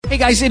Hey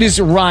guys, it is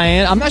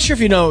Ryan. I'm not sure if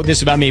you know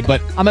this about me, but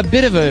I'm a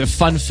bit of a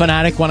fun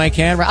fanatic when I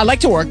can. I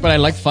like to work, but I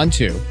like fun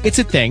too. It's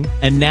a thing.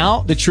 And now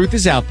the truth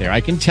is out there.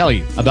 I can tell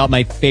you about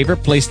my favorite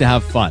place to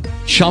have fun.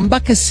 Chumba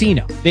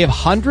Casino. They have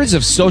hundreds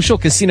of social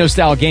casino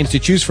style games to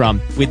choose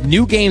from with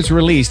new games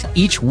released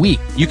each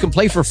week. You can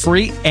play for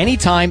free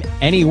anytime,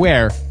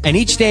 anywhere. And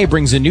each day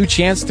brings a new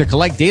chance to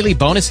collect daily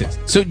bonuses.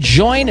 So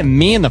join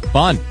me in the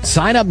fun.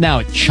 Sign up now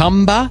at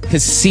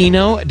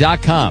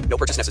ChumbaCasino.com. No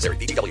purchase necessary.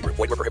 VGW Group.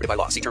 Void where prohibited by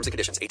law. See terms and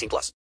conditions.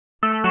 18+.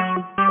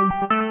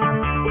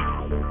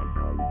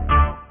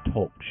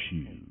 Talk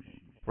shoes.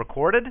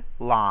 Recorded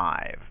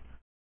live.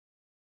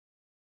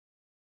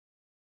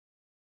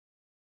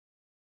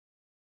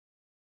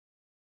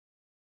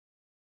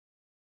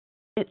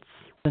 It's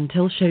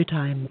until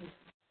showtime.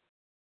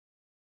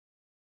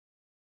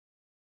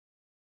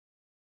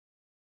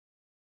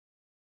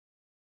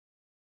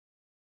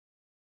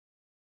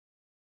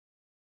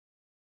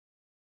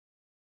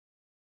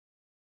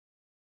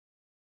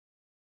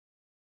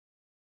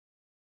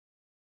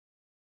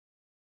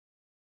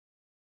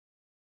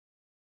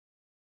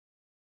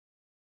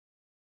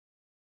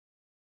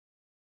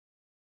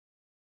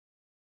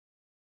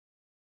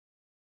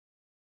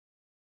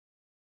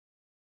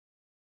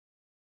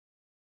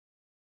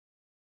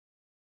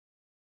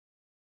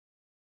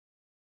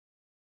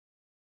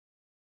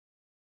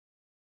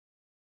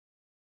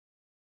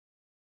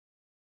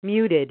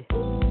 Muted.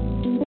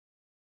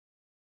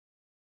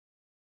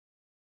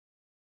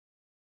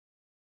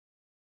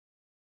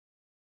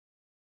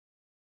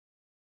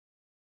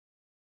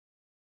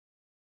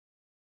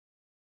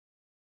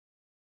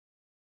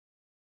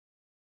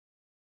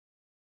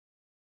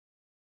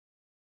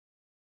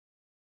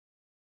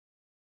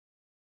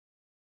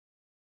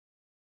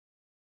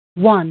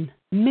 One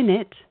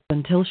minute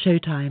until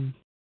showtime.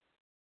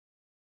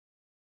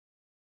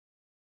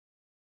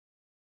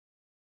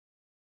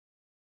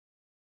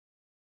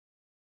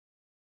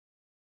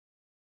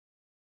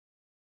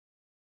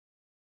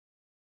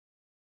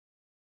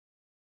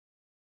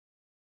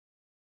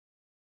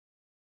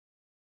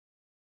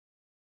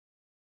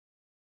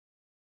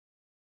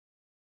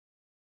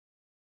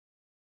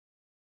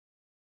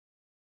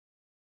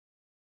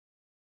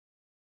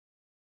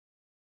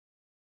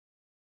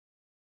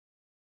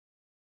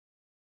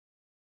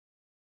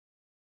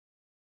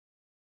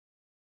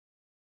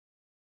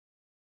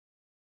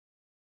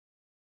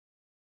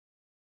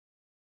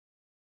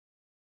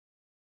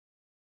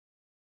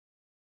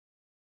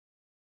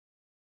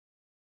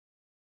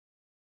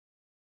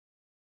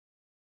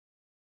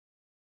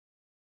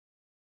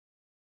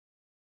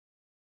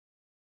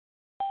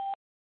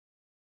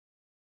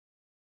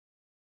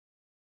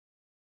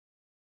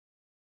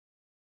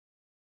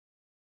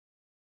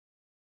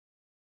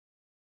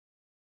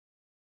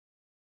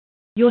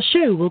 Your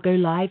show will go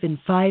live in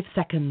 5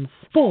 seconds.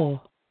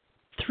 4,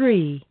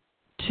 3,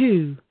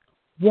 2,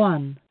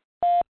 1.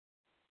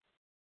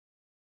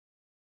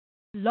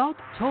 Blog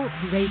Talk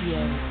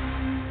Radio.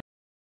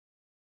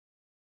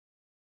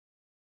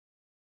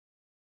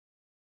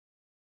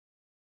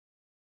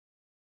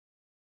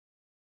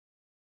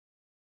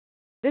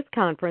 This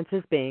conference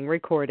is being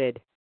recorded.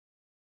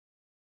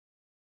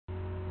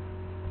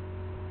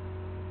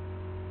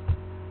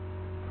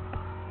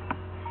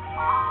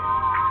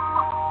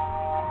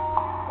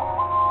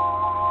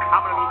 How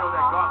many of you know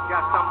that God's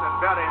got something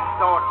better in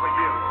store for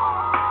you?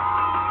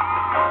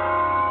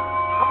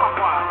 Come on,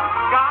 choir.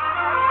 God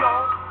has so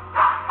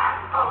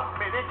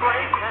many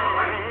great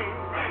things.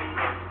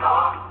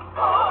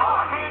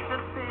 Can't you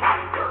see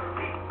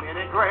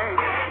many great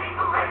things?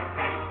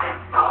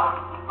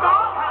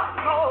 God has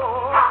so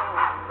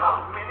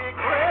many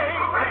great things.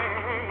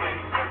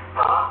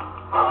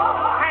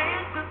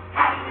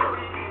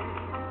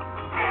 Can't you see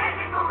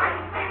many great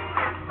things?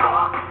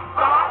 God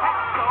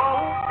has so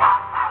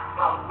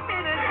many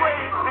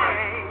great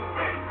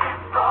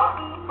things.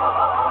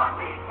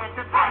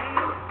 Can't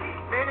you see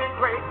many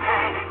great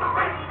things?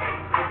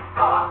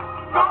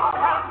 God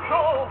has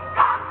so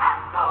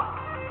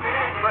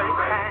many great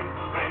things.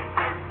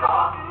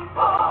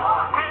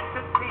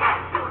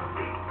 Can't you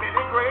see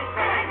many great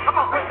things? Come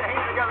on, put your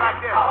hands together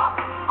like this.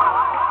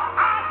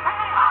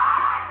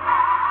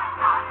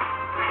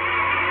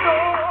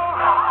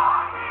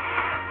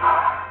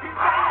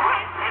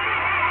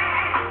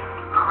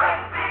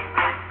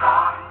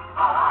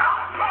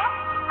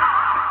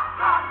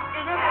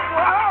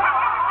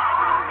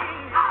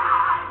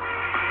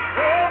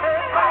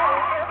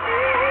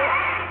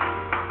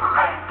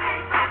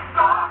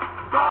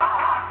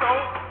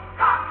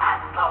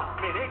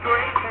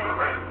 Great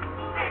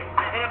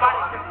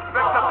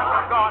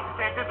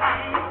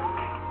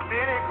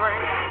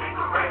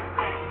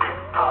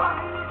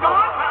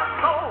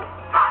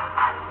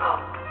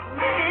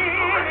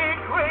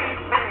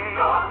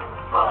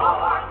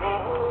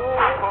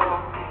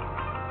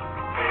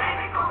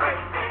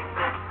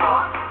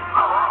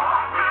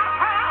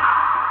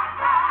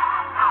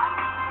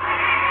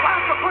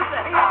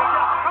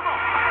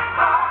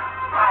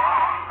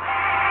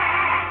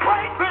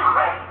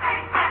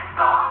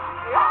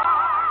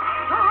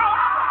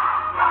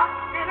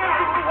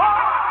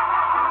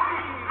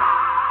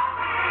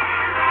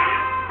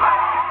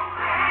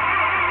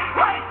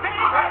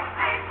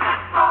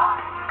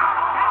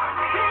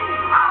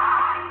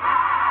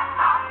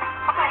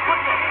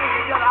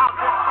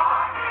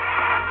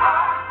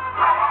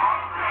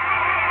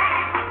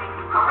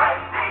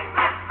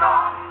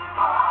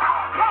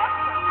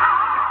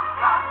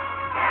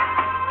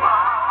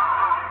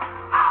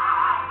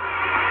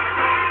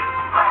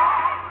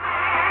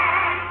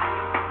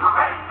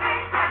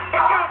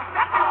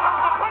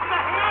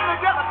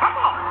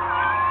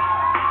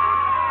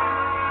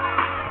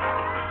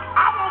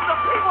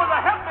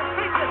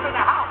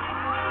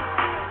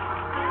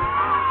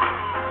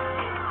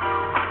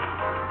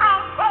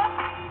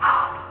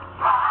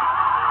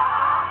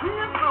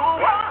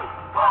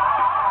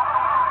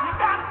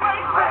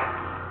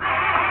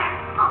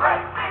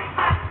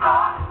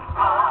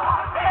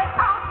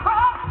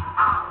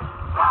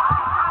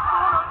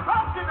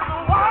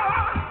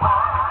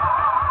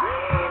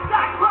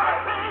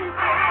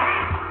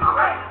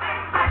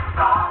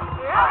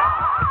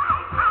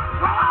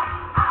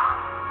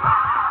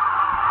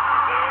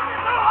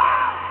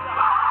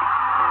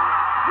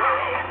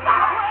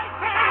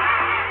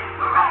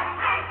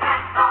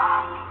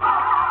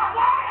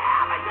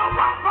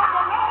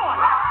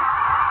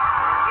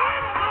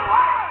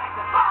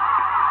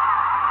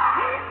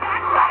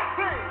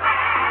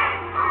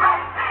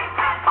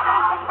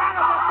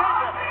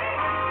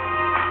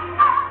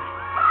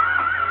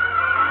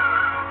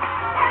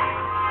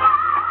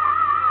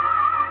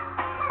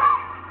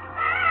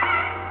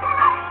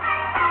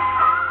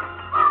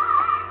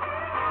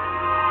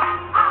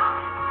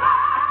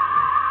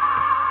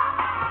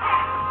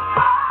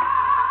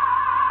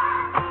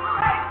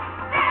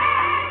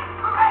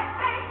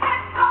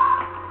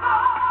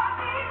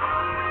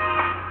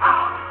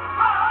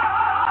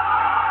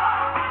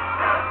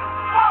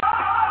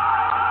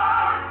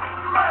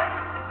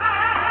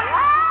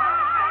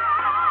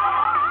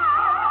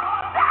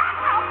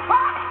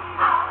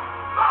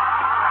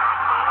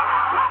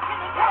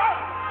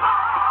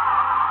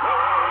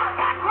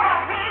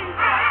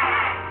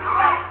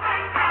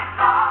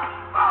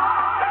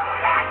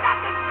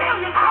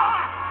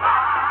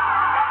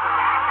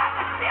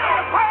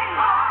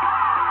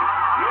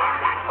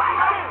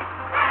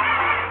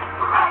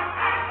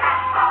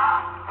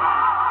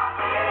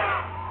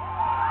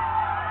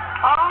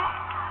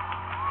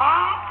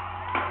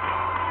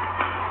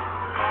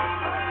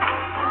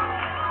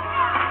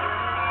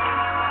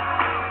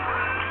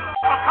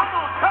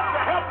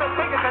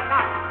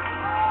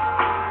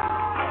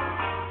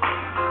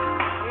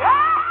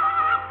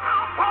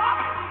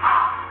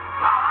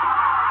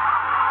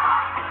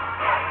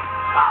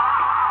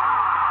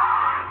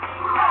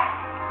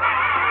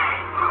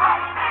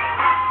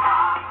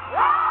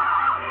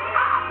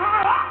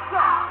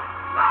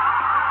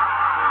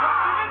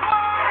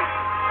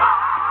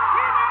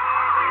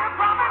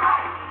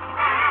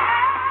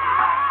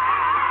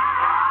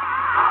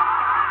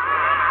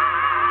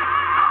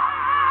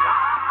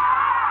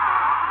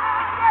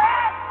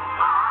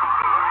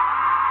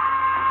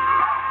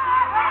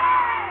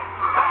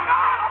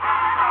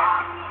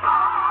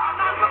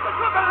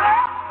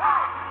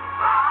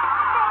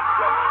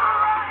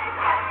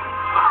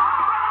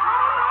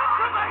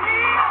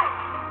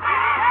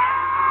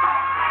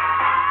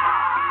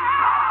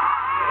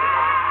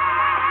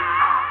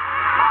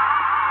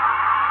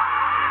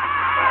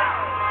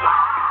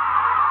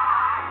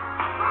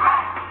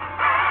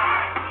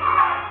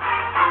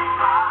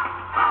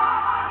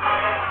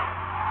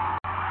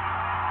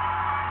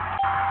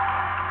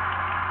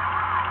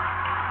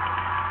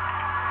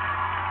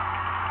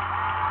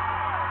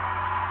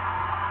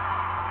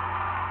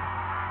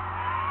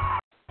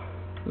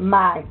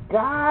My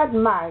God,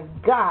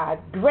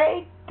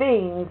 great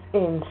things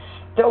in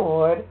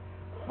store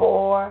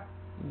for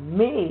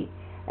me.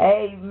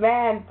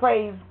 Amen.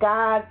 Praise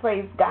God,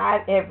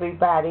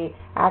 everybody.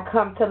 I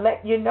come to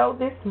let you know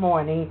this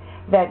morning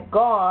that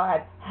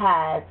God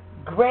has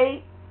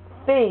great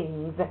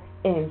things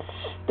in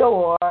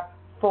store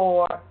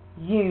for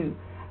you.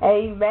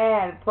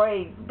 Amen.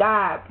 Praise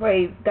God.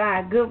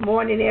 Good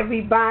morning,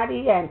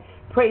 everybody, and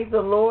praise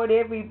the Lord,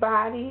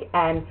 everybody,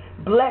 and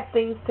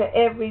blessings to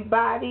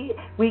everybody.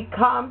 We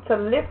come to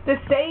lift the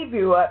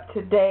Savior up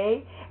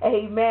today.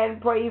 Amen.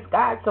 Praise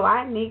God. So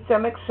I need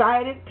some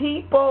excited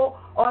people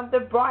on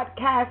the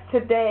broadcast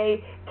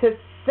today to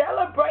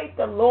celebrate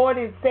the Lord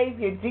and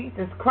Savior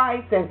Jesus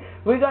Christ, and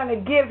we're going to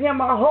give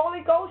him a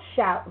Holy Ghost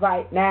shout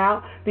right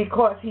now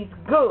because he's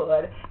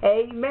good.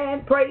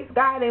 Amen. Praise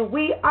God. And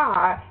we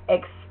are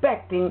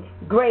expecting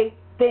great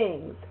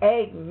things.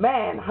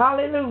 Amen.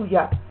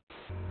 Hallelujah.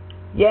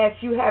 Yes,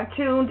 you have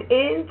tuned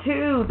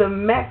into the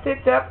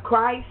Message of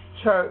Christ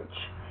Church,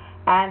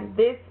 and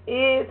this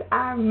is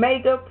our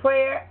mega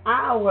prayer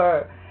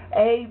hour.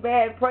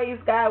 Amen. Praise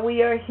God.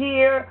 We are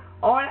here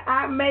on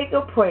our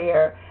mega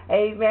prayer.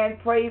 Amen.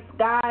 Praise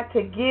God,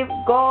 to give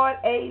God,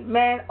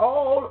 amen,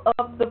 all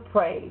of the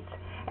praise.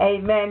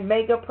 Amen.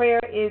 Mega prayer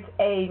is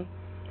a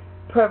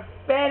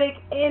prophetic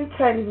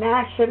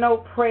international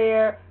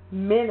prayer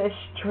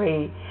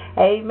ministry.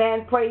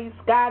 Amen. Praise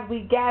God.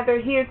 We gather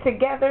here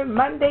together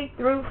Monday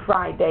through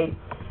Friday.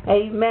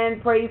 Amen.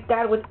 Praise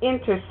God, with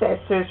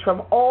intercessors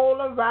from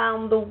all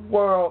around the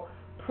world,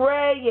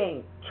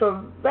 praying,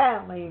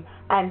 travailing,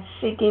 and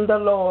seeking the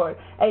Lord.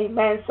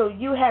 Amen. So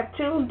you have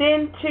tuned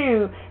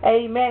into,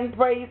 amen,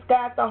 praise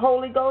God, the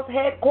Holy Ghost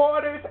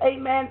headquarters,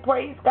 amen,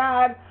 praise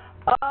God,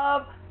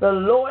 of the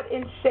Lord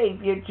and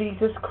Savior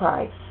Jesus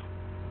Christ.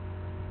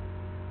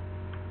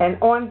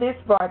 And on this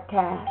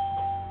broadcast,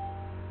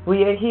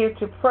 we are here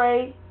to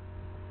pray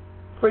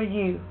for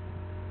you.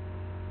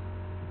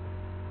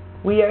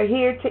 We are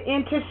here to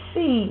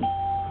intercede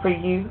for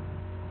you.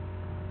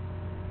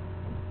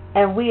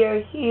 And we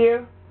are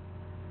here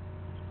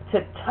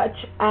to touch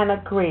and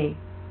agree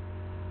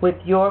with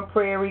your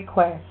prayer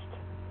request.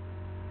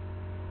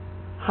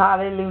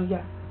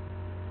 Hallelujah.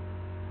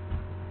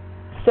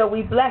 So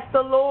we bless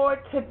the Lord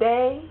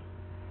today,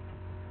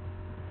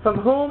 from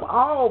whom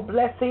all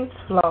blessings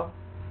flow.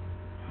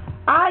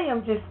 I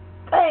am just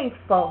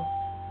thankful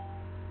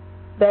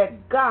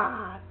that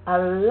God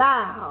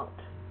allowed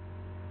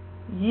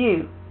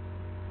you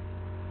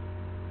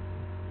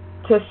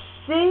to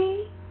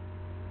see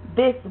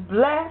this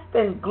blessed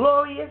and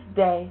glorious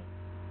day.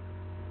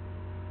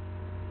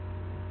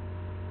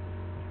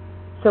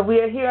 So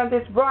we are here on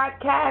this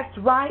broadcast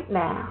right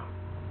now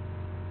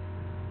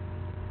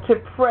to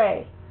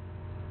pray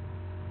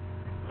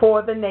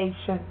for the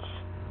nations.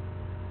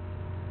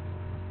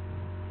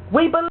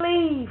 We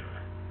believe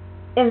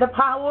in the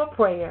power of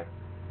prayer.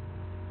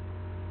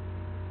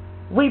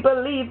 We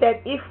believe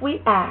that if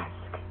we ask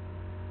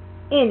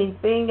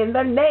anything in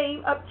the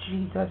name of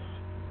Jesus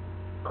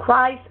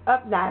Christ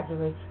of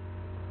Nazareth,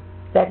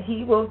 that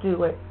he will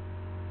do it.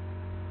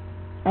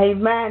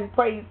 Amen.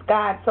 Praise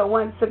God. So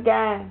once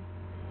again,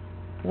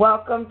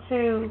 welcome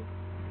to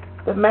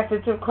the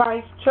Message of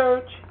Christ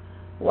Church.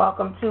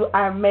 Welcome to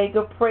our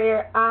mega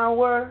prayer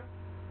hour.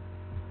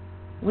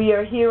 We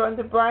are here on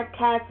the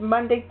broadcast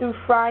Monday through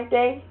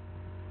Friday,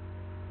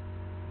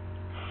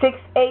 6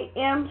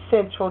 a.m.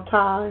 Central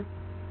Time.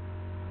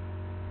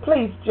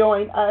 Please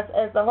join us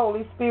as the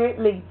Holy Spirit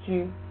leads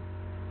you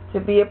to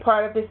be a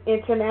part of this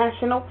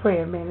international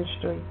prayer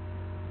ministry.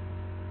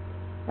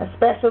 A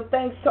special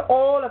thanks to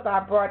all of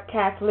our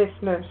broadcast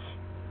listeners,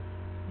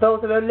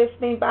 those that are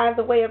listening by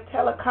the way of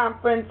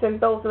teleconference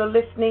and those that are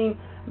listening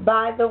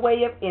by the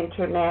way of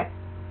internet.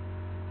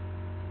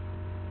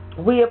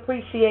 We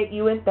appreciate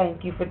you and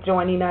thank you for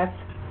joining us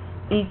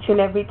each and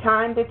every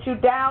time that you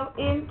dial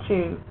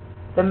into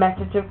the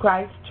Message of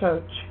Christ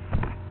Church.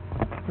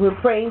 We're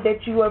praying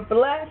that you are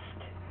blessed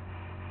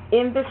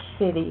in the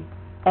city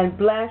and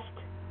blessed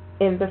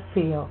in the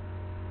field.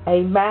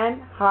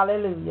 Amen.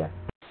 Hallelujah.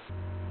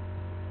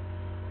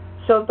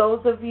 So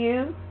those of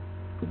you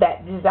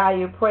that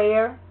desire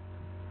prayer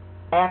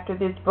after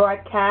this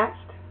broadcast,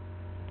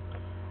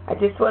 I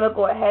just want to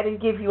go ahead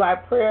and give you our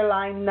prayer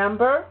line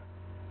number.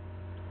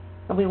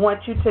 And we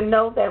want you to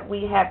know that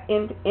we have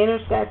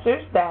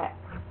intercessors that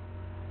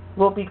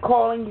will be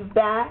calling you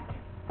back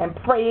and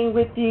praying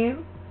with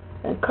you,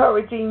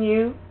 encouraging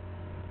you.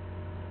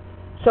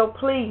 So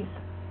please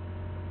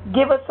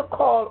give us a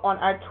call on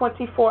our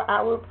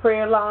 24-hour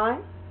prayer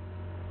line,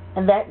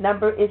 and that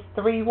number is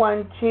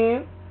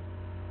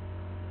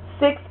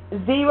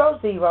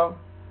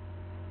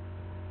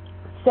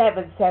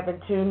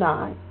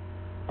 312-600-7729.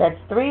 That's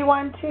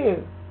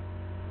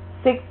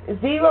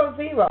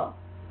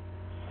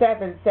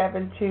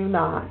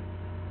 312-600-7729.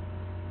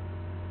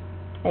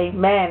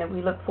 Amen. And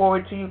we look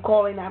forward to you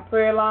calling our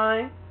prayer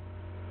line.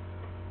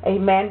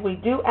 Amen. We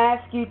do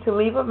ask you to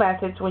leave a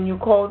message when you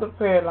call the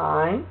prayer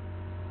line.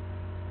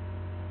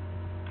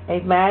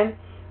 Amen.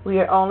 We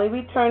are only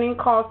returning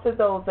calls to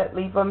those that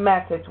leave a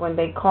message when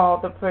they call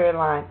the prayer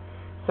line.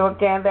 So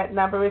again, that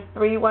number is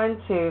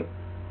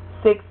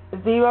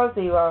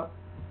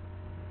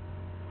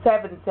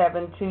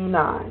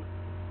 312-600-7729.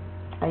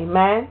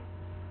 Amen.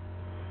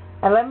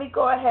 And let me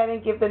go ahead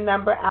and give the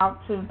number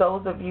out to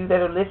those of you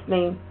that are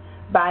listening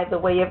by the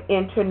way of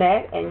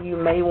internet, and you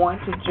may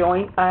want to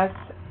join us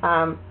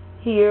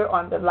here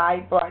on the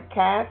live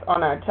broadcast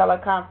on our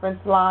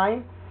teleconference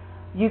line.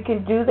 You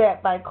can do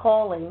that by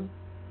calling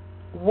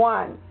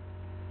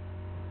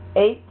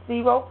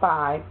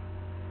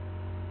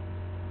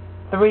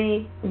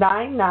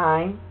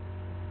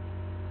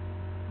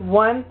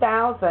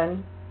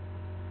 1-805-399-1000,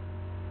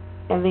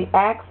 and the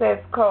access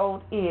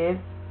code is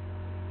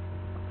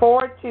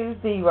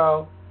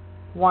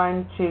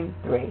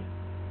 420123.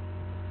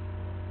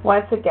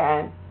 Once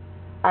again,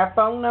 our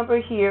phone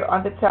number here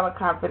on the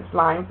teleconference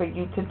line for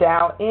you to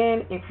dial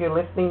in if you're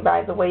listening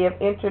by the way of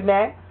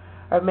internet,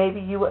 or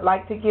maybe you would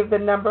like to give the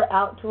number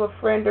out to a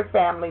friend or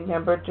family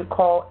member to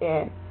call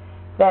in.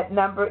 That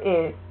number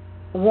is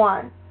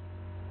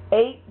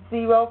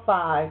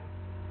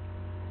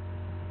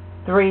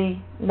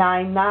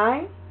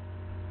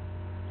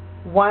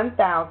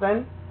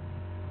 1-805-399-1000,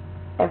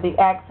 and the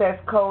access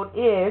code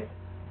is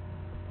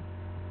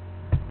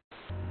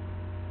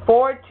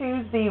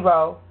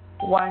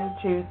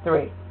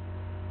 420123.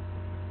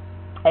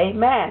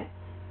 Amen.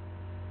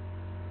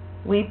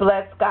 We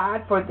bless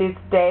God for this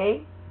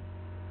day.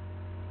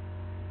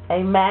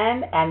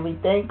 Amen. And we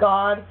thank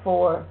God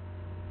for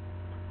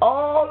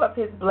all of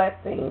His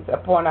blessings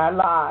upon our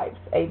lives.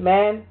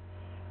 Amen.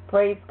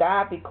 Praise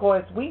God,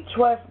 because we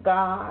trust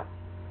God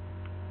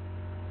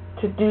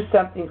to do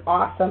something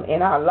awesome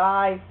in our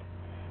lives.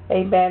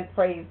 Amen.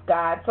 Praise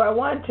God. So I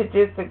want to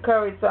just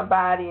encourage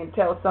somebody and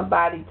tell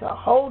somebody to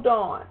hold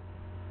on.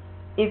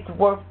 It's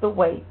worth the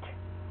wait.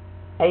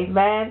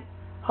 Amen.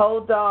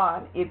 Hold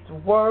on. It's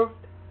worth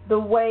the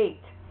wait.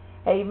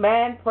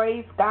 Amen.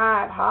 Praise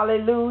God.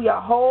 Hallelujah.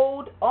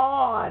 Hold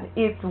on.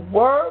 It's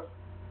worth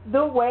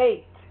the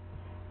wait.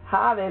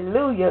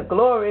 Hallelujah.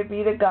 Glory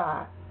be to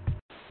God.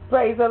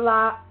 Praise the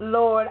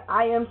Lord.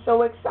 I am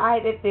so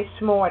excited this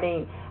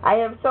morning. I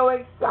am so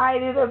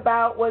excited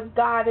about what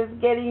God is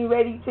getting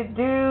ready to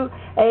do.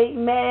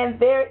 Amen.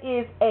 There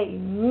is a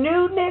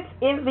newness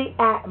in the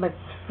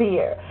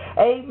atmosphere.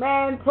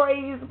 Amen.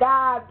 Praise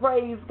God.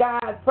 Praise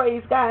God.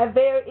 Praise God.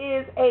 There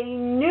is a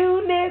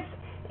newness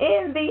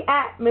in the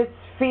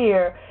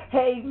atmosphere.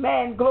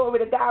 Amen. Glory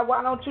to God.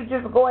 Why don't you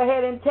just go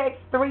ahead and text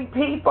 3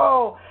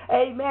 people,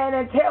 amen,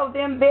 and tell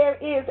them there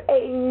is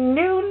a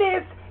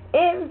newness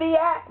in the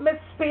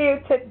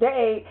atmosphere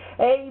today.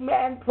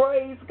 Amen.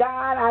 Praise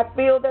God. I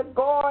feel that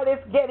God is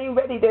getting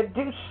ready to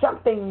do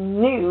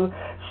something new.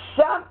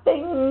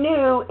 Something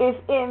new is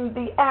in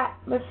the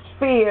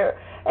atmosphere.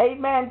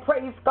 Amen.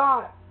 Praise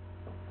God.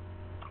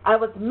 I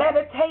was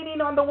meditating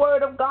on the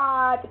Word of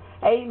God,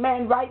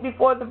 amen, right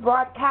before the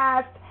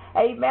broadcast,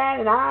 amen,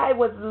 and I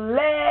was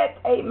led,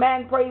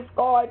 amen, praise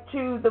God,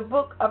 to the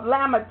book of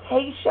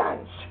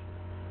Lamentations,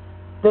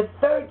 the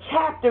 3rd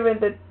chapter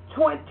and the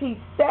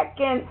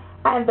 22nd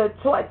and the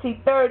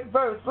 23rd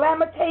verse.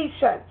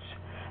 Lamentations,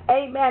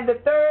 amen, the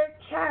 3rd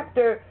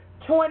chapter,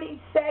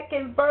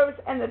 22nd verse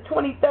and the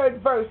 23rd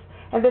verse.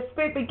 And the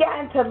Spirit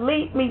began to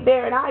lead me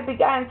there, and I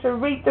began to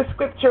read the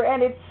scripture,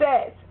 and it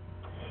says,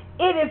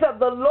 "It is of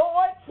the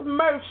Lord's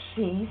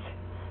mercies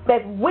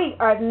that we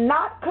are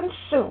not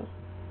consumed,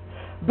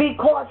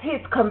 because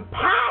His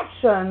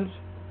compassions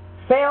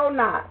fail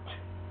not.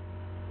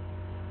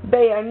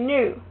 They are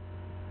new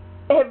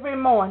every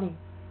morning.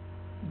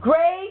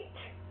 Great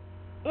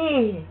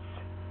is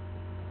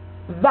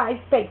thy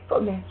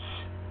faithfulness."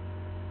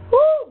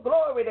 Woo,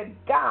 glory to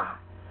God.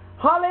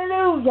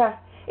 Hallelujah.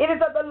 It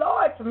is of the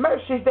Lord's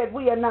mercies that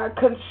we are not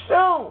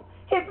consumed.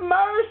 His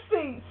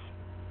mercies.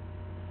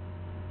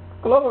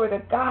 Glory to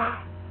God.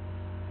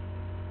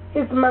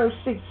 His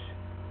mercies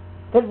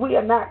that we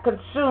are not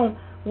consumed.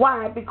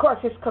 Why? Because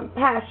His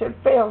compassion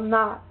fail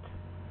not.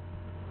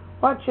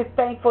 Aren't you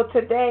thankful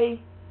today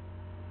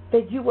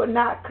that you were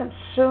not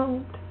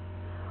consumed?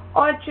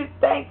 Aren't you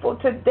thankful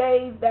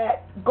today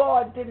that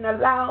God didn't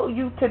allow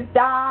you to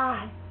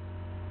die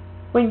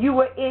when you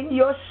were in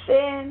your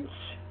sins?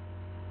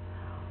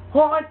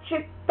 Aren't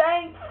you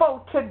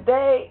thankful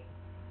today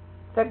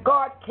that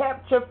God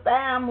kept your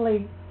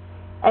family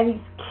and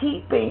He's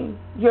keeping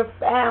your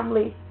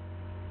family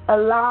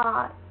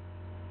alive?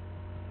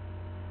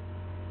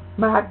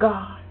 My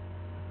God,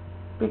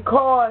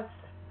 because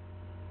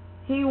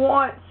He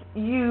wants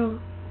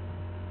you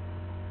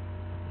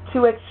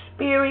to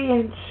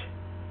experience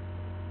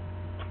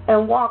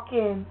and walk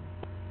in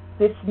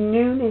this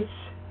newness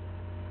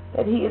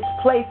that He is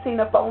placing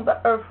upon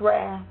the earth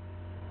realm.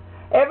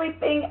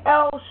 Everything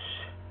else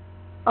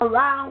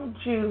around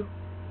you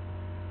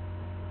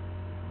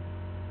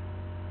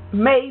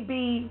may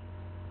be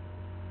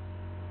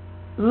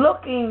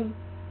looking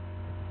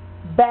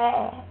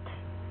bad,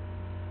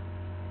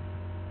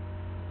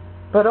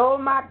 but oh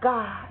my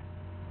God,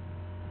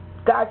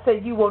 God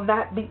said you will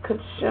not be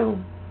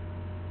consumed.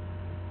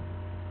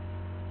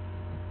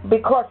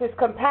 because his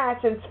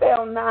compassions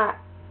fail not.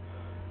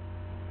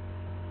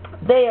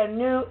 They are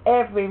new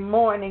every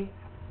morning.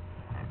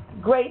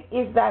 Great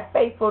is thy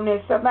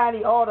faithfulness.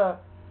 Somebody ought to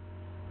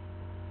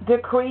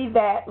decree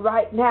that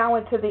right now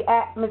into the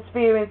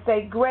atmosphere and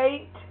say,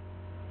 great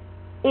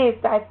is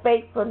thy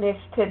faithfulness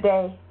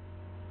today.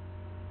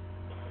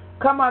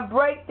 Come on,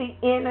 break the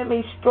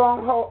enemy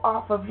stronghold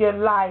off of your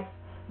life.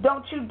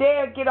 Don't you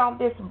dare get on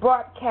this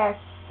broadcast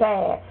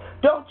sad.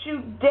 Don't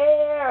you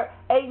dare,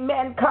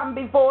 amen, come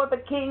before the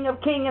King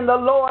of Kings and the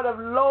Lord of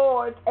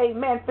Lords,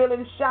 amen,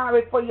 feeling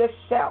sorry for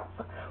yourself,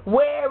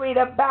 worried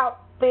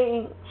about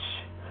things,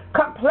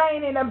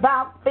 complaining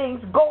about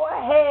things. Go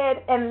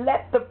ahead and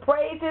let the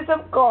praises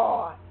of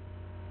God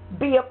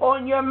be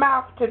upon your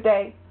mouth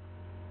today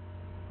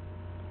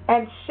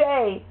and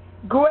say,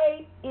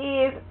 great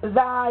is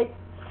thy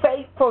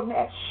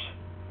faithfulness.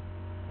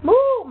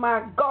 Oh,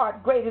 my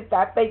God, great is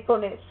thy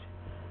faithfulness.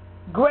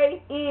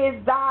 Great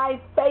is thy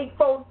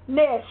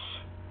faithfulness.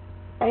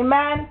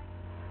 Amen.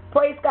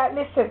 Praise God.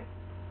 Listen,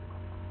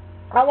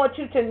 I want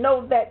you to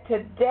know that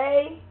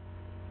today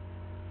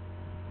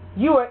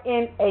you are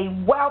in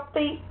a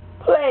wealthy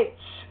place.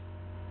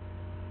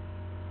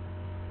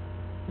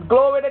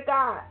 Glory to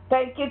God.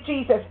 Thank you,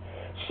 Jesus.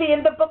 See,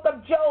 in the book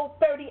of Job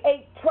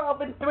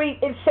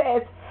 38:12-3, it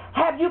says,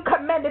 have you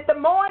commanded the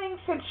morning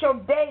since your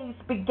days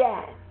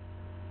began,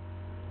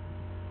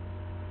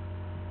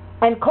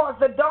 and caused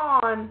the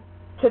dawn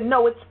to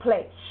know its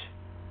place,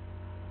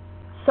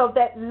 so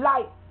that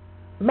light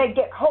may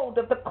get hold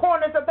of the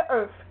corners of the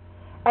earth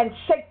and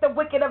shake the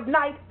wicked of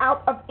night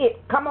out of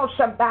it. Come on,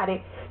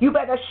 somebody. You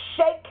better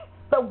shake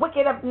the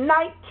wicked of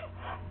night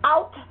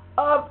out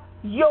of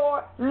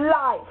your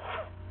life.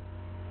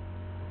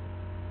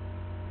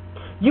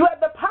 You have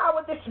the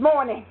power this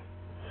morning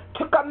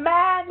to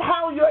command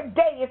how your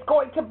day is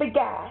going to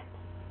begin.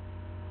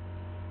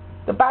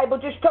 The Bible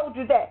just told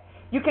you that.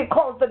 You can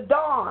cause the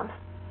dawn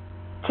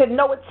to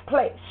know its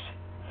place.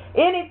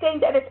 Anything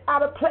that is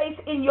out of place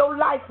in your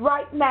life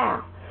right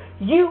now,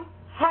 you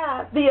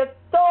have the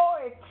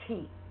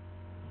authority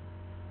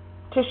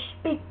to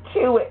speak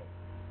to it.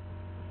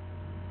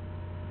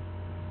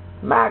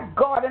 My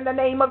God, in the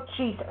name of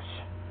Jesus.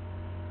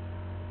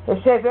 It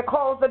says it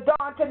calls the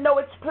dawn to know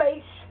its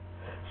place,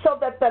 so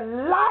that the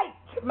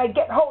light may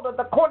get hold of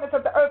the corners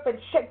of the earth and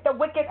shake the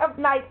wicked of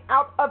night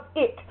out of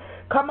it.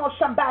 Come on,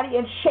 somebody,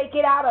 and shake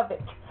it out of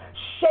it.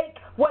 Shake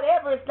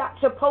whatever is not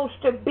supposed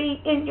to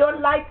be in your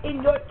life,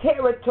 in your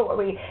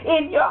territory,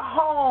 in your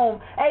home,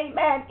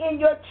 amen, in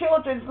your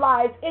children's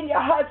lives, in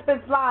your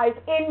husband's lives,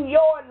 in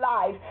your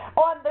life,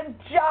 on the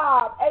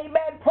job,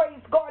 amen,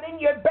 praise God, in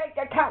your bank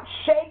account.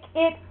 Shake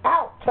it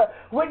out.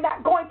 We're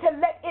not going to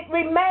let it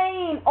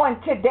remain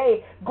on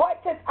today. God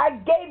says, I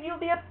gave you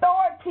the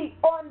authority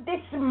on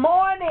this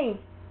morning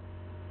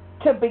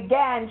to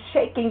begin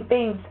shaking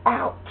things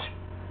out.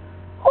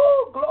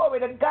 Oh, glory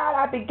to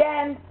God.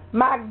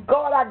 My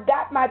God, I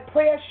got my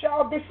prayer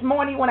shawl this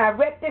morning when I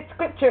read this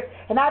scripture,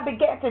 and I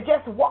began to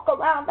just walk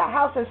around the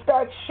house and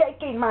start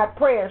shaking my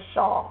prayer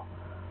shawl.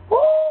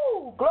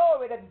 Oh,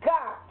 glory to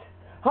God.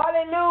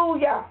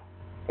 Hallelujah.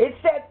 It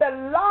said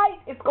the light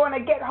is going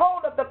to get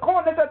hold of the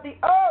corners of the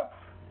earth.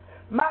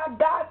 My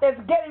God, there's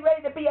getting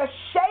ready to be a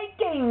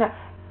shaking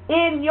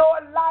in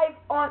your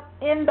life,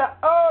 in the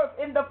earth,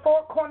 in the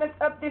four corners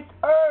of this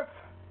earth.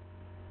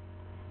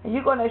 And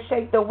you're going to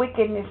shake the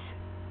wickedness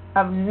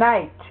of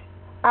night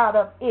out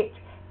of it.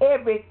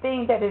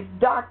 Everything that is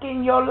dark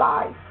in your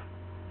life.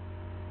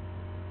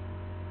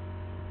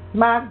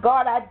 My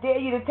God, I dare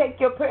you to take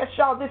your prayer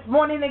shawl this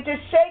morning and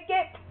just shake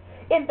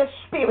it in the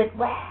spirit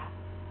realm.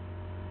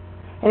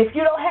 And if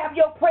you don't have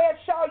your prayer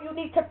shawl, you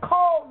need to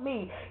call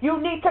me.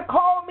 You need to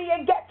call me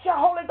and get your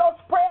Holy Ghost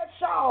prayer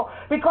shawl,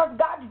 because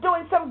God's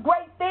doing some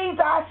great things.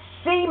 I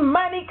see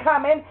money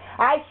coming.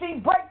 I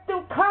see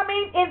breakthrough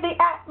coming in the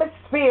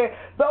atmosphere.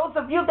 Those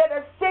of you that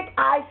are sick,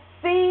 I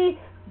see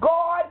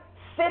God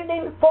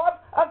sending forth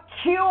a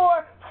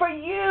cure for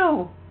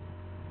you.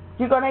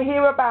 You're going to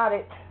hear about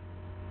it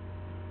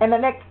in the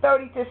next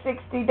 30 to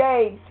 60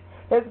 days.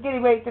 There's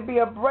getting ready to be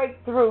a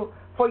breakthrough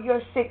for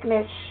your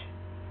sickness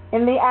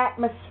in the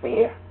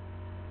atmosphere.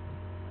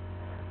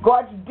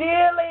 God's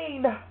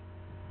dealing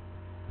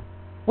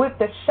with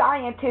the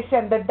scientists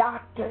and the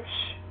doctors.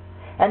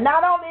 And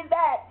not only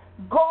that,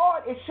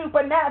 God is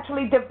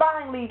supernaturally,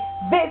 divinely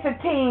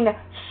visiting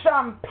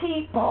some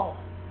people.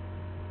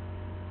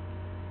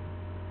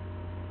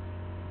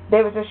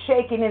 There is a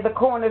shaking in the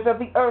corners of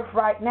the earth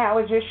right now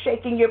as you're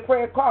shaking your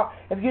prayer cloth.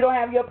 If you don't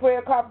have your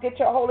prayer cloth, get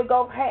your Holy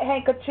Ghost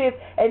handkerchief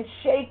and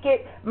shake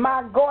it.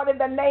 My God, in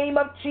the name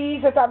of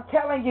Jesus, I'm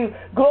telling you,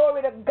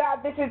 glory to God,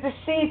 this is the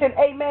season,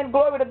 amen,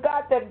 glory to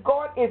God, that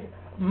God is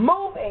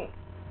moving.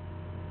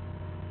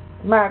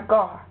 My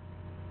God.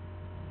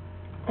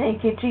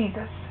 Thank you,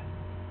 Jesus.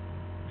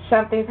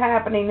 Something's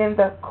happening in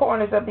the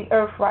corners of the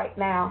earth right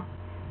now.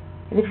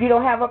 And if you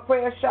don't have a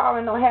prayer shawl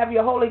and don't have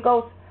your Holy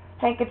Ghost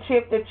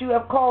handkerchief that you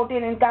have called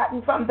in and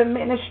gotten from the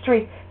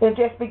ministry, then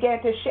just begin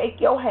to shake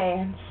your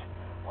hands.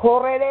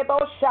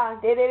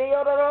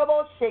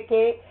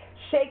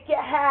 Shake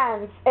your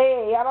hands.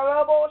 Hey,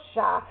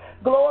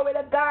 glory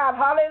to God.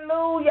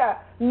 Hallelujah.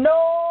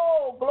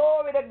 No,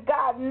 glory to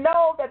God.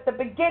 Know that the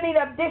beginning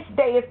of this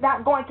day is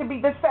not going to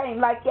be the same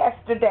like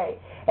yesterday.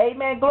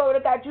 Amen. Glory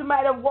to God. You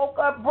might have woke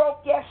up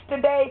broke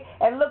yesterday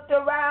and looked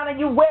around and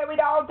you worried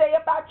all day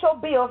about your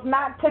bills.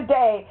 Not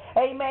today.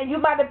 Amen. You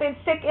might have been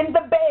sick in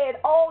the bed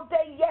all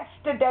day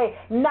yesterday.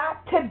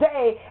 Not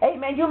today.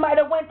 Amen. You might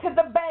have went to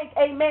the bank.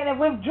 Amen. And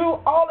withdrew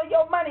all of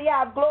your money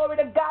out. Glory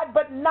to God.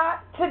 But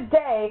not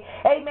today.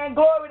 Amen.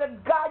 Glory to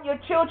God. Your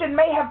children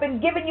may have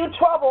been giving you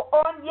trouble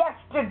on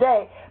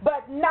yesterday.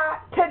 But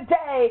not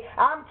today.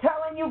 I'm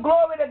telling you,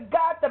 glory to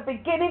God, the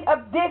beginning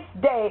of this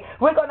day,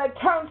 we're going to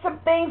turn some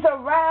things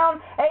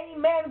around.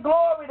 Amen.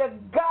 Glory to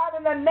God.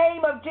 In the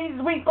name of Jesus,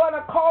 we're going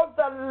to cause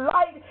the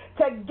light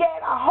to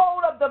get a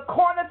hold of the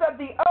corners of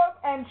the earth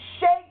and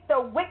shake the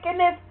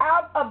wickedness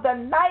out of the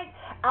night,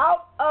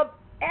 out of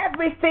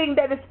everything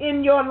that is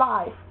in your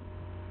life.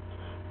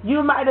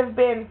 You might have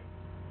been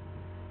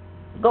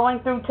going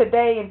through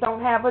today and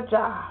don't have a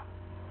job.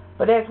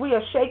 But as we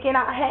are shaking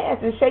our hands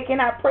and shaking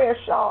our prayer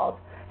shawls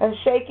and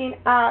shaking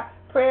our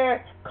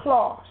prayer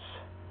cloths,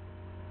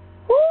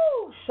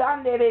 whoo,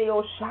 Shandere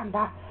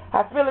Oshanda,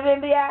 I feel it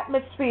in the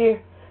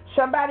atmosphere.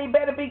 Somebody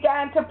better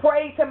begin to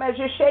praise him as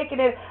you're shaking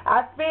it.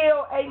 I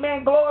feel,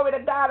 amen, glory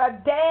to God, a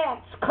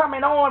dance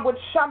coming on with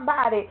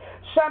somebody.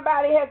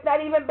 Somebody has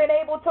not even been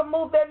able to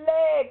move their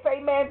legs.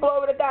 Amen,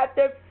 glory to God.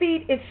 Their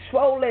feet is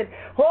swollen.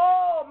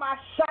 Oh, my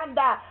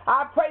Shanda.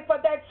 I pray for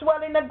that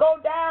swelling to go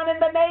down in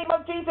the name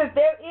of Jesus.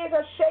 There is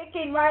a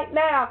shaking right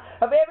now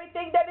of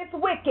everything that is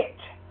wicked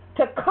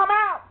to come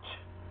out.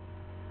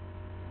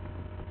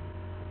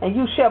 And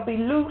you shall be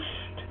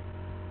loosed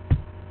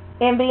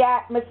in the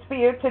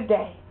atmosphere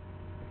today.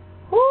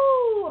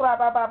 Woo!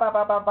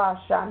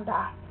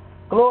 Shanda.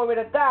 Glory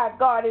to God.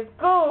 God is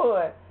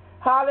good.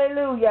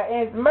 Hallelujah.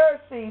 And his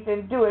mercies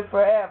endure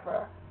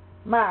forever.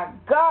 My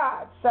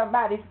God,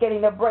 somebody's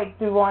getting a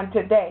breakthrough on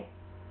today.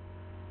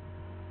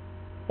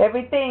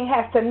 Everything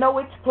has to know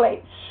its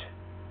place.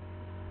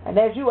 And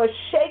as you are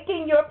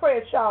shaking your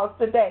prayer shawls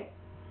today,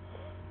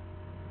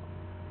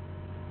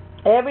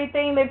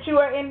 everything that you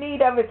are in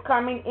need of is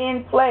coming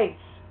in place.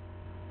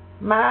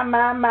 My,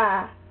 my,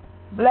 my.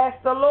 Bless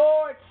the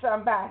Lord,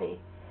 somebody.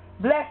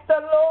 Bless the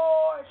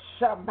Lord,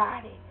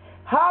 somebody.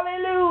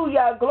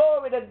 Hallelujah.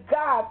 Glory to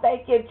God.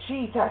 Thank you,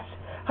 Jesus.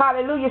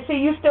 Hallelujah. See,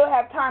 you still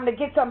have time to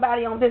get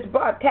somebody on this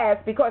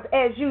broadcast because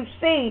as you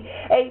see,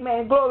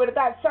 amen, glory to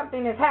God,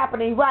 something is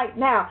happening right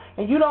now.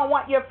 And you don't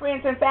want your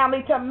friends and family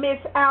to miss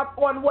out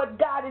on what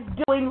God is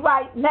doing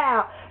right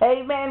now.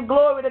 Amen.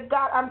 Glory to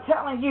God. I'm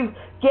telling you,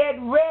 get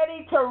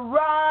ready to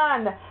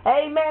run.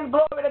 Amen.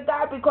 Glory to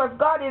God, because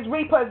God is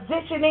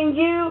repositioning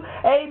you.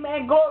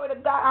 Amen. Glory to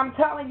God. I'm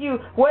telling you,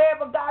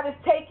 wherever God is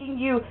taking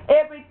you,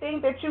 everything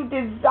that you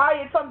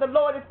desired from the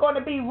Lord is going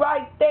to be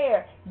right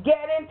there.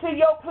 Get into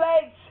your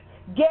place.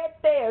 Get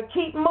there.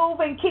 Keep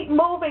moving, keep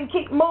moving,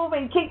 keep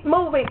moving, keep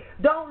moving.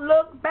 Don't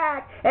look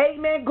back.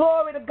 Amen.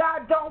 Glory to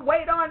God. Don't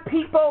wait on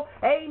people.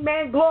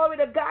 Amen. Glory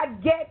to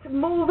God. Get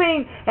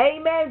moving.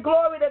 Amen.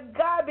 Glory to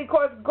God,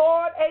 because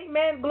God,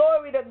 amen,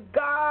 glory to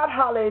God,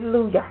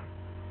 hallelujah,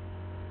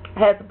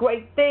 has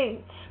great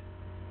things,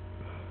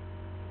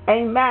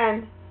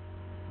 amen,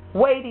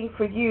 waiting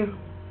for you.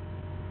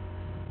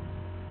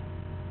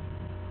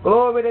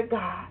 Glory to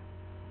God.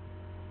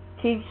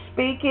 Keep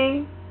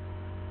speaking.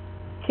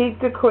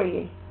 Keep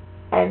decreeing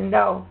and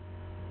know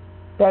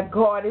that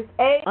God is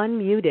able.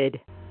 Unmuted.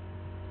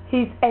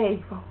 He's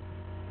able.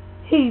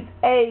 He's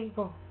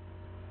able.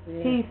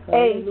 Yes, he's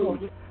able.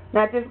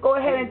 Now just go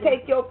ahead and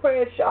take your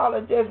prayer shawl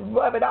and just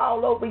rub it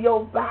all over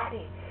your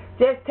body.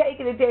 Just take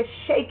it and just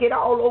shake it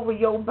all over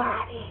your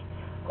body.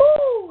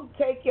 Woo!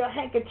 Take your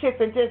handkerchief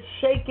and just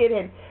shake it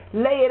and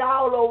lay it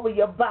all over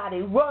your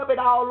body. Rub it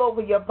all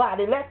over your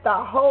body. Let the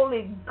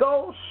Holy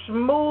Ghost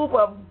move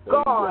of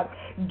God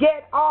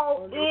get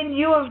all in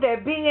you. If there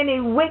be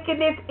any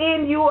wickedness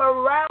in you,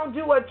 around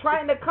you, or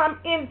trying to come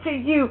into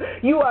you,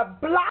 you are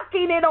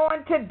blocking it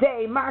on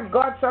today. My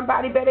God,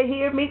 somebody better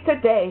hear me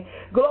today.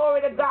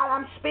 Glory to God.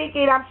 I'm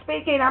speaking.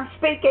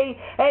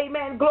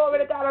 Amen. Glory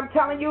to God. I'm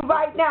telling you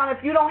right now,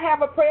 if you don't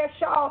have a prayer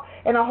shawl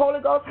and a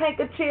Holy Ghost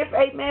handkerchief,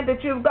 amen,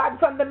 that you've gotten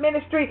from the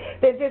ministry,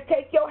 then just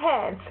take your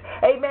hands,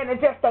 amen, and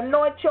just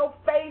anoint your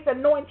face,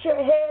 anoint your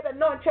head,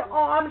 anoint your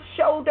arms,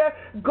 shoulder,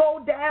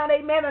 go down,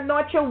 amen,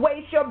 anoint your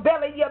waist, your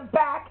belly, your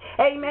back,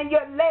 amen,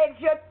 your legs,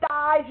 your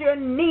thighs, your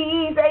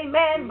knees,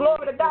 amen,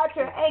 glory to God,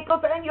 your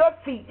ankles and your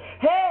feet.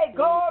 Hey,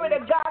 glory to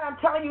God, I'm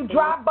telling you,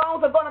 dry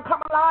bones are going to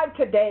come alive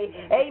today,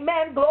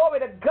 amen,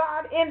 glory to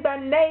God, in the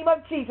name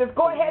of Jesus.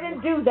 Go ahead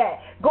and do that.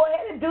 Go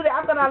ahead and do that.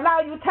 I'm going to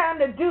allow you time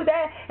to do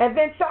that, and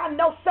then so I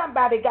know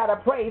somebody got to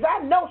praise.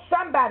 I know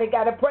somebody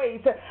got to praise.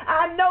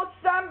 I know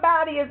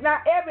somebody is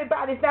not,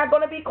 everybody's not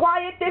going to be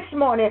quiet this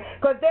morning,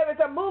 because there is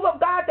a move of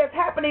God that's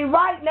happening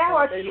right now,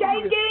 a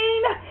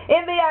shaking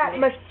in the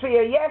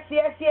atmosphere. Yes,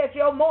 yes, yes,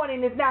 your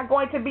morning is not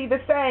going to be the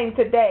same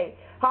today.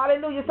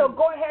 Hallelujah. So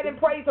go ahead and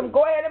praise Him.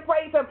 Go ahead and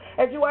praise Him.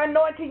 As you are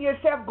anointing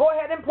yourself, go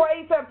ahead and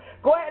praise Him.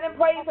 Go ahead and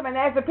praise Him. And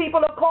as the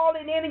people are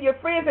calling in and your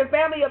friends and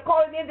family are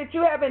calling in that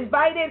you have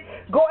invited,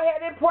 go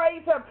ahead and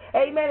praise Him.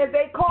 Amen. As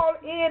they call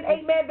in,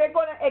 amen, they're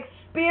going to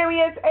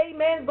experience,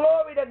 amen,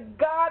 glory to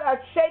God,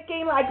 a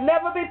shaking like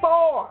never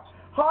before.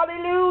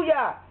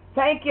 Hallelujah.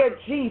 Thank you,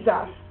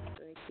 Jesus.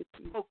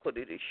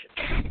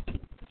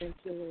 Thank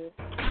you, Lord.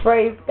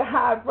 Praise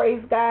God,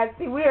 praise God.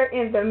 See, we are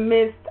in the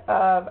midst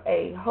of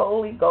a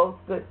Holy Ghost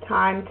good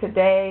time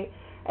today.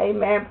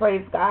 Amen,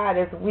 praise God,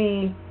 as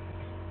we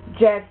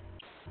just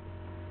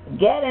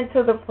get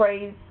into the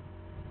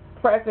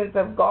presence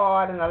of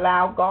God and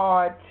allow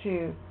God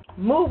to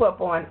move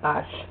upon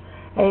us.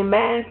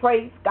 Amen,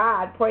 praise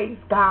God, praise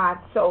God.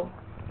 So,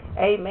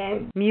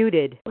 amen.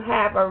 Muted. You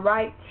have a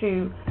right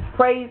to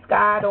praise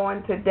God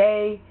on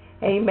today.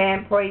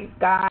 Amen, praise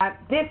God.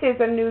 This is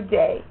a new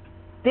day.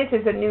 This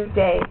is a new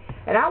day,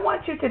 and I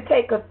want you to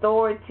take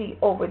authority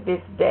over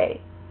this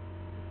day.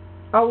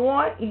 I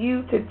want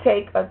you to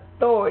take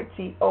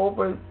authority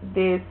over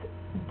this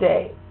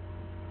day.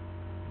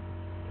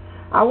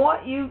 I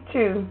want you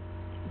to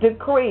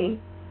decree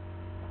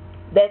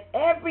that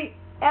every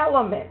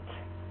element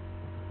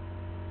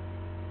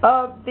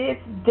of this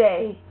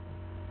day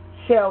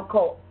shall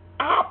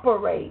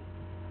cooperate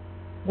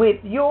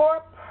with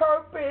your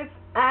purpose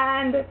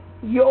and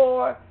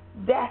your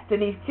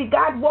destiny. See,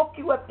 God woke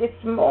you up this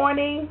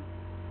morning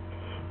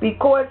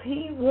because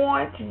He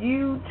wants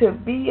you to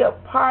be a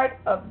part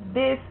of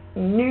this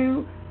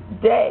new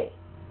day.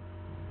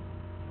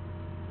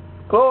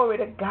 Glory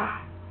to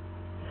God.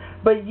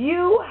 But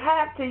you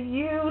have to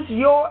use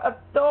your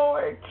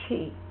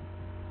authority.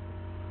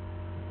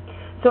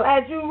 So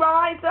as you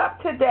rise up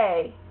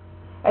today,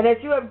 and as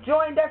you have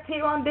joined us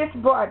here on this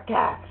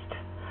broadcast,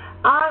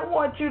 I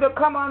want you to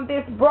come on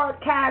this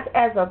broadcast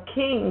as a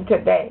king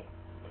today.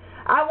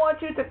 I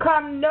want you to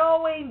come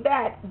knowing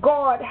that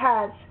God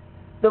has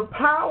the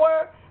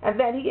power and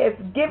that He has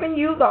given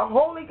you the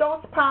Holy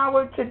Ghost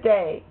power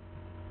today.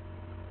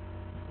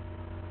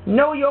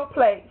 Know your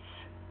place.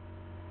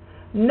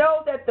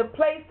 Know that the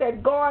place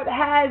that God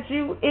has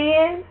you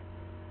in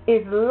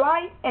is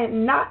light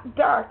and not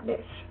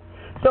darkness.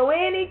 So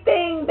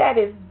anything that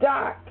is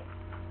dark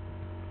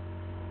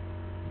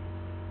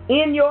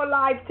in your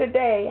life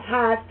today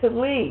has to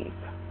leave.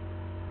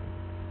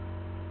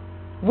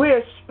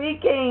 We're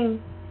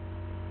speaking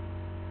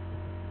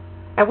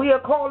and we are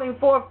calling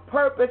forth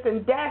purpose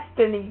and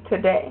destiny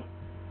today.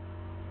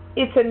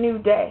 It's a new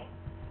day.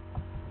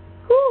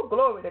 Whew,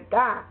 glory to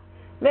God.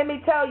 Let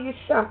me tell you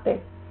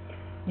something.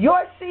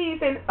 Your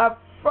season of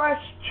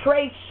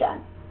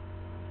frustration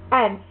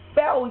and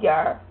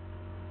failure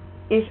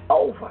is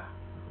over.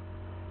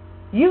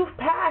 You've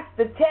passed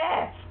the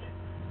test.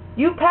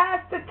 You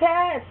passed the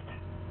test.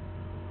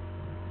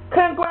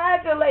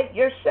 Congratulate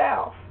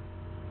yourself.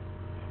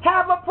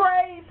 Have a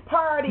praise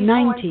party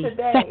 90 on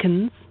today.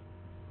 seconds.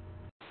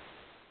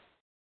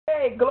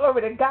 Hey,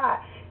 glory to God.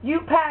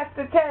 You passed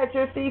the test.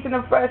 Your season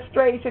of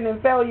frustration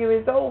and failure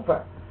is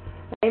over.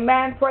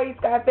 Amen. Praise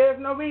God. There's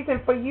no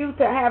reason for you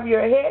to have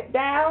your head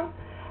down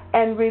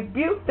and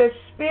rebuke the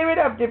spirit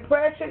of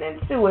depression and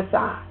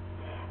suicide.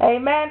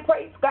 Amen.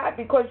 Praise God.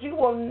 Because you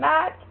will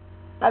not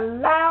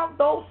allow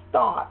those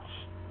thoughts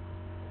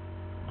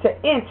to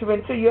enter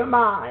into your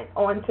mind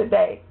on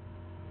today.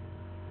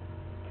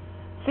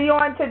 See,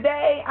 on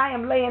today, I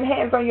am laying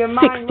hands on your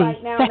mind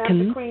right now, and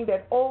I'm decreeing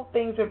that old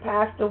things are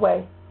passed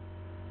away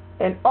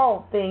and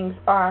all things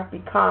are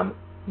become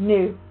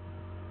new.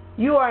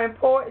 You are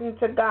important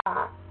to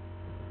God.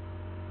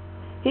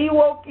 He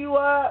woke you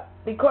up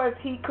because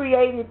He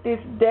created this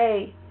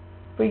day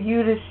for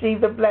you to see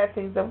the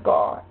blessings of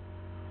God.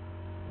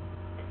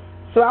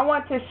 So I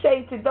want to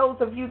say to those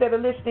of you that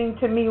are listening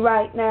to me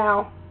right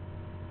now,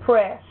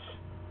 press.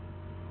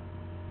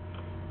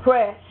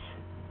 Press.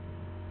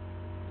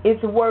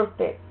 It's worth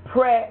it.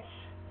 Press.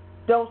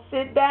 Don't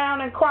sit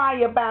down and cry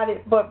about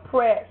it, but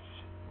press.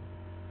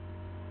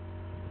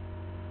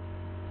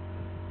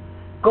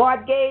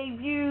 God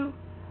gave you,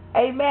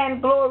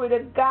 amen, glory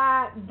to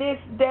God, this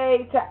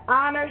day to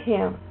honor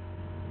Him.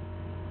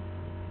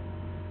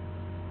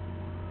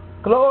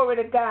 Glory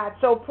to God.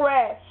 So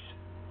press.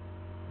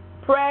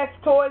 Press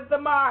towards the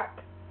mark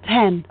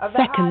 10 of the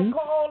seconds. high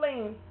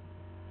calling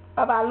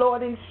of our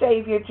Lord and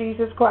Savior,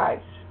 Jesus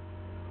Christ.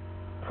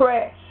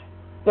 Press.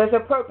 There's a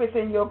purpose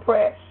in your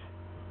press.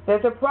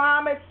 There's a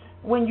promise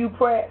when you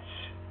press.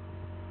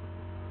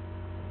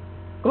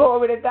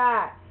 Glory to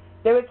God.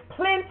 There is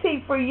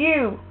plenty for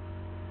you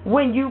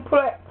when you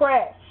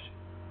press.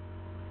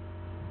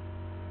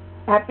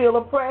 I feel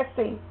a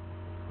pressing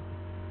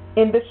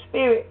in the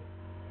spirit.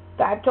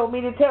 God told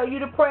me to tell you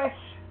to press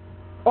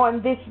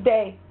on this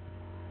day.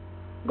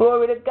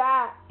 Glory to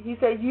God. He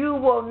said, you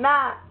will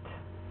not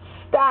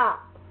stop.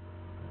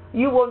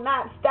 You will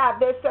not stop.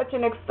 There's such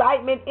an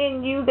excitement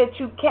in you that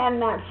you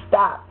cannot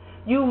stop.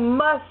 You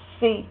must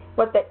see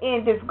what the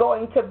end is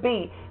going to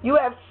be. You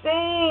have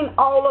seen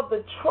all of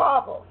the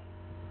trouble.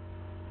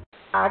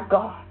 Our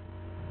God.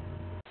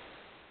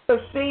 You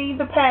have seen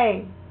the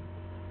pain,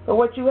 but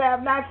what you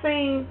have not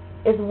seen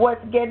is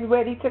what's getting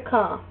ready to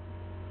come.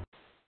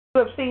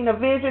 You have seen a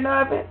vision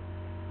of it.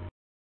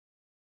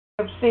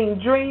 You have seen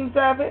dreams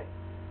of it.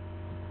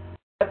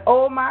 But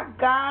oh my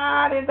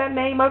God, in the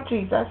name of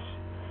Jesus,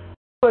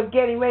 you are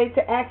getting ready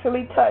to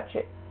actually touch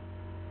it.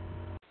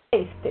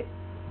 Taste it.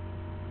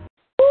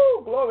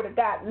 Woo, glory to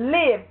God.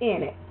 Live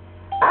in it.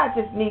 I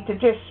just need to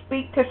just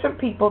speak to some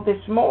people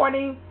this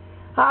morning.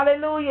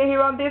 Hallelujah,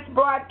 here on this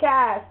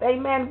broadcast.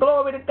 Amen.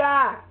 Glory to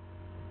God.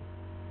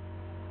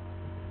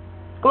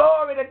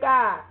 Glory to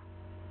God.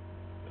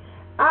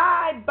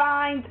 I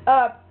bind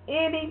up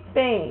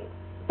anything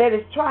that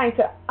is trying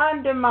to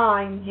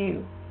undermine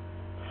you,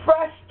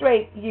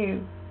 frustrate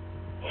you,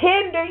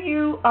 hinder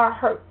you, or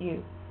hurt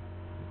you.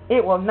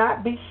 It will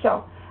not be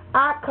so.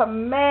 I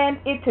command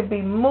it to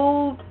be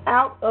moved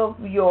out of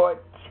your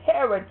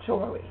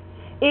territory.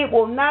 It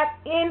will not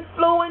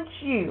influence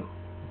you.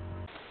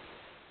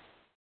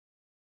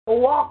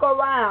 Walk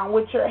around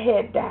with your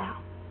head down.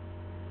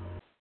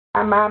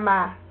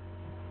 My.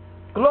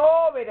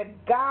 Glory to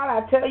God.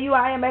 I tell you,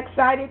 I am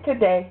excited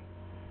today.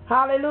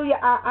 Hallelujah.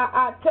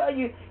 I tell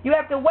you, you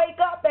have to wake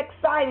up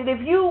excited.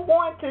 If you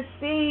want to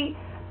see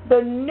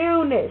the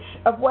newness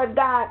of what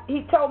God,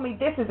 He told me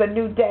this is a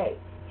new day.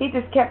 He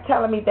just kept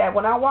telling me that.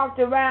 When I walked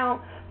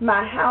around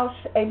my house,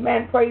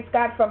 amen, praise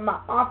God, from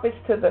my office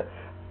to the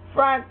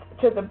front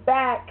to the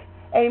back,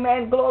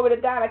 amen, glory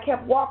to God, I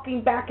kept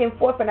walking back and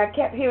forth and I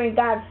kept hearing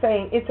God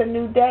saying, it's a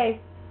new day.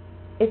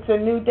 It's a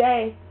new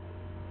day.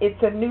 It's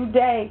a new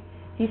day.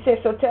 He said,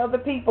 so tell the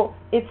people,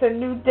 it's a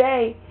new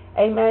day.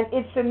 Amen.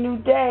 It's a new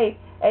day.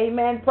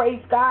 Amen.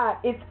 Praise God.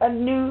 It's a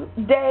new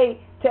day.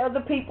 Tell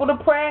the people to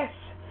press.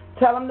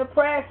 Tell them to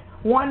press.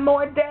 One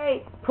more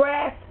day.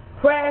 Press,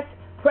 press,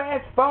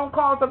 press. Phone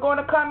calls are going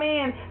to come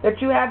in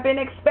that you have been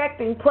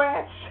expecting.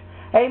 Press.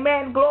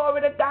 Amen.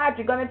 Glory to God.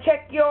 You're going to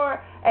check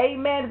your,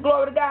 amen,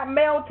 glory to God,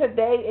 mail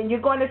today, and you're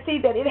going to see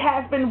that it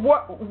has been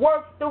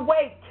worth the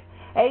wait.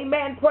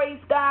 Amen. Praise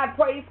God.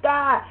 Praise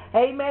God.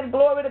 Amen.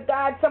 Glory to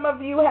God. Some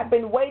of you have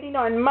been waiting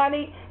on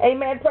money.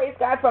 Amen. Praise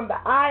God, from the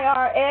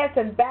IRS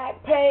and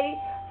back pay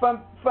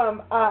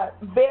from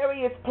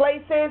various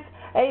places.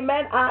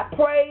 Amen. I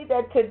pray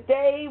that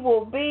today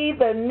will be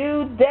the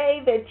new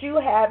day that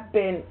you have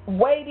been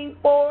waiting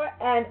for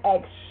and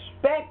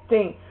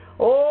expecting.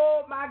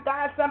 Oh, my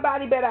God,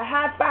 somebody better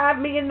high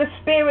five me in the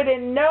spirit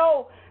and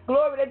know,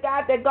 glory to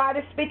God, that God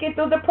is speaking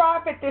through the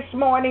prophet this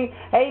morning.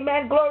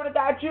 Amen. Glory to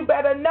God. You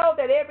better know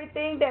that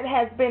everything that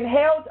has been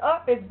held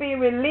up is being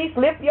released.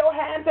 Lift your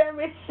hands and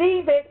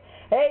receive it.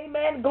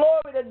 Amen.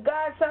 Glory to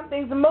God.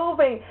 Something's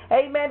moving.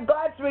 Amen.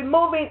 God's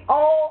removing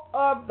all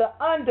of the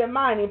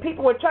undermining.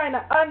 People were trying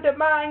to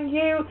undermine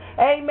you.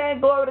 Amen.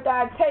 Glory to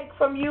God. Take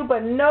from you.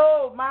 But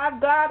no, my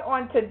God,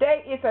 on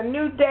today it's a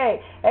new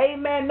day.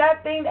 Amen.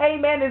 Nothing,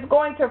 amen, is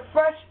going to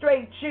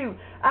frustrate you.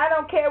 I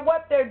don't care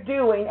what they're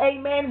doing.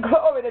 Amen.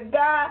 Glory to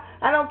God.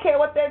 I don't care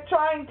what they're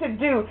trying to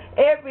do.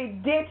 Every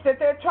ditch that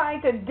they're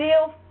trying to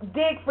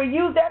dig for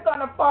you, they're going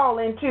to fall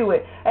into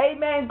it.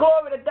 Amen.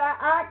 Glory to God.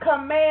 I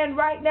command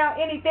right now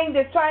anything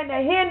that's trying to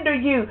hinder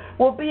you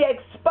will be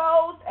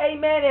exposed,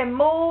 amen, and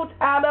moved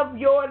out of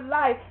your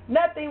life.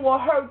 Nothing will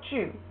hurt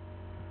you.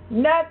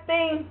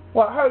 Nothing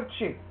will hurt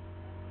you.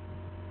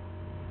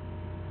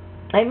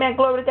 Amen.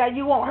 Glory to God.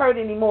 You won't hurt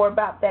anymore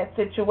about that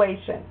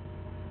situation.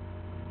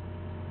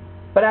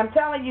 But I'm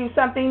telling you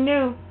something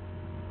new.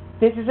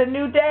 This is a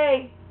new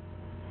day.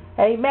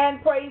 Amen.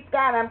 Praise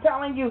God. I'm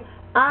telling you,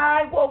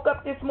 I woke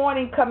up this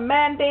morning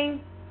commanding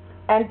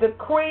and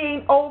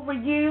decreeing over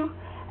you.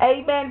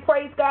 Amen.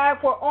 Praise God.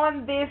 For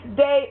on this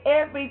day,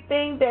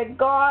 everything that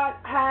God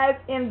has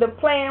in the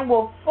plan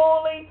will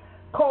fully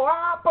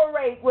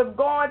cooperate with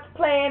God's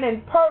plan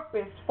and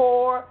purpose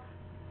for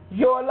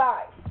your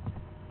life.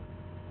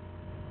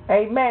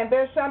 Amen.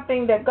 There's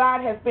something that God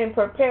has been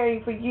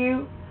preparing for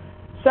you.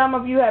 Some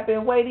of you have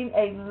been waiting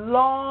a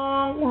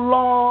long,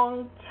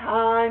 long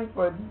time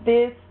for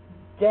this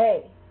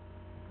day.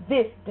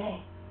 This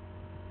day.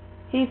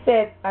 He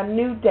said, a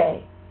new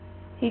day.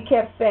 He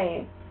kept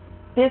saying,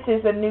 this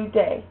is a new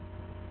day.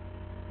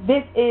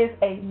 This is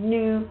a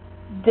new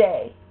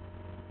day.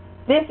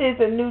 This is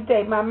a new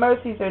day. My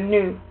mercies are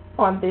new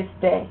on this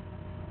day.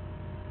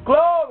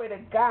 Glory to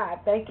God.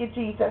 Thank you,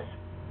 Jesus.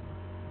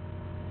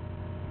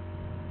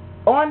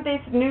 On this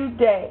new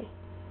day,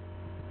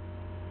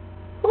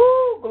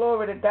 woo,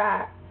 glory to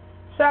God,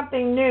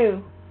 something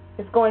new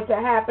is going to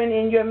happen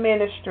in your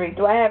ministry.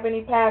 Do I have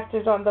any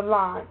pastors on the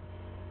line?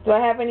 Do I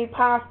have any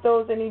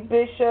apostles, any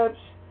bishops?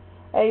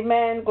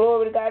 Amen.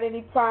 Glory to God.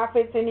 Any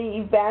prophets, any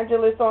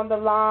evangelists on the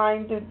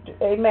line?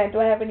 Amen. Do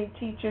I have any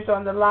teachers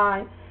on the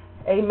line?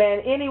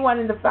 Amen. Anyone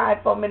in the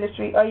fivefold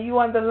ministry, are you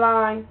on the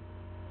line?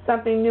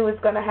 Something new is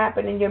going to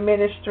happen in your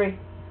ministry.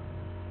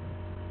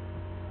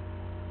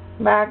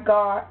 My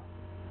God.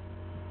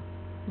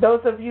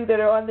 Those of you that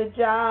are on the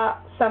job,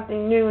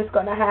 something new is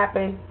going to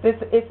happen.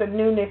 It's a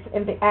newness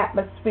in the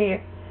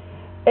atmosphere.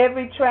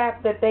 Every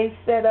trap that they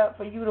set up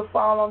for you to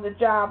fall on the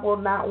job will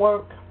not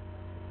work.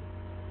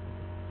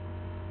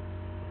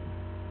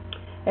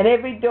 And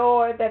every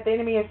door that the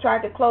enemy has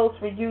tried to close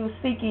for you,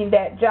 seeking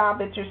that job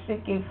that you're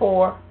seeking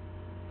for,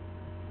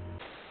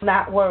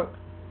 not work.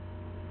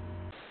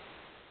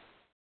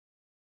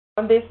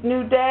 On this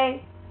new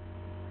day,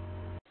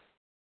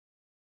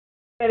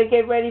 you better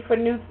get ready for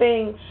new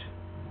things,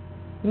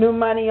 new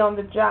money on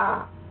the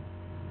job.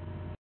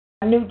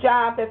 A new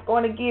job that's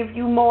going to give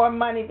you more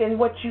money than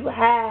what you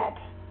had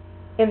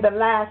in the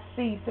last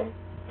season.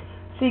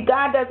 See,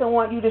 God doesn't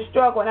want you to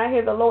struggle, and I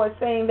hear the Lord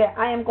saying that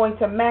I am going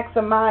to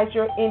maximize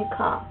your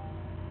income.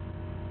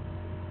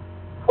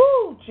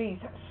 Whoo,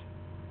 Jesus.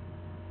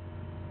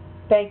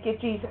 Thank you,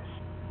 Jesus.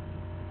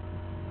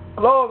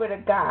 Glory to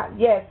God.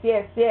 Yes,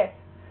 yes, yes.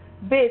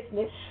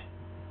 Business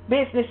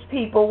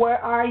people, where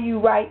are you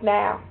right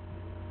now?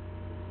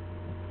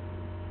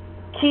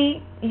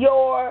 Keep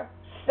your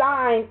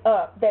sign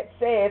up that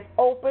says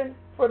open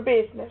for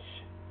business.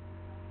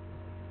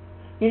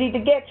 You need to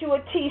get you a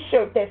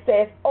t-shirt that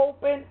says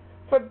open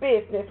for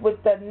business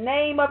with the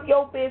name of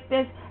your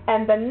business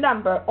and the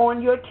number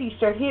on your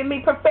t-shirt. Hear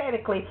me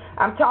prophetically.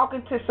 I'm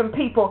talking to some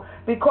people,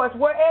 because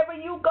wherever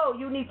you go,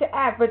 you need to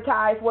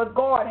advertise what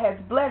God has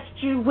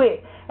blessed you with.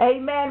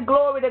 Amen.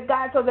 Glory to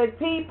God, so that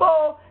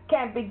people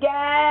can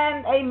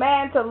begin,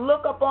 amen, to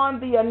look upon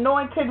the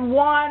anointed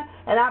one.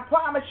 And I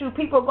promise you,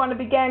 people are going to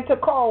begin to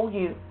call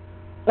you.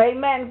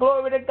 Amen.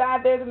 Glory to God.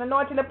 There's an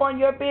anointing upon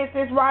your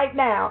business right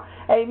now.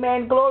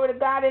 Amen. Glory to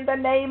God in the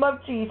name of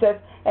Jesus.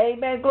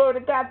 Amen. Glory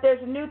to God. There's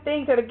new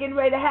things that are getting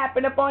ready to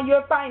happen upon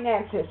your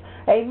finances.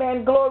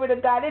 Amen. Glory to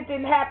God. It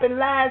didn't happen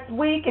last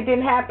week. It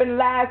didn't happen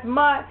last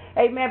month.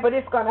 Amen. But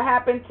it's going to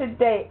happen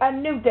today. A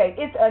new day.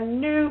 It's a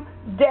new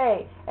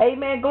day.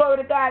 Amen. Glory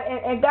to God.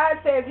 And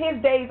God says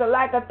his days are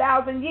like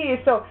 1,000 years.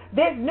 So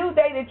this new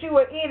day that you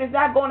are in is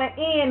not going to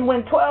end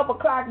when 12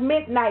 o'clock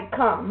midnight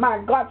comes.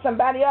 My God,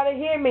 somebody ought to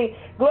hear me.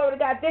 Glory to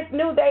God. This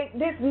new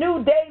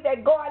day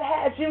that God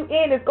has you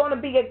in is going to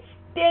be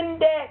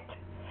extended.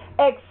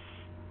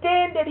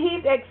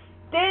 He's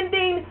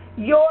extending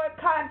your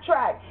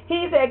contract.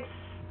 He's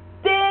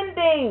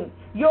extending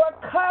your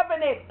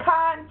covenant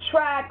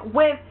contract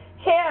with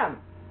him.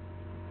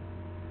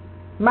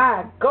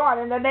 My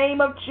God, in the name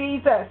of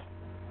Jesus.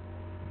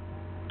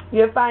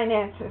 Your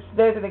finances,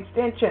 there's an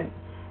extension.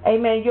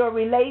 Amen. Your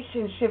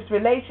relationships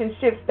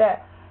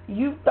that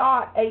you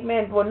thought,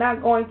 amen, were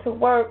not going to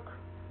work.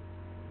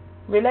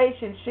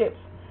 Relationships.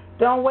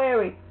 Don't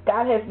worry.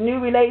 God has new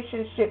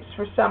relationships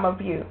for some of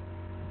you.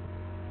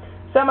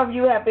 Some of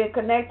you have been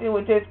connecting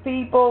with just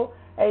people,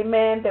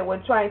 amen, that were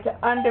trying to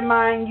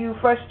undermine you,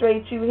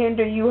 frustrate you,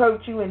 hinder you,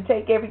 hurt you, and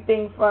take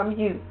everything from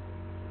you.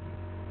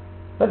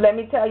 But let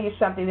me tell you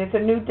something. It's a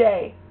new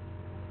day.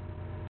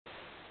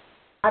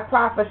 I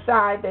prophesy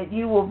that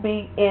you will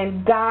be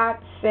in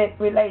God-sent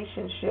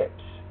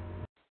relationships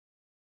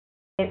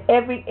in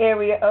every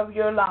area of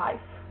your life.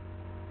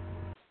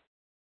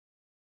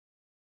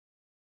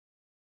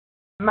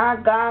 My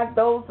God,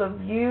 those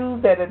of you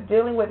that are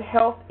dealing with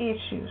health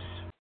issues,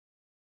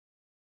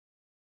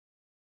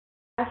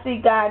 I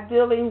see God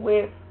dealing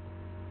with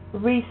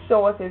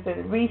resources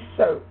and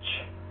research.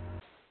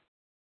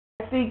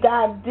 I see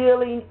God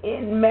dealing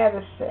in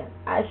medicine.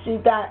 I see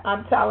God,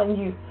 I'm telling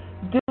you,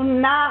 do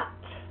not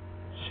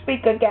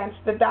speak against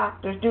the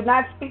doctors. Do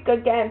not speak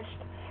against,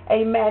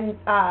 amen,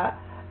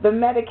 the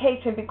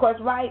medication, because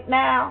right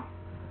now,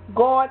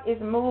 God is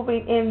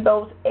moving in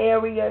those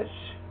areas.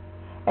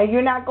 And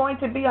you're not going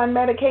to be on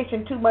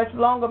medication too much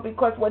longer,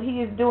 because what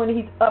he is doing,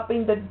 he's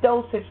upping the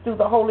dosage through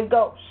the Holy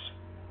Ghost.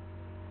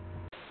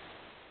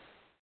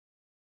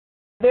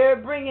 They're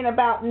bringing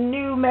about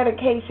new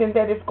medication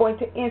that is going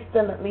to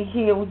instantly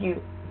heal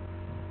you.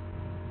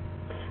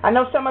 I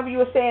know some of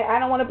you are saying, I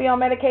don't want to be on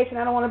medication.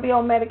 I don't want to be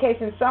on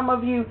medication. Some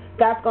of you,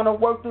 God's going to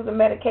work through the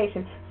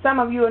medication. Some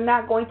of you are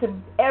not going to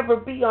ever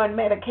be on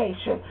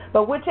medication.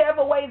 But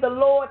whichever way the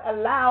Lord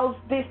allows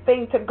this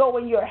thing to go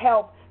in your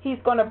health, he's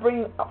going to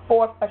bring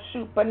forth a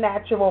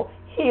supernatural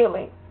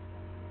healing.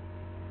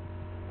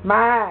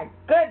 My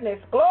goodness,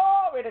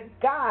 glory to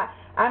God.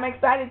 I'm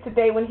excited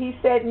today when he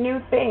said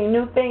new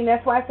thing.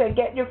 That's why I said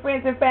get your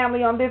friends and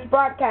family on this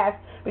broadcast,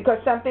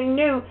 because something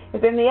new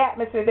is in the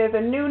atmosphere. There's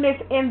a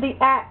newness in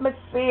the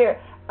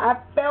atmosphere.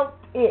 I felt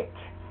it.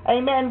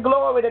 Amen.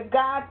 Glory to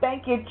God.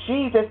 Thank you,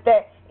 Jesus,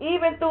 that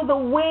even through the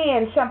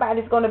wind,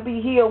 somebody's going to be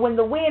healed. When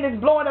the wind is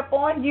blowing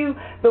upon you,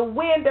 the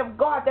wind of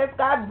God, that's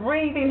God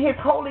breathing his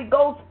Holy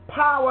Ghost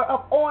power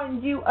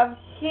upon you of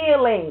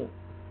healing.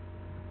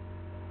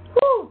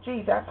 Woo,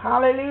 Jesus.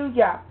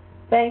 Hallelujah.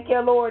 Thank you,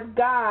 Lord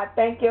God.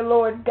 Thank you,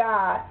 Lord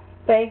God.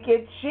 Thank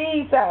you,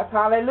 Jesus.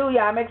 Hallelujah.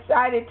 I'm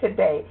excited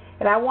today.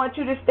 And I want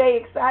you to stay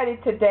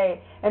excited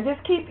today. And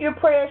just keep your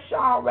prayer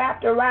shawl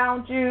wrapped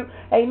around you.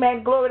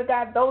 Amen. Glory to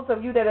God. Those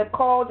of you that have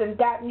called and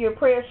gotten your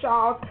prayer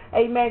shawls,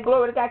 amen.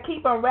 Glory to God.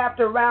 Keep them wrapped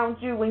around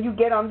you when you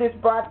get on this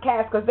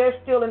broadcast, because there's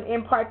still an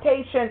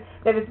impartation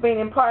that is being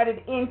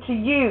imparted into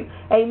you.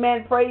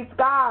 Amen. Praise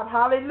God.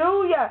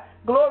 Hallelujah.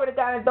 Glory to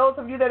God. And those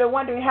of you that are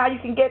wondering how you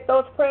can get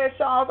those prayer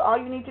shawls, all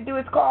you need to do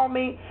is call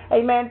me.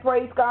 Amen.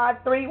 Praise God.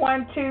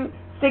 312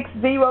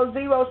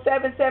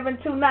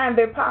 600-7729.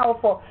 They're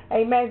powerful.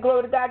 Amen.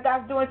 Glory to God.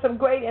 God's doing some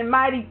great and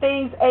mighty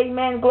things.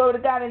 Amen. Glory to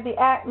God in the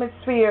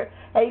atmosphere.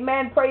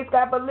 Amen. Praise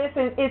God. But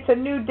listen, it's a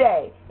new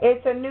day.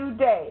 It's a new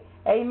day.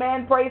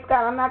 Amen. Praise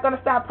God. I'm not going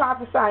to stop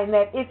prophesying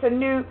that. It's a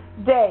new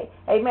day.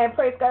 Amen.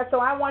 Praise God. So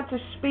I want to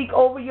speak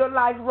over your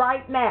life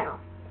right now.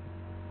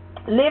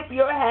 Lift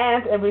your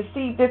hands and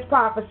receive this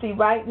prophecy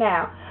right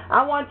now.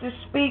 I want to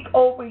speak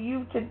over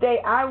you today.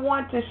 I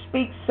want to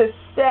speak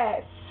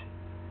success.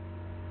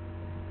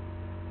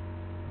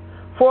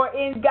 For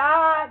in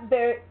God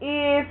there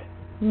is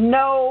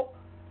no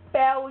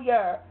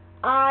failure.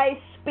 I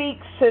speak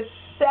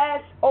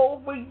success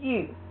over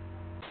you.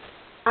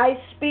 I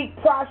speak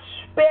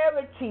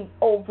prosperity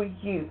over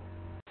you.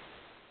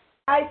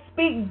 I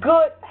speak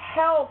good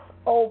health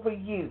over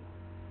you.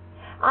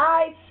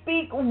 I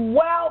speak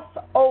wealth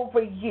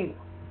over you.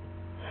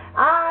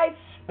 I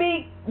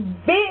speak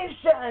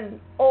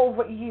vision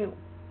over you.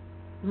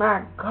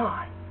 My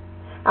God.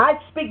 I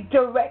speak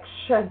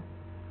direction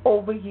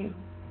over you.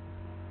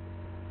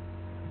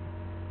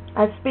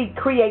 I speak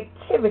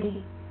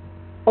creativity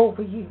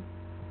over you.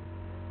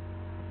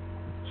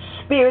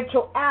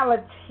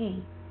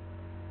 Spirituality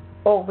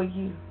over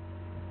you.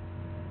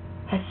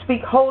 I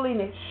speak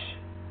holiness.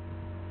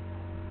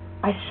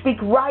 I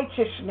speak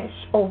righteousness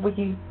over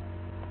you.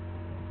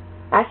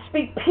 I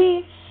speak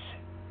peace.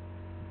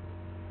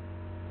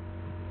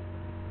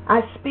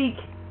 I speak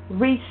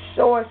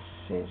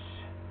resources.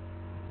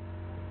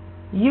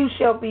 You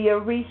shall be a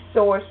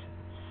resource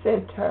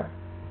center.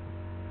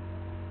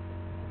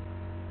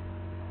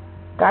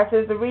 God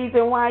says the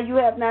reason why you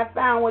have not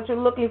found what you're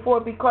looking for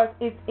because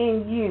it's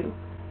in you.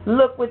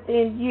 Look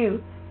within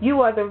you.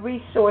 You are the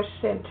resource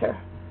center.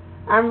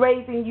 I'm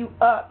raising you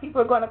up.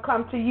 People are going to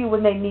come to you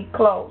when they need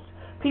clothes.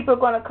 People are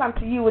going to come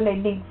to you when they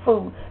need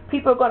food.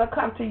 People are going to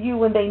come to you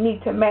when they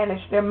need to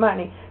manage their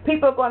money.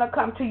 People are going to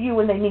come to you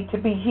when they need to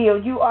be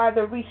healed. You are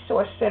the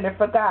resource center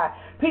for God.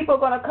 People are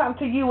going to come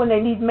to you when they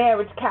need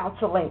marriage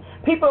counseling.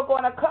 People are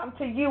going to come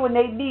to you when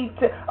they need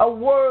a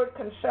word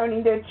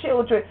concerning their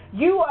children.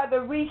 You are the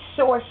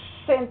resource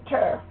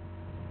center.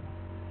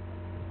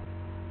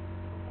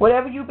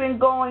 Whatever you've been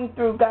going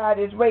through, God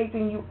is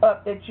raising you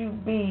up that you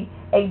be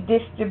a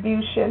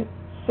distribution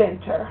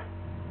center,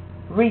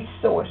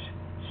 resource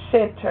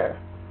center,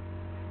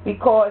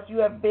 because you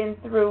have been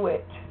through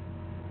it.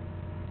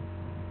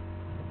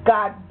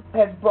 God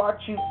has brought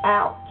you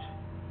out,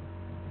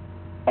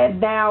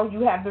 and now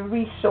you have the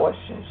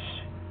resources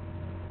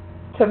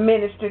to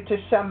minister to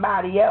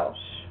somebody else.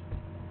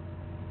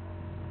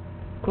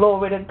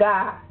 Glory to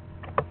God.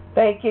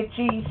 Thank you,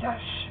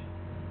 Jesus.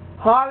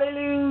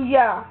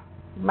 Hallelujah.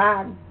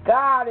 My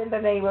God, in the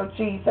name of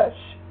Jesus.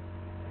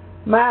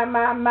 My.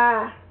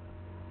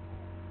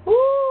 Woo,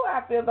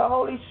 I feel the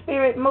Holy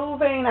Spirit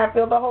moving. I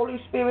feel the Holy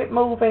Spirit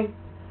moving.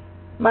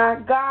 My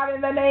God,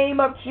 in the name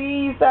of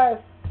Jesus.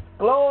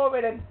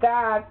 Glory to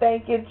God.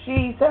 Thank you,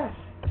 Jesus.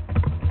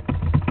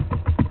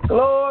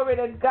 Glory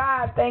to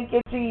God. Thank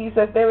you,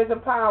 Jesus. There is a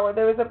power.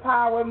 There is a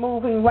power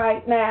moving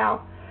right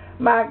now.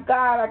 My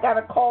God, I got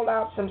to call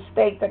out some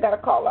states.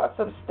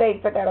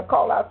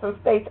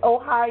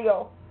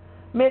 Ohio,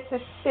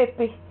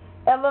 Mississippi,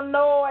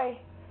 Illinois,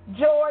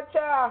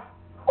 Georgia,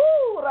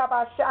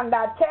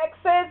 Rabashanda,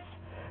 Texas.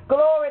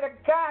 Glory to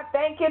God.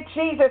 Thank you,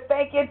 Jesus.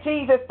 Thank you,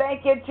 Jesus.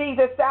 Thank you,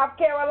 Jesus. South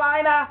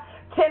Carolina,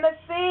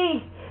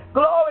 Tennessee.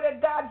 Glory to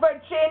God.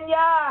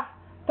 Virginia.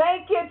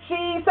 Thank you,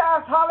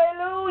 Jesus.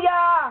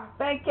 Hallelujah.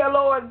 Thank you,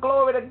 Lord.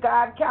 Glory to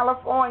God.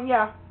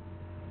 California.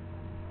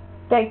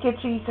 Thank you,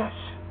 Jesus.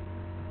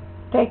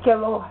 Thank you,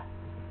 Lord.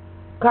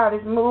 God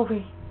is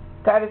moving.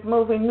 God is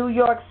moving. New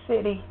York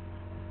City.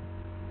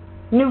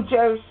 New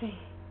Jersey.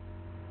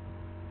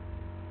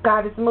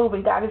 God is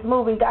moving. God is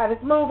moving. God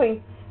is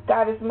moving.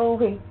 God is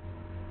moving.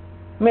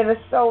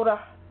 Minnesota.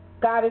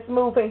 God is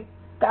moving.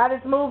 God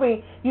is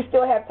moving. You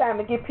still have time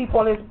to get people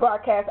on this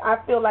broadcast. I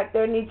feel like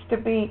there needs to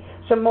be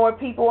some more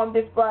people on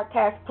this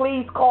broadcast.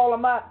 Please call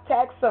them up.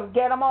 Text them.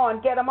 Get them on.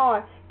 Get them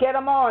on. Get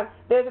them on.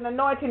 There's an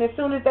anointing. As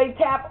soon as they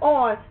tap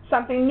on,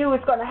 something new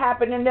is going to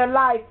happen in their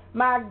life.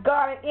 My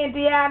God, in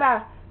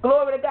Indiana.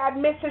 Glory to God.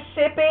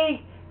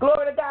 Mississippi.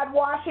 Glory to God.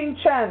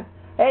 Washington.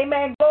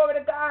 Amen. Glory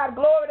to God.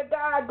 Glory to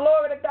God.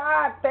 Glory to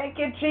God. Thank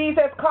you,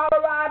 Jesus.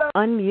 Colorado.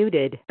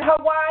 Unmuted.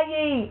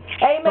 Hawaii.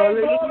 Amen.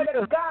 Hallelujah. Glory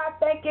to God.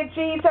 Thank you,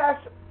 Jesus.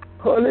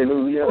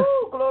 Hallelujah.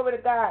 Woo, glory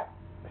to God.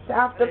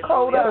 South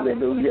Dakota.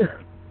 Hallelujah.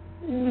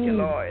 Thank you,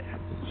 Lord.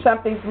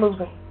 Something's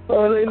moving.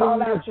 Hallelujah.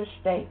 Call out your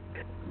state.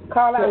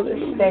 Call out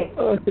your state.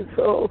 Watch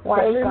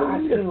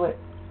God do it.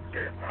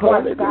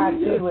 Watch God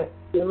do it.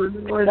 Thank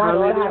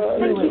you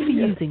for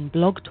using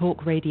Blog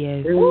Talk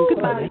Radio. Woo,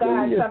 Goodbye. my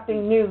God,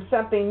 something new,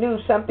 something new,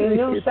 something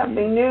new,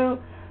 something new.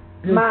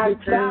 My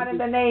God, in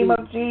the name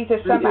of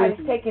Jesus,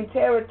 somebody's taking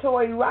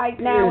territory right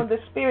now in the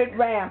spirit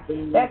realm.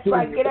 That's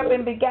right. Get up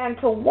and begin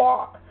to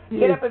walk.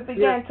 Get up and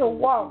begin to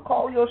walk.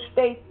 Call your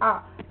state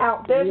out.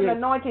 There's an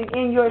anointing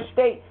in your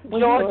state.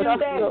 When you do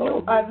that,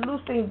 you are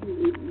loosing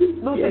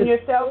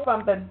yourself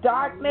from the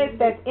darkness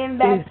that's in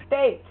that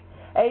state.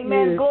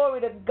 Amen.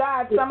 Glory to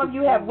God. Some of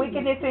you have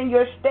wickedness in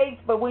your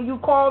states, but when you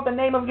call the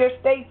name of your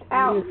states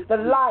out, the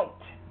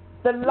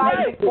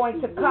light is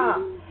going to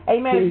come.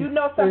 Amen. If you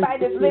know somebody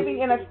that's living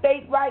in a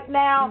state right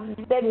now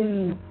that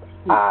is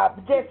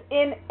just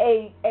in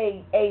a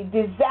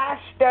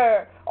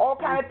disaster, all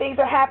kind of things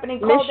are happening,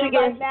 call them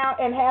right now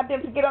and have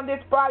them to get on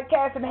this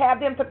broadcast and have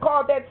them to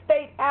call that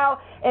state out,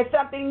 and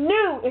something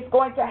new is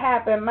going to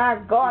happen. My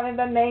God, in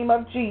the name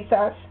of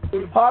Jesus.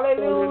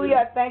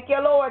 Hallelujah. Thank you,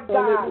 Lord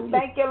God.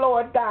 Thank you,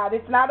 Lord God.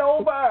 It's not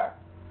over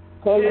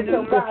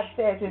until God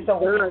says it's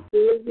over.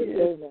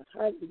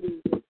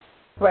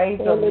 Praise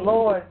the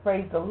Lord,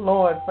 praise the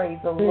Lord, praise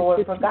the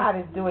Lord. For God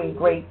is doing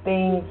great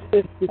things,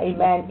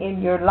 amen,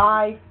 in your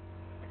life.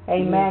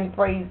 Amen,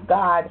 praise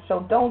God.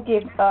 So don't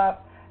give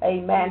up.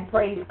 Amen,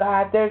 praise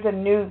God. There's a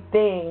new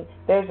thing.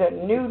 There's a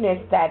newness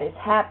that is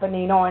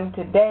happening on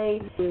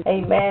today.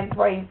 Amen,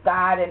 praise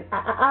God. And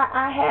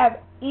I have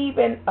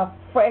even a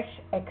fresh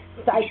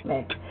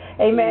excitement.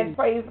 Amen,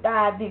 praise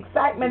God. The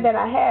excitement that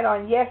I had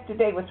on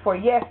yesterday was for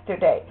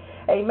yesterday.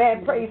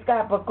 Amen, praise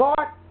God. But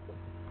God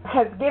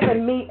has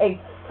given me a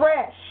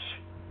fresh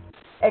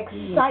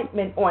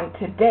excitement on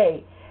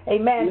today.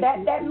 Amen.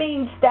 That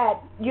means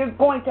that you're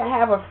going to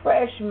have a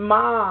fresh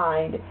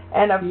mind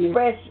and a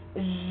fresh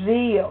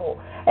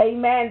zeal.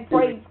 Amen.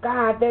 Praise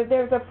God.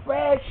 There's a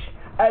fresh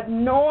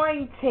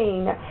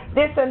anointing.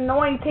 This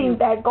anointing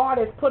that God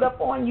has put up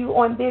on you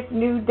on this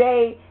new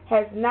day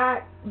has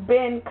not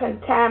been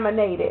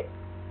contaminated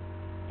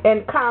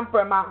and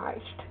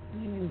compromised.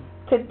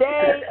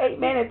 Today,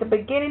 amen, at the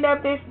beginning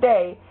of this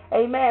day,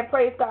 amen,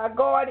 praise God,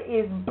 God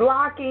is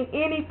blocking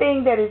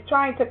anything that is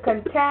trying to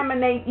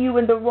contaminate you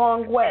in the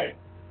wrong way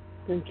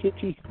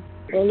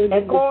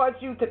and cause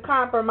you to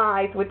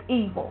compromise with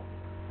evil.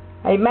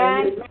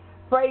 Amen.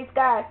 Praise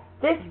God.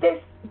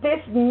 This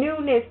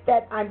newness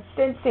that I'm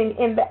sensing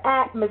in the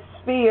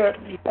atmosphere,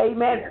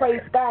 amen,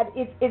 praise God,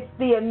 it's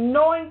the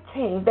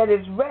anointing that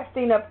is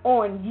resting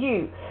upon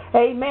you.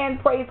 Amen,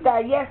 praise God.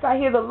 Yes, I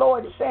hear the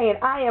Lord saying,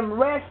 I am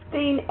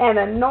resting an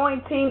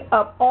anointing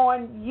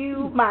upon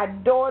you, my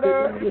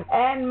daughter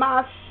and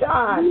my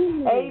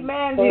son.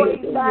 Amen,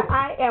 praise God.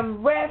 I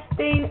am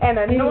resting an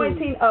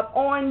anointing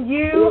upon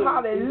you.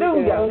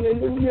 Hallelujah.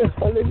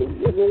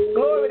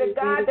 Glory to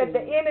God that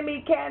the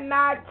enemy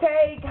cannot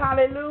take.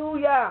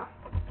 Hallelujah.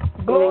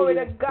 Glory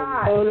to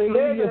God.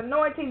 There's an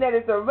anointing that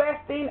is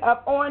resting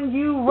upon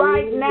you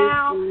right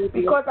now,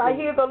 because I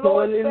hear the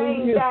Lord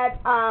saying that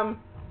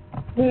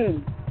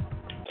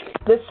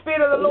the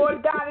Spirit of the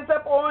Lord God is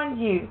upon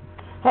you.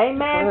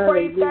 Amen.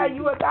 Praise God.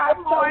 You are God's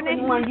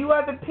chosen one. You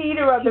are the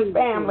Peter of the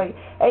family.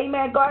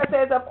 Amen. God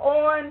says,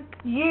 upon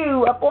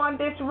you, upon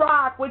this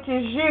rock, which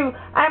is you,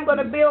 I'm going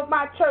to build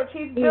my church.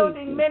 He's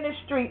building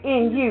ministry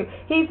in you.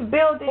 He's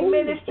building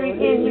ministry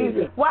in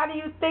you. Why do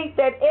you think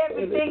that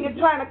everything is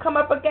trying to come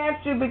up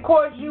against you?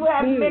 Because you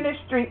have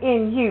ministry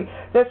in you.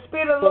 The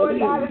Spirit of the Lord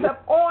God is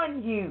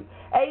upon you.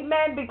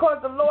 Amen. Because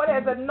the Lord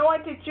has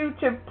anointed you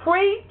to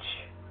preach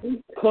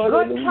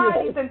good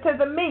tidings unto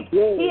the meek.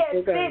 He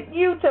has sent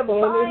you to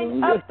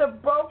bind up the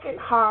broken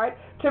heart,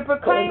 to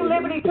proclaim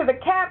liberty to the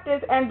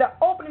captives, and the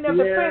opening of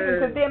the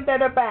prison to them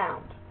that are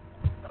bound.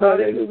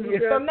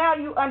 So now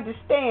you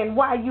understand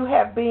why you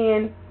have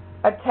been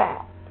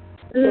attacked.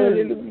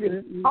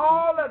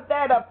 All of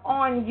that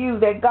upon you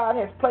that God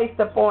has placed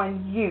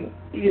upon you.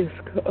 Yes,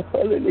 God.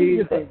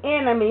 Hallelujah. The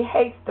enemy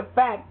hates the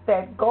fact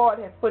that God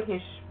has put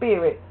his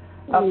Spirit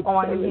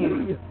upon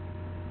you.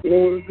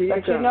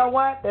 But you know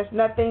what? There's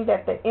nothing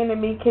that the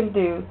enemy can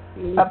do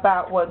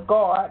about what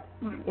God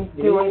is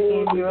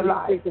doing in your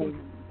life.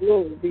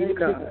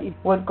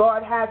 What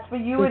God has for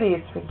you, it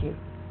is for you.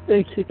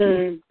 Thank you.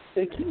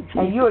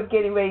 And you are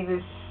getting ready to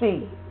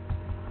see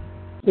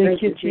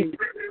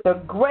the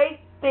great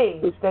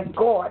things that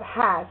God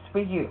has for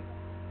you.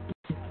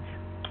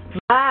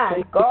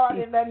 My God,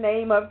 in the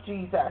name of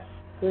Jesus,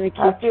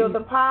 I feel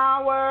the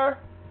power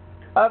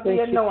of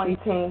the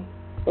anointing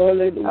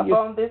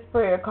upon this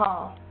prayer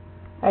call.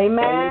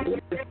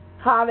 Amen.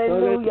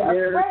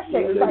 Hallelujah. Fresh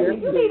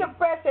excitement. You need a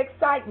fresh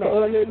excitement.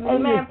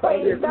 Amen.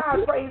 Praise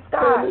God. Praise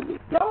God.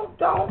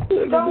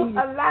 Don't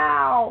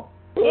allow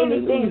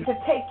anything to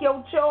take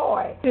your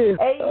joy.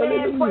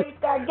 Amen. Praise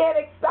God. Get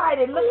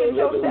excited. Look at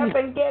yourself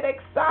and get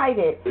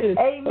excited.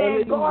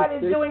 Amen. God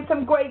is doing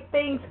some great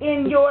things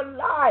in your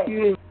life.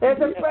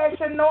 There's a fresh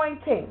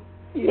anointing.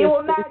 It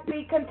will not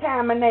be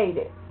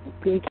contaminated.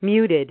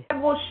 Muted.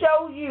 God will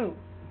show you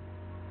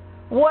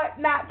what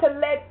not to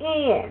let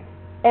in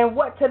and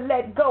what to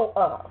let go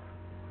of.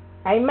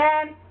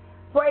 Amen.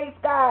 Praise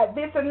God.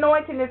 This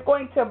anointing is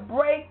going to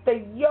break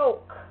the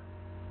yoke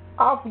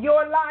off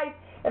your life.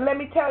 And let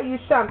me tell you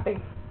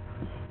something.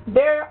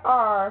 There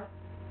are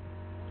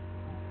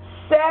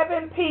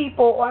 7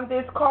 people on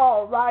this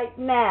call right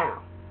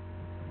now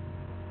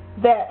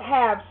that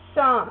have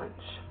sons.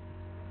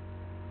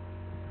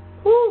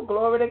 Woo,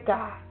 glory to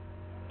God.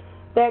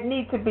 That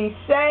need to be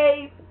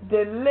saved,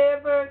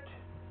 delivered.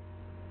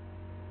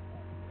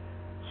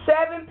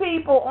 7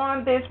 people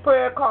on this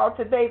prayer call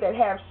today that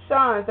have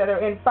sons that are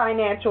in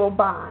financial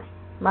bind.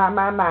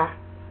 My.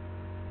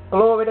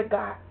 Glory to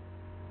God.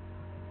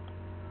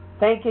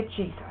 Thank you,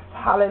 Jesus.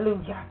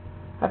 Hallelujah.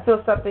 I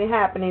feel something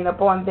happening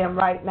upon them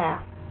right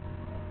now.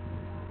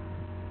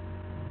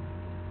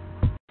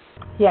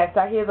 Yes,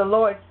 I hear the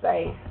Lord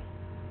say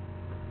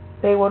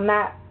they will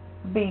not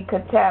be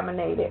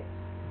contaminated.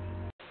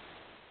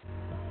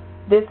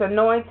 This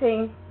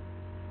anointing,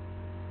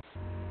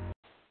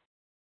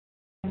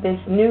 this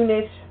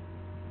newness,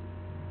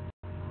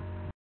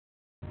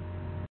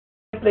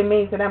 simply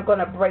means that I'm going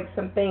to break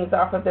some things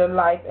off of their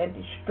life and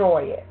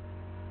destroy it.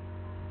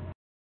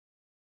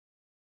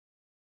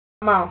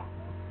 Come on.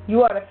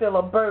 You ought to feel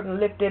a burden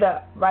lifted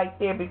up right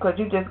there because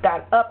you just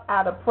got up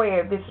out of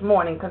prayer this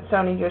morning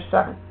concerning your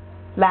son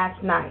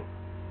last night.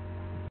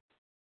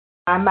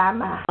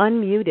 My.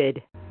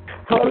 Unmuted.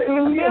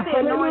 Hallelujah. Feel the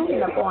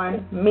anointing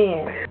upon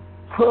men.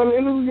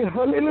 Hallelujah.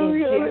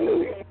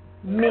 Hallelujah.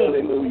 Men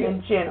Hallelujah.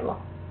 in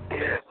general.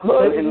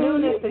 Hallelujah. There's a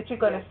newness that you're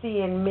going to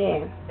see in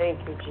men. Thank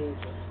you,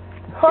 Jesus.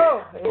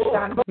 Oh,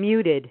 it's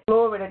Muted.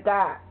 glory to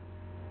God.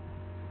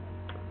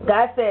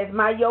 God says,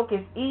 my yoke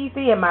is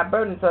easy and my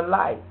burdens are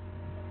light.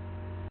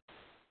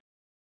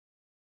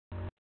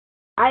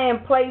 I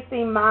am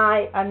placing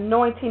my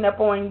anointing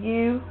upon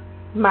you,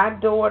 my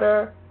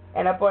daughter,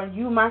 and upon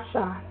you, my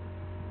son.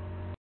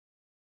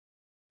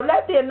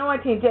 Let the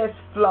anointing just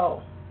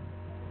flow,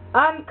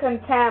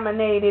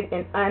 uncontaminated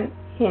and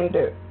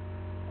unhindered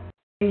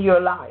in your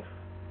life.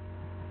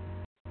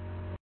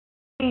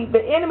 See,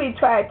 the enemy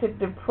tried to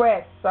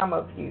depress some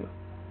of you.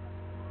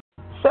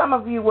 Some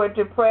of you were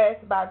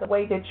depressed by the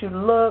way that you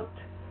looked.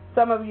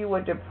 Some of you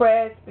were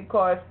depressed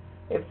because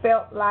it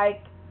felt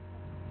like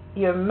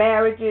your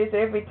marriages,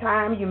 every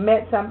time you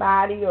met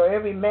somebody or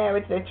every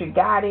marriage that you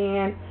got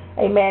in,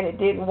 amen, it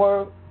didn't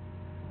work.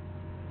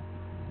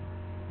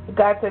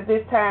 God said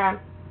this time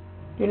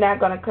you're not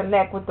going to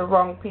connect with the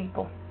wrong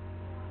people.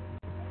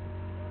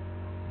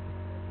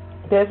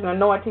 There's an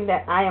anointing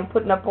that I am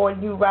putting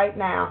upon you right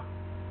now.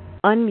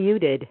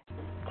 Unmuted.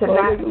 To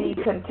not be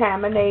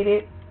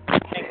contaminated,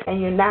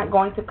 and you're not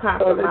going to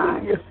compromise.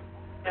 Hallelujah.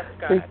 Yes,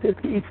 God.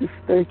 Thank you, Jesus.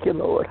 Thank you,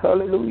 Lord.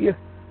 Hallelujah.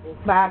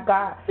 My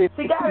God.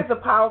 See, God is a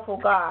powerful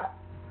God.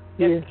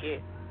 Yes. Thank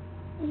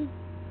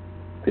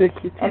you,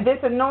 Jesus. And this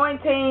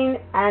anointing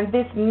and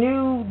this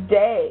new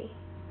day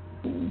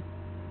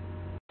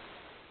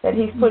that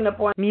He's putting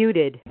upon you,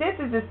 Muted. this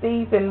is the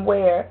season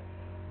where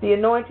the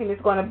anointing is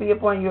going to be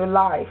upon your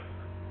life.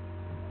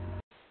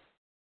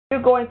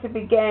 You're going to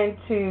begin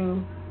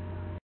to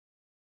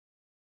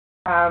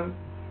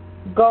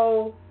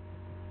go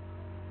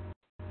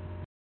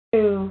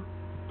to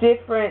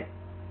different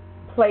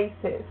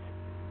places.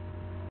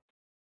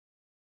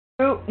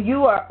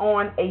 You are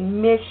on a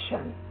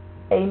mission.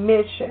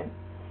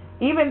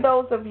 Even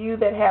those of you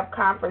that have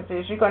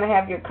conferences, you're going to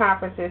have your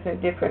conferences in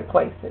different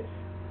places,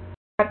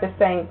 not the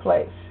same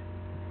place.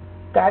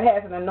 God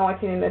has an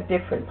anointing in a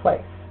different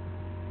place.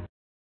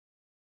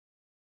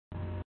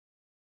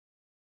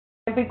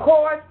 And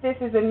because this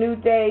is a new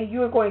day,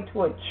 you are going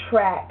to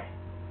attract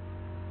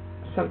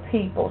some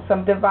people,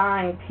 some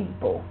divine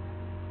people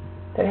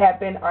that have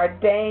been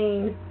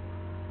ordained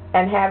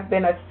and have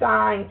been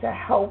assigned to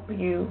help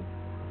you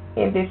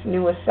in this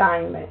new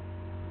assignment.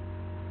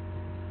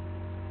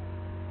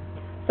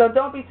 So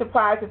don't be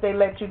surprised if they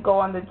let you go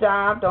on the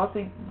job.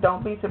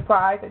 Don't be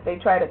surprised if they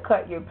try to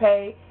cut your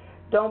pay.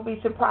 Don't be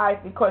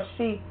surprised because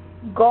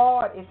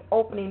God is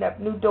opening up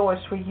new doors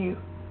for you.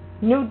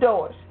 New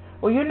doors.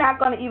 Well, you're not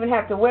going to even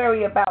have to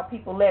worry about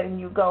people letting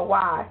you go.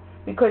 Why?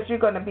 Because you're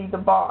going to be the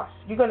boss.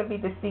 You're going to be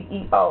the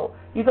CEO.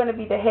 You're going to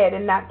be the head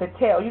and not the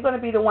tail. You're going to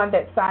be the one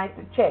that signs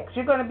the checks.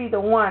 You're going to be the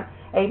one,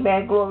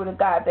 amen, glory to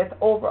God, that's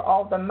over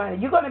all the money.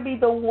 You're going to be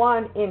the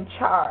one in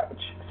charge.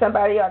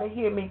 Somebody ought to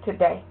hear me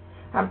today.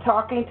 I'm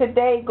talking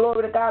today,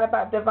 glory to God,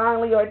 about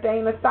divinely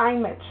ordained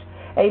assignments.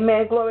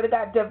 Amen, glory to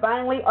God,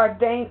 divinely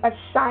ordained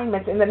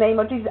assignments in the name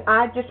of Jesus.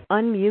 I just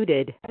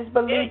Unmuted.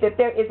 believe that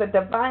there is a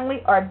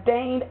divinely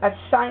ordained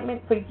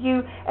assignment for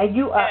you, and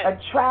you are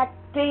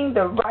attracting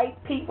the right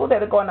people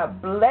that are going to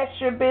bless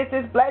your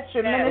business, bless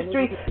your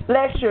ministry,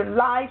 bless your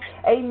life.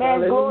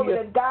 Amen, glory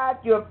to God,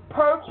 your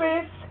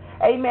purpose.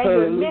 Amen,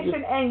 your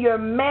mission and your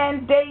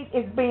mandate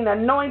is being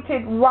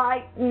anointed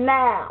right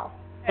now.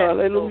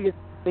 Hallelujah.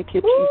 Thank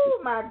you, Jesus. Oh,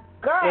 my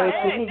God.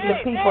 I need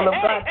the people of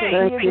God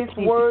to hear this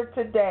word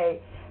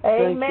today.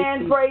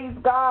 Amen. Praise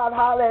God.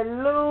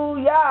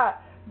 Hallelujah.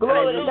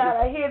 Glory to God.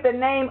 I hear the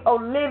name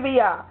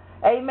Olivia.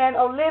 Amen.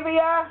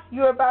 Olivia,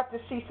 you're about to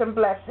see some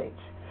blessings.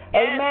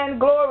 Amen.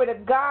 Glory to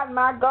God,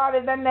 my God,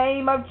 in the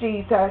name of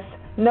Jesus.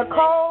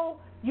 Nicole,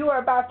 you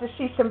are about to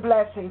see some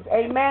blessings.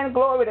 Amen.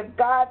 Glory to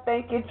God.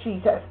 Thank you,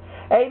 Jesus.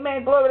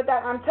 Amen. Glory to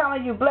God. I'm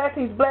telling you,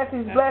 blessings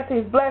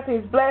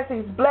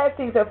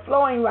are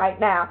flowing right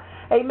now.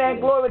 Amen.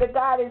 Glory to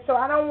God. And so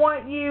I don't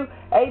want you,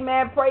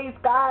 amen, praise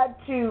God,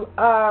 to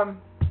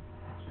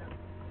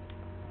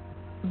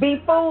be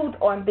fooled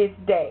on this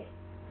day.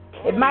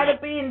 It might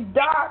have been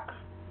dark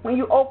when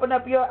you open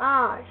up your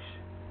eyes.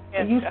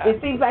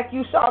 It seems like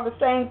you saw the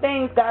same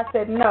things. God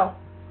said no.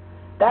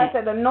 God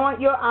said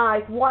anoint your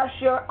eyes, wash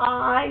your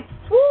eyes.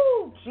 Woo,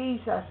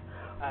 Jesus.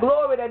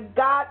 Glory to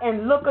God,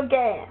 and look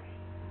again.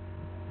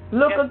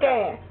 Look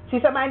again. See,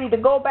 somebody need to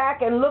go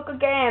back and look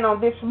again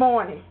on this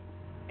morning.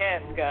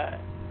 Yes, God.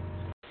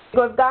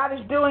 Because God is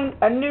doing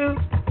a new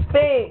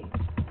thing.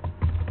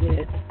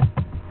 Yes.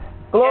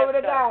 Glory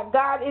to God.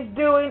 God is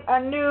doing a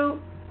new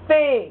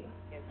thing.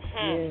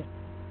 Yes.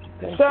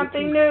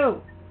 Something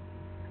new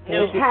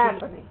is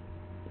happening.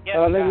 Yes,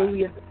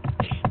 Hallelujah. God.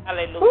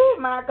 Hallelujah. Oh,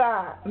 my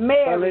God.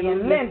 Mary Hallelujah.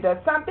 and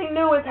Linda, something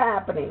new is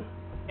happening.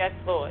 Yes,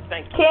 Lord.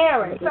 Thank you.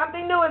 Karen,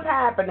 something new is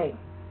happening.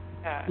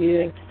 God.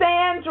 Yes.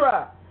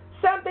 Sandra,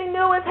 something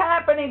new is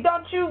happening.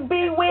 Don't you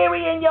be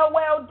weary in your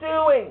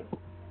well-doing.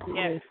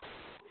 Yes.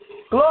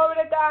 Glory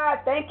to God.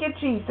 Thank you,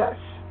 Jesus.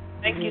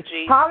 Thank you,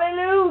 Jesus.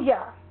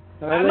 Hallelujah.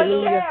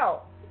 Hallelujah.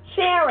 Michelle,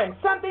 Sharon,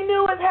 something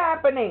new is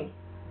happening.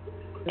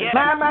 Yes.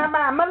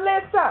 My.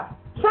 Melissa,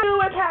 something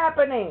new is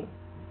happening.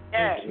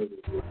 Yes.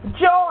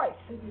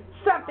 Joyce,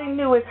 something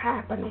new is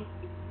happening.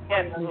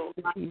 Yes,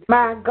 Lord.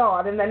 My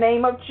God, in the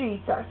name of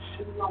Jesus.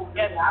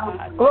 Yes,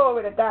 God.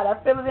 Glory to God.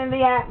 I feel it in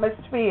the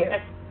atmosphere.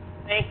 Yes.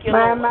 Thank you,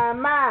 My, Lord.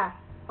 my.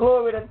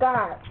 Glory to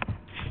God.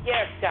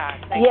 Yes, God.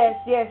 Thank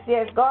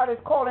Yes. God is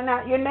calling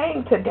out your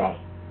name today.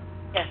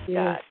 you. Yes,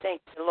 God.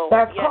 Thank you, Lord.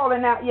 That's yes.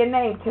 calling out your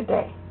name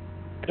today.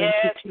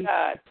 Yes,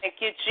 God. Thank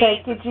you, Jesus.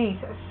 Thank you,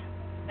 Jesus.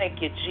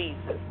 Thank you,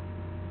 Jesus.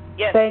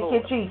 Yes, Thank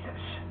Lord. you, Jesus.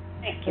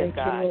 Thank you,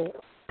 God.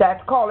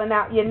 That's calling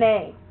out your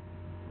name.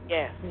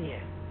 Yes,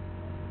 yes.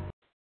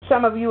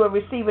 Some of you are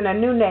receiving a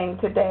new name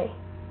today.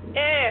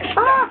 Yes,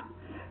 Ah,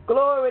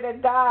 glory to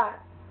God.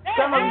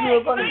 Some of you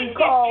are going to be Thank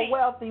you, called Jesus.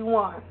 wealthy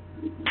one,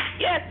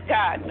 Yes,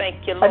 God.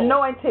 Thank you, Lord.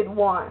 anointed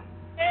one.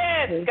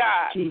 Yes,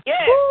 God.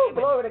 Yes. Woo,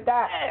 glory to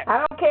God. Yes.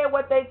 I don't care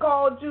what they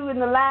called you in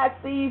the last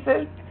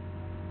season,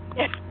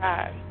 Yes,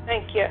 God.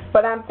 Thank you.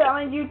 but I'm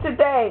telling you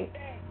today,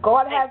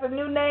 God has a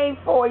new name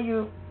for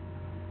you.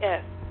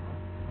 Yes.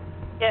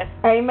 Yes.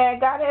 Amen.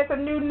 God has a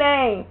new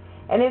name,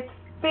 and it's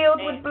filled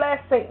with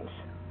blessings.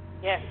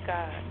 Yes,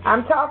 God.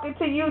 I'm talking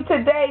to you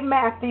today,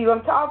 Matthew.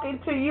 I'm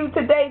talking to you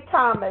today,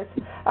 Thomas.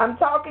 I'm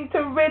talking to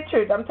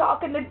Richard. I'm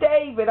talking to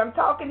David. I'm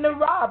talking to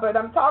Robert.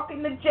 I'm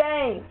talking to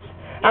James.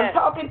 I'm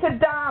talking to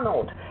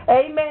Donald.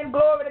 Amen.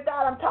 Glory to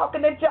God. I'm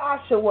talking to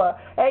Joshua.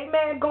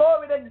 Amen.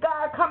 Glory to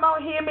God. Come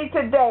on, hear me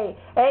today.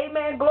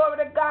 Amen. Glory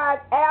to God.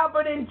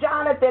 Albert and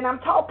Jonathan, I'm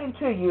talking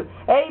to you.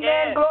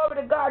 Amen.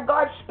 Glory to God.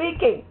 God's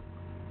speaking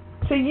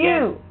to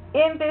you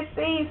in this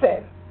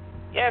season.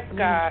 Yes,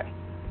 God.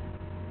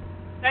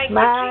 Thank you,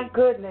 My Jesus.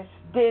 goodness,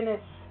 Dennis,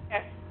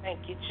 Yes. Thank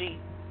you, Jesus.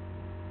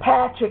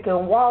 Patrick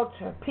and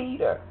Walter,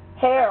 Peter,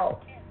 Harold.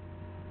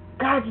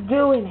 God's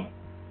doing it.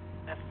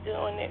 I'm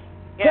doing it.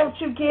 Yes. Don't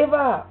you give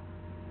up.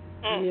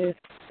 Yes.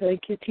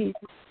 Thank you,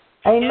 Jesus.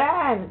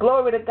 Amen.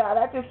 Glory to God.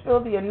 I just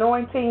feel the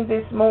anointing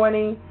this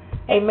morning.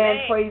 Amen.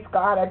 Praise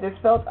God. I just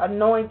felt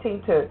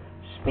anointing to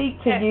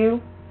speak to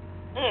you.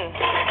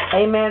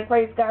 Amen.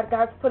 Praise God.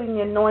 God's putting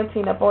the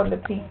anointing upon the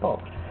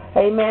people.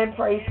 Amen.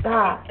 Praise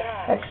God.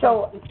 And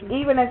so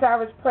even as I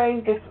was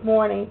praying this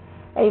morning,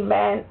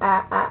 amen,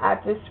 I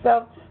just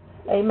felt,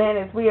 amen,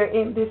 as we are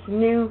in this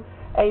new,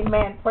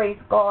 amen, praise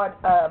God,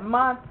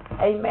 month,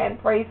 amen,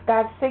 praise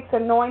God, 6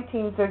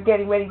 anointings are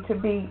getting ready to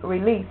be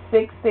released.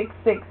 6, 6,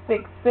 6,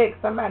 6, 6.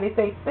 Somebody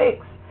say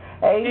 6.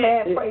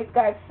 Amen. Praise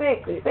God.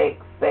 6, 6,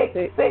 6,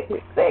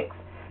 6, 6.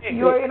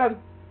 You're in a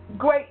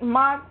great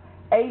month.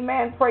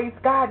 Amen. Praise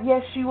God.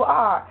 Yes, you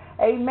are.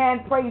 Amen.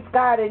 Praise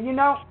God. And you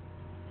know,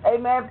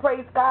 amen.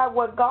 Praise God.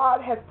 What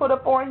God has put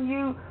upon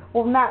you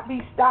will not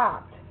be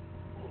stopped.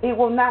 It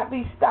will not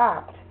be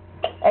stopped.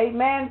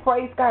 Amen.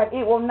 Praise God.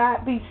 It will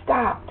not be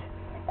stopped.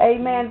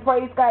 Amen.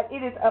 Praise God.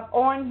 It is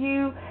upon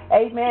you.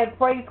 Amen.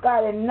 Praise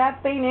God. And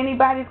nothing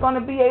anybody's going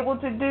to be able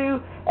to do.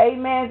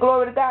 Amen.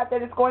 Glory to God.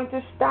 That is going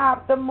to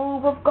stop the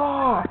move of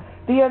God.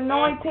 The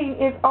anointing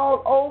is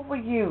all over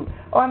you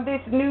on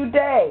this new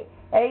day.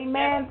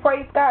 Amen.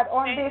 Praise God.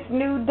 On this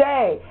new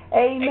day.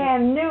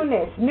 Amen.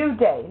 Newness. New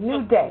day.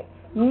 New day.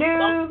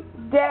 New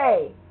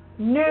day.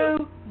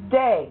 New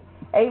day.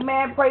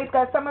 Amen. Praise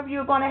God. Some of you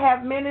are going to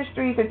have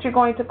ministries that you're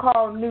going to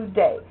call New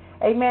Day.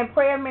 Amen.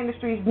 Prayer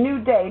ministries,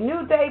 New Day.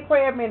 New Day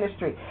prayer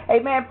ministry.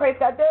 Amen. Praise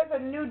God. There's a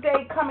new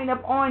day coming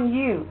up on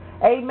you.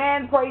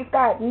 Amen. Praise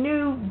God.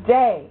 New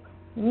day.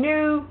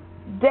 New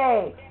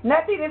day.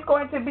 Nothing is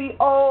going to be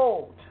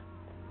old.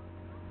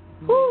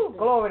 Whew,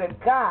 glory to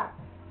God.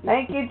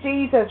 Thank you,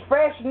 Jesus.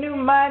 Fresh new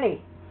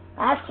money.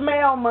 I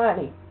smell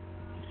money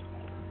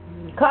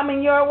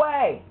coming your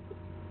way.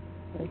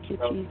 Thank you,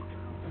 Jesus.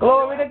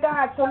 Glory to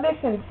God. So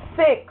listen,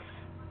 6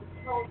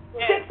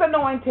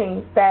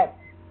 anointings that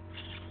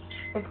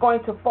is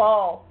going to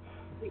fall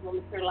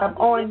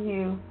upon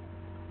you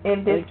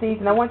in this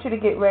season. I want you to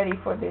get ready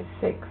for this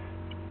 6.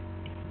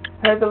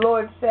 I heard the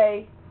Lord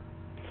say,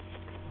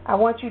 I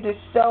want you to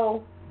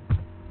sow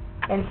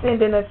and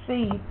send in a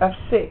seed of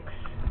 6.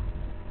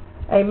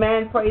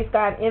 Amen. Praise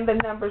God. In the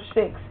number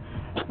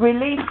 6.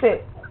 Release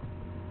it.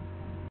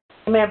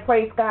 Amen.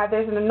 Praise God.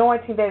 There's an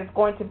anointing that is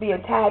going to be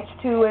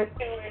attached to it.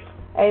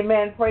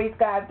 Amen. Praise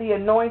God. The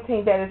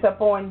anointing that is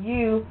upon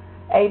you,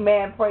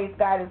 amen, praise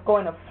God, is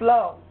going to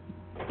flow.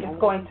 is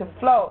going to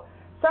flow.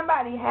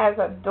 Somebody has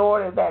a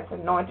daughter that's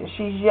anointed.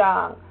 She's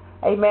young.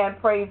 Amen.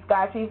 Praise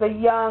God. She's a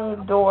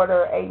young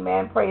daughter.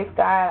 Amen. Praise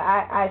God.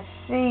 I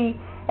see,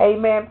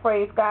 amen,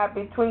 praise God,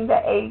 between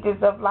the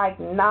ages of like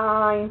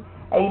 9,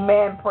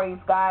 amen, praise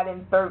God,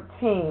 and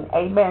 13.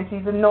 Amen.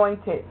 She's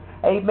anointed.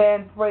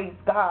 Amen. Praise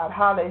God.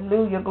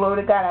 Hallelujah.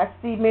 Glory to God. I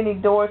see many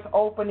doors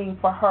opening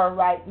for her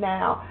right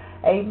now.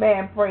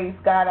 Amen. Praise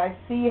God. I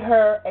see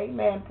her,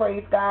 amen,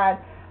 praise God,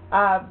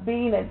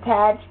 being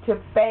attached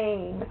to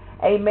fame.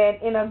 Amen.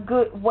 In a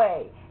good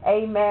way.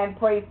 Amen.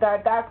 Praise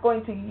God. God's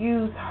going to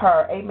use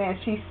her. Amen.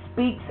 She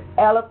speaks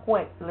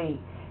eloquently.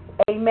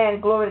 Amen.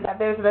 Glory to God.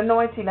 There's an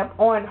anointing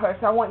upon her.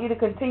 So I want you to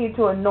continue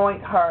to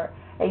anoint her.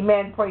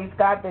 Amen. Praise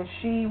God, that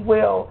she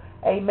will,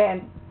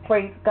 amen,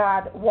 praise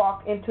God,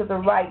 walk into the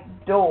right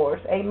doors.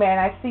 Amen.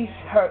 I see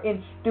her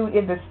in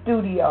the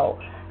studio.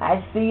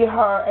 I see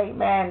her,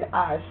 amen,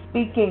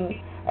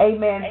 speaking,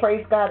 amen,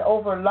 praise God,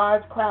 over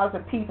large crowds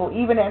of people,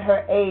 even at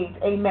her age,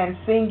 amen,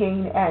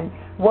 singing and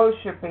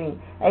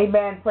worshiping,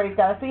 amen, praise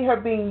God. I see her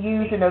being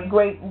used in a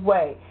great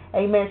way.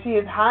 Amen. She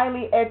is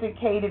highly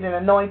educated and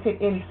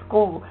anointed in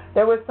school.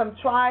 There were some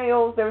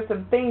trials, there were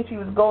some things she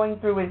was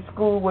going through in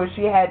school where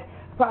she had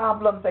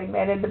problems,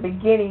 amen, in the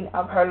beginning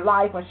of her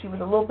life when she was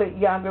a little bit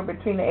younger,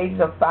 between the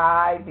ages of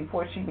 5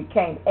 before she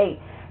became 8.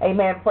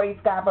 Amen. Praise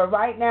God. But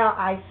right now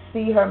I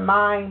see her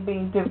mind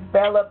being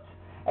developed,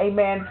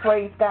 amen,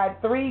 praise God,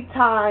 3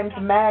 times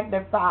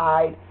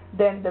magnified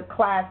than the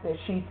class that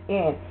she's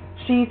in.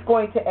 She's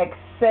going to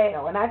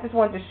excel. And I just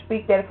wanted to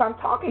speak that. If I'm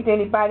talking to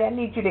anybody, I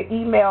need you to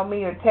email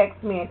me or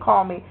text me and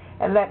call me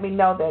and let me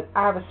know that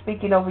I was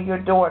speaking over your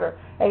daughter.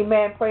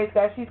 Amen. Praise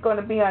God. She's going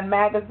to be on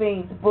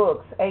magazines,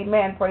 books.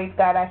 Amen. Praise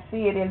God. I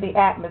see it in the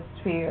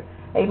atmosphere.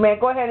 Amen.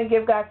 Go ahead and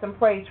give God some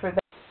praise for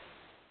that.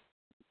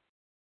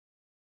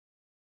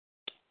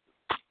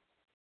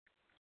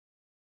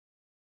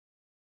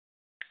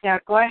 Now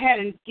go ahead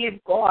and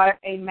give God,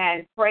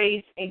 amen,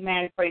 praise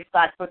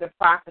God, for the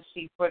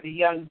prophecy for the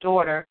young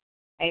daughter,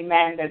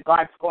 amen, that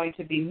God's going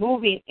to be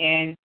moving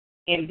in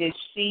this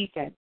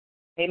season.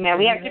 Amen.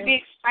 We have to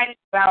be excited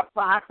about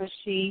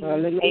prophecy.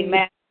 Hallelujah.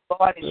 Amen.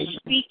 God is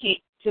speaking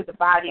to the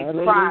body of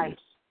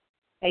Christ.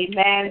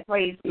 Amen.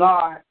 Praise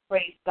God.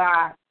 Praise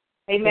God.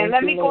 Amen.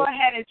 Let me go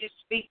ahead and just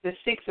speak the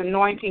 6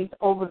 anointings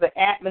over the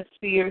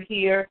atmosphere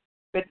here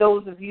for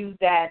those of you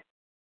that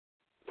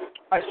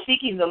are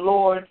seeking the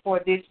Lord for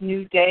this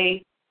new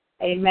day.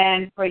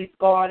 Amen. Praise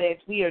God. As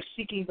we are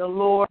seeking the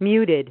Lord.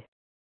 Muted.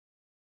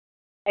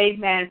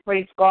 Amen.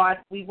 Praise God.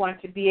 We want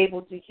to be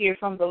able to hear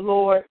from the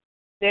Lord.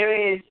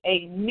 There is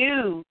a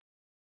new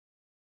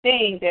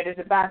thing that is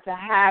about to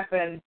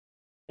happen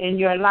in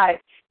your life.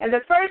 And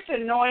the first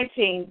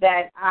anointing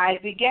that I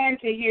began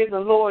to hear the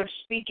Lord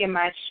speak in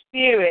my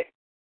spirit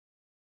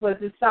was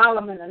the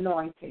Solomon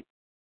anointing.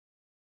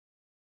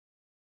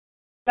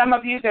 Some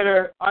of you that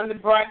are on the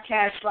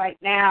broadcast right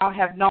now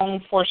have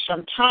known for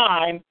some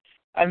time,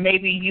 or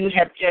maybe you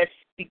have just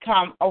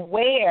become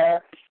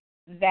aware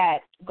that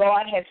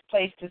God has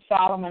placed the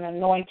Solomon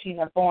anointing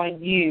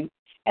upon you.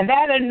 And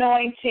that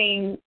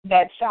anointing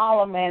that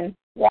Solomon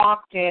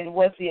walked in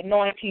was the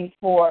anointing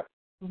for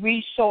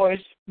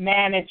resource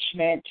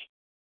management,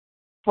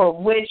 for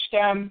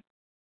wisdom,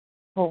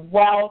 for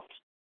wealth,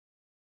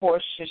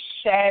 for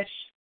success,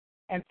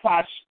 and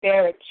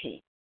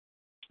prosperity.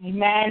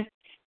 Amen.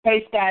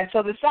 Praise God.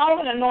 So the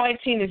Solomon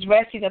anointing is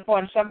resting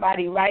upon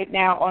somebody right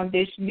now on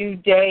this new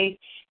day.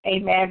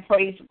 Amen.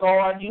 Praise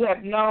God. You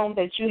have known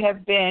that you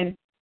have been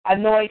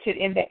anointed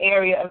in the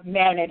area of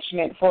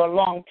management for a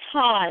long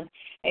time.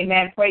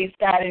 Amen. Praise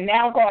God. And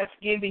now God's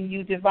giving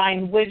you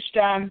divine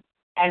wisdom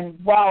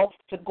and wealth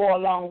to go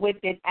along with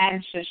it,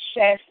 and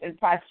success and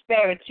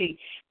prosperity.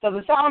 So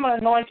the Solomon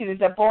anointing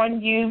is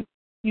upon you.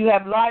 You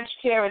have large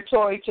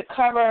territory to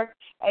cover.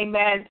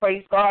 Amen.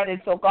 Praise God.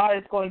 And so God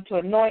is going to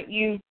anoint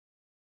you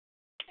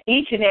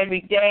each and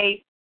every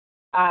day.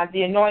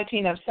 The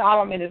anointing of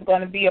Solomon is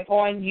going to be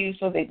upon you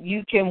so that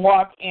you can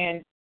walk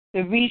in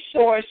the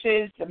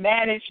resources, the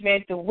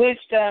management, the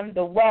wisdom,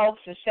 the wealth,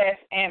 success,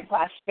 and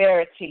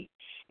prosperity.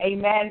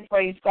 Amen.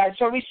 Praise God.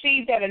 So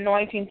receive that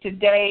anointing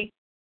today.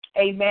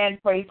 Amen.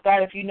 Praise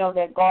God. If you know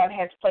that God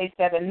has placed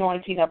that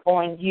anointing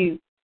upon you.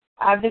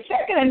 The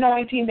second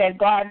anointing that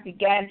God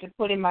began to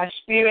put in my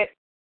spirit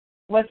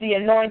was the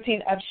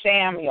anointing of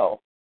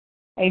Samuel.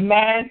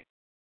 Amen.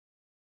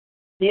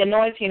 The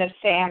anointing of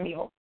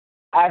Samuel.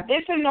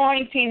 This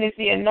anointing is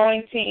the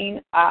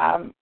anointing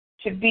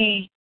to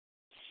be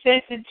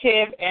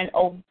sensitive and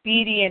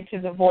obedient to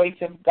the voice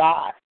of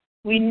God.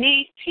 We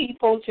need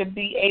people to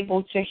be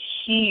able to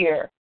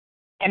hear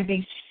and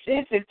be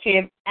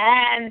sensitive,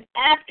 and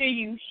after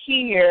you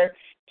hear,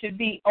 to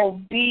be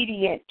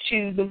obedient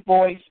to the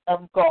voice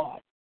of God.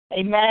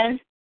 Amen.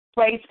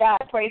 Praise God.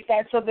 Praise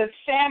God. So the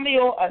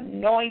Samuel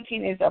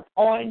anointing is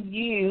upon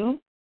you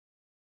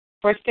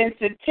for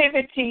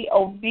sensitivity,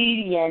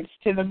 obedience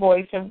to the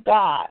voice of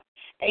God.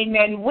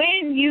 Amen.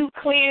 When you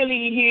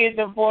clearly hear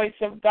the voice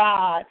of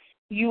God,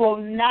 you will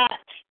not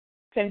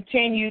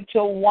continue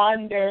to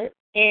wander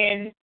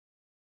in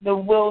the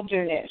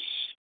wilderness.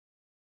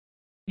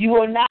 You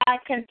will not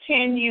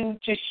continue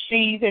to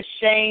see the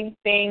same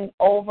thing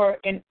over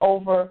and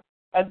over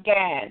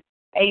again.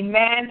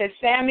 Amen. The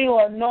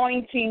Samuel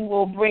anointing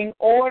will bring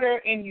order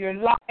in your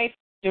life,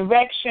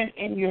 direction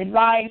in your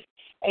life.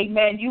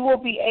 Amen. You will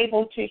be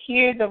able to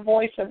hear the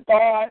voice of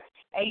God.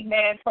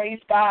 Amen. Praise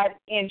God,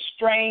 in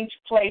strange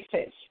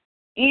places.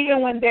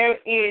 Even when there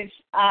is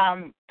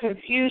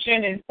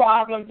confusion and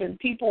problems and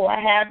people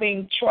are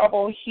having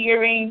trouble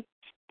hearing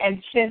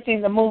and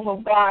sensing the move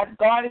of God,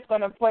 God is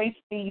going to place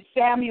the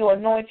Samuel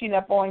anointing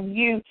upon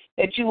you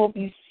that you will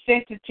be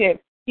sensitive.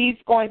 He's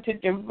going to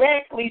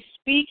directly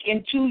speak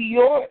into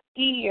your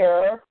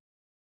ear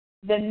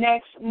the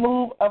next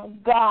move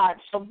of God.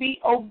 So be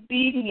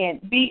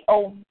obedient. Be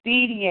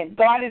obedient.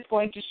 God is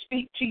going to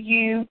speak to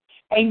you.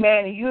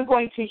 Amen. And you're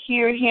going to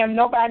hear him.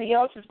 Nobody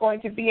else is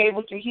going to be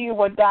able to hear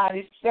what God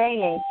is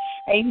saying.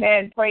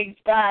 Amen. Praise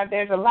God.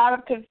 There's a lot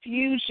of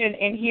confusion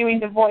in hearing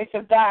the voice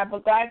of God,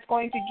 but God's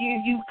going to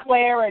give you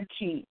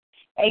clarity.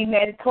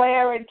 Amen.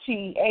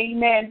 Clarity.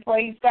 Amen.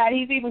 Praise God.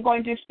 He's even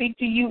going to speak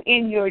to you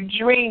in your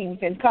dreams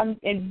and come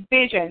in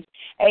visions.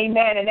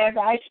 Amen. And as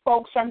I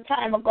spoke some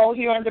time ago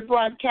here on the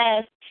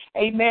broadcast,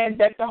 amen,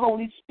 that the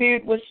Holy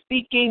Spirit was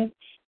speaking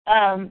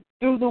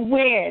through the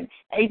wind.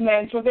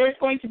 Amen. So there's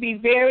going to be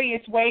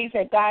various ways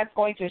that God's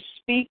going to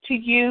speak to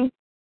you.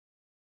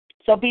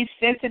 So be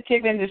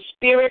sensitive in the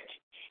spirit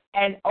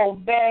and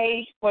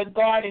obey what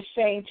God is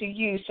saying to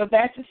you. So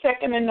that's the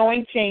second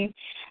anointing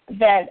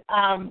that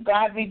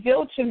God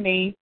revealed to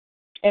me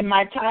in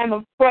my time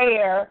of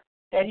prayer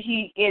that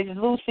he is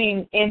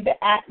loosing in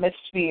the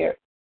atmosphere.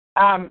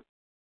 Amen.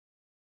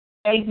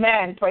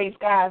 Praise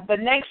God. The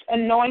next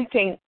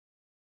anointing,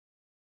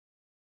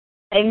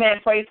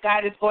 amen, praise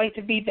God, is going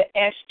to be the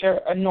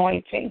Esther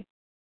anointing.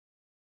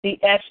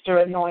 The Esther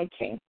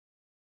anointing.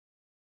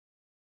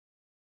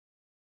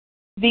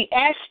 The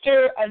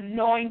Esther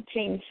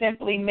anointing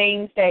simply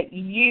means that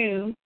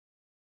you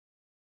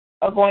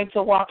are going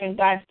to walk in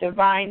God's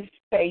divine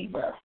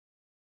favor.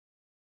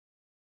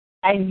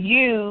 And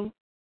you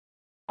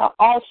are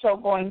also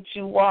going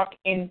to walk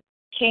in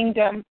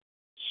kingdom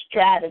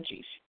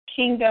strategies.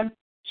 Kingdom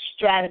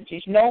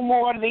strategies. No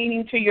more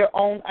leaning to your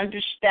own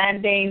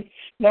understanding.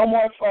 No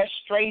more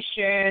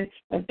frustration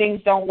when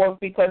things don't work,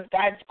 because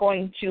God's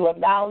going to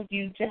allow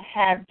you to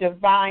have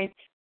divine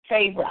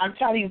favor. I'm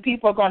telling you,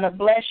 people are going to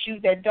bless you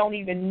that don't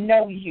even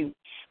know you.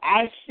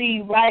 I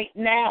see right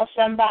now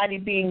somebody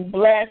being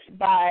blessed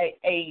by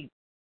a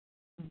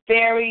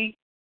very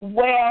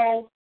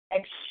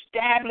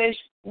well-established,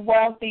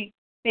 wealthy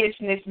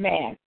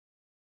businessman.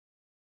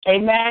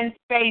 Amen.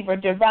 Favor,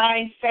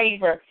 divine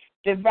favor,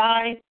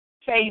 divine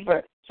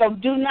favor. So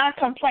do not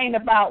complain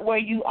about where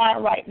you are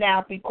right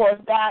now, because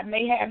God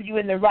may have you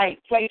in the right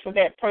place for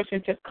that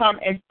person to come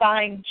and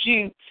find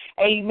you.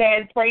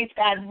 Amen. Praise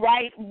God,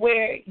 right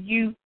where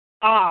you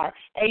are.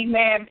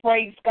 Amen.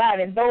 Praise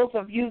God. And those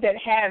of you that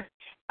have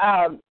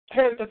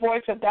heard the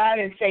voice of God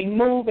and say,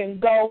 move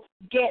and go,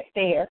 get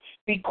there,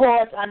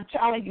 because I'm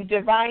telling you,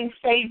 divine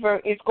favor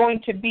is going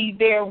to be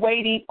there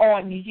waiting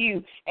on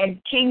you. And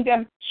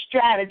kingdom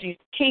strategies.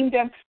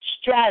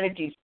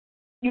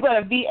 You're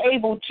going to be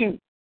able to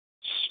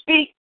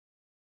speak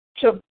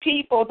to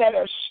people that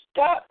are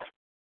stuck.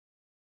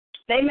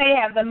 They may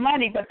have the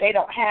money, but they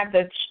don't have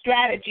the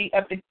strategy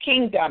of the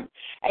kingdom.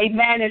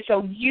 Amen. And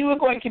so you are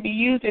going to be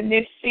used in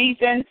this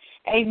season,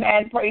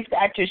 amen, praise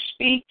God, to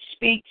speak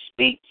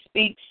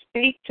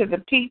to the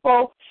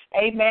people.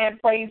 Amen,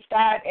 praise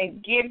God,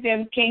 and give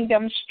them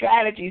kingdom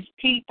strategies.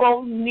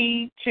 People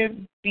need to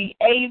be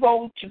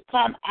able to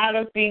come out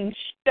of being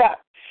stuck.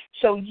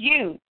 So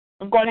you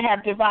are going to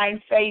have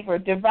divine favor.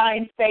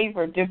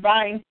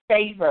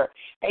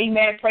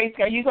 Amen, praise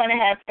God. You're going to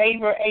have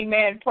favor,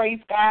 amen, praise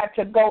God,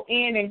 to go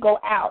in and go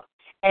out,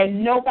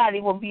 and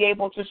nobody will be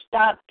able to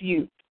stop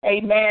you.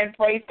 Amen,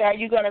 praise God.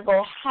 You're going to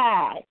go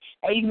high.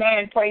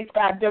 Amen, praise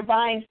God.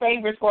 Divine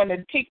favor is going to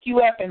pick you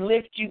up and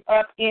lift you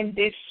up in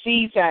this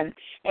season.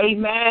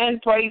 Amen,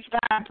 praise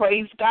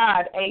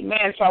God,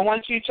 amen. So I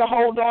want you to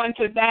hold on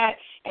to that.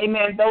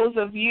 Amen. Those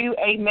of you,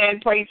 amen,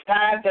 praise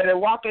God, that are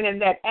walking in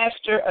that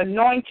Esther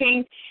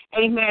anointing,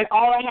 amen,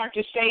 all I have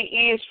to say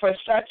is for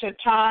such a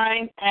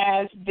time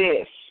as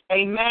this.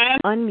 Amen.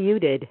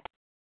 Unmuted.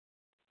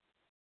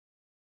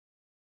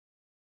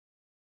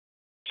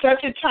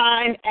 Such a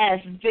time as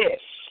this.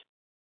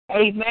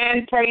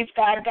 Amen. Praise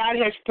God. God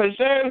has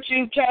preserved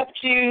you,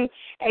 kept you.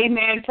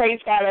 Amen.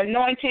 Praise God.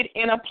 Anointed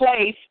in a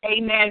place.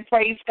 Amen.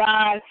 Praise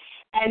God.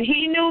 And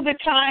he knew the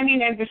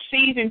timing and the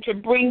season to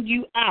bring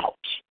you out.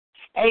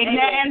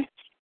 Amen.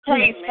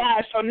 Praise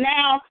God. So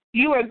now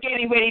you are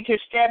getting ready to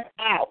step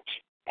out.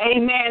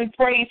 Amen.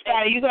 Praise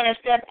God. You're going to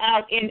step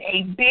out in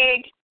a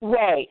big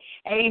way.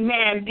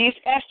 Amen. This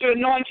Esther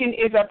anointing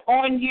is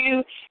upon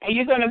you, and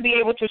you're going to be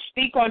able to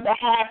speak on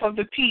behalf of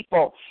the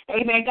people.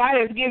 Amen. God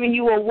has given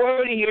you a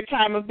word in your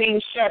time of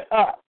being shut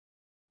up.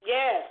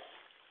 Yes.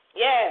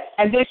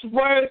 And this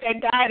word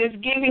that God is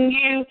giving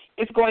you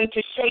is going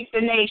to shake the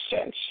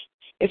nations.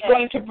 It's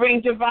going to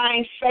bring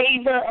divine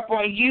favor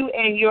upon you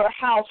and your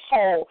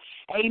household.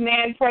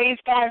 Amen. Praise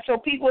God. So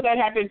people that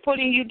have been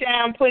putting you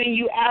down, putting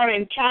you out,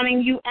 and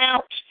counting you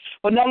out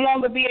will no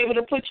longer be able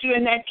to put you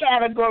in that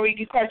category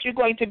because you're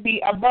going to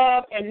be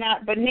above and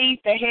not beneath,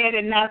 the head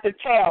and not the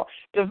tail.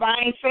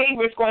 Divine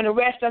favor is going to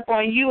rest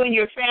upon you and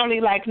your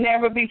family like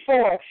never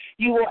before.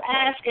 You will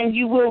ask and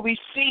you will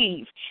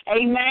receive.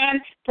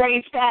 Amen.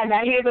 Praise God. And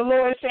I hear the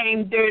Lord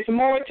saying there's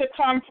more to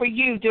come for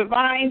you.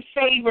 Divine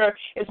favor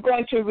is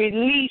going to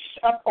release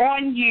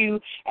upon you.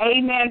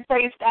 Amen.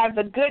 Praise God.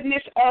 The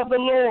goodness of the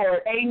Lord.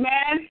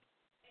 Amen.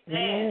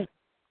 Amen.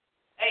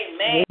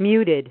 Amen.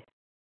 Muted.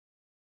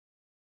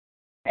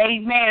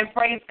 Amen.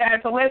 Praise God.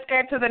 So let's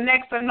get to the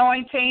next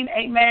anointing.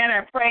 Amen.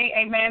 I pray,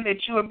 amen, that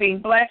you are being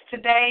blessed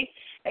today.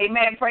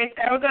 Amen. Praise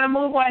God. We're going to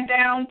move on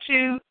down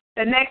to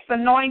the next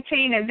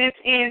anointing, and this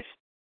is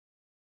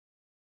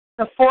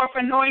the fourth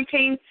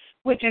anointing,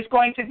 which is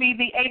going to be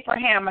the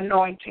Abraham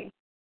anointing.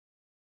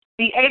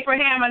 The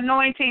Abraham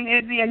anointing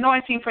is the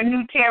anointing for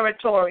new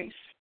territories.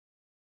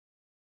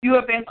 You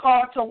have been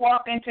called to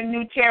walk into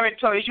new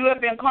territories. You have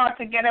been called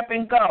to get up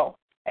and go.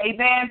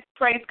 Amen.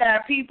 Praise God.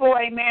 People,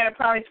 amen, are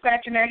probably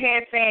scratching their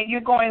heads saying,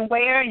 you're going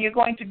where and you're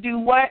going to do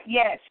what?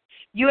 Yes.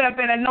 You have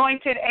been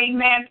anointed,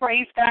 amen,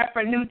 praise God,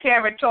 for new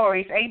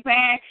territories.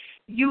 Amen.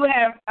 You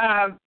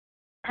have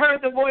heard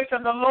the voice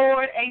of the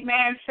Lord,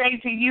 amen, say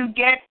to you,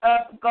 get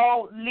up,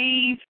 go,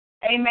 leave,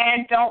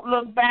 amen, don't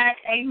look back,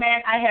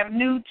 amen. I have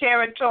new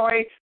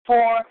territory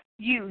for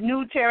you,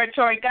 new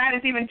territory. God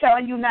is even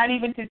telling you not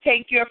even to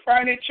take your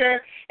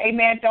furniture.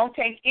 Amen. Don't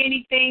take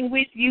anything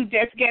with you.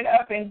 Just get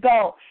up and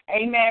go.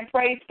 Amen.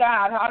 Praise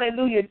God.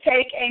 Hallelujah.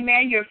 Take,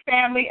 amen, your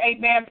family.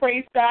 Amen.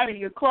 Praise God. And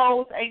your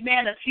clothes.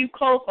 Amen. A few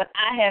clothes, but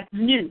I have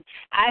new.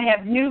 I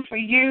have new for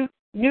you.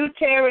 New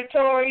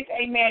territories.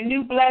 Amen.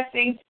 New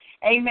blessings.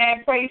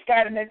 Amen. Praise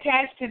God. And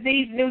attached to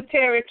these new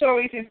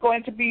territories is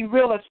going to be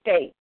real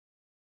estate.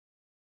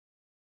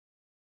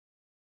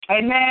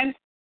 Amen.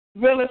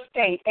 Real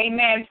estate.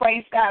 Amen.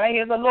 Praise God. I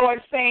hear the Lord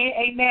saying,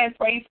 amen.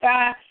 Praise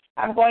God.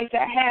 I'm going to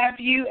have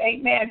you,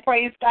 amen.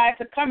 Praise God,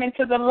 to come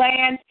into the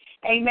land,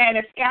 amen,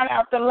 and scout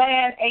out the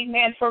land,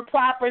 amen, for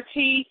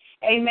property,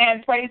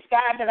 amen. Praise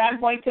God, that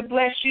I'm going to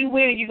bless you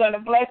with and you're going to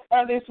bless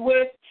others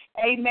with,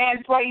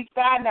 amen. Praise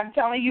God. And I'm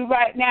telling you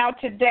right now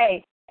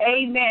today,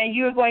 amen,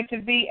 you're going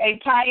to be a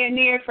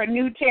pioneer for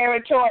new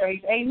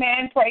territories.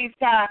 Amen. Praise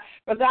God.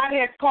 But God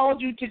has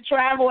called you to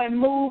travel and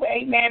move,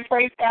 amen.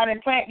 Praise God,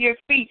 and plant your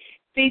feet.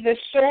 See, the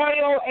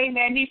soil,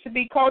 amen, needs to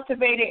be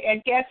cultivated.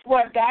 And guess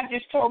what? God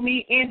just told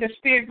me in the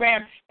spirit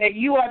realm that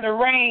you are the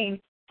rain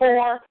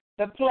for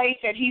the place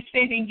that he's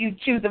sending you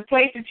to. The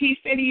place that he's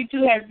sending you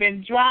to has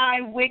been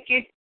dry,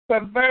 wicked,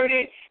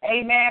 perverted,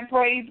 amen,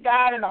 praise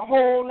God, and a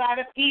whole lot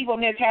of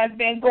evilness has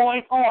been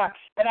going on.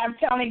 But I'm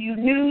telling you,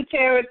 new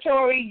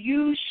territory,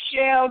 you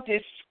shall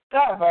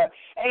discover,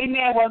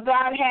 amen, what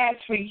God has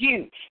for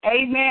you.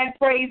 Amen,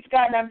 praise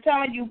God. And I'm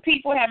telling you,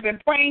 people have been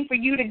praying for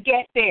you to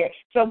get there.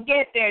 So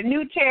get there.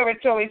 New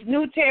territories,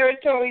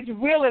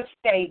 real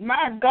estate.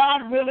 My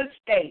God, real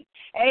estate.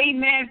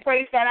 Amen,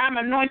 praise God. I'm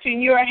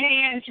anointing your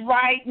hands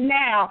right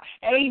now.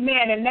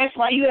 Amen. And that's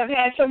why you have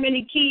had so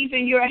many keys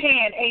in your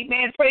hand.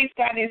 Amen, praise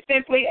God. It's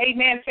simply,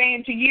 amen,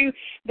 saying to you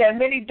that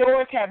many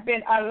doors have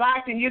been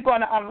unlocked and you're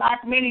going to unlock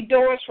many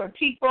doors for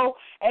people.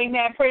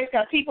 Amen, praise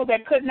God. People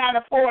that could not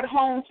afford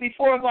homes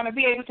before are going to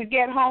be able to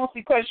get homes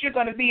because you're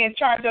going to be in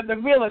charge of the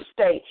real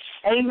estate.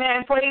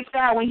 Amen, praise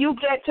God. When you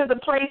get to the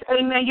place,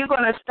 amen, you're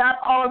going to stop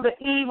all the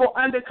evil,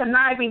 under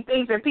conniving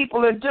things that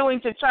people are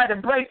doing to try to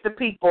break the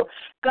people.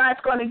 God's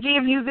going to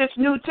give you this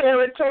new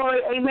territory,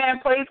 amen,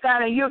 praise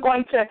God, and you're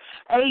going to,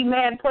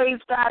 amen, praise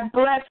God,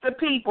 bless the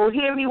people.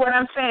 Hear me what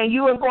I'm saying.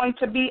 You are going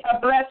to be a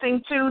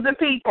blessing to the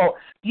people.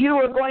 You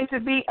are going to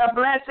be a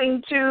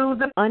blessing to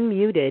the...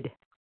 Unmuted.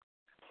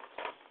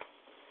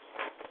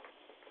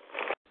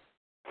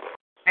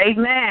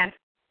 Amen.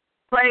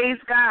 Praise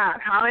God.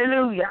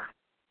 Hallelujah.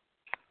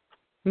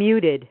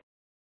 Muted.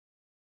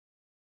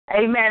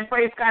 Amen.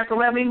 Praise God. So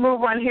let me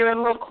move on here a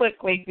little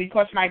quickly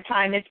because my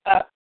time is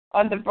up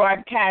on the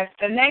broadcast.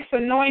 The next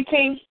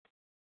anointing,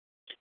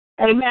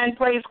 amen,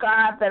 praise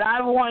God, that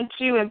I want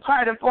to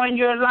impart upon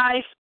your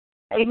life,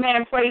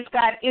 amen, praise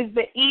God, is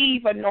the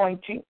Eve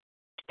anointing.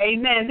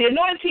 Amen. The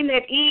anointing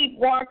that Eve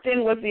walked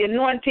in was the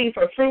anointing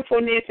for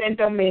fruitfulness and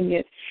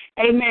dominion.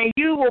 Amen.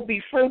 You will be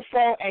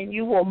fruitful and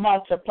you will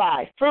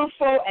multiply.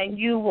 Fruitful and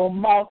you will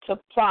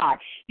multiply.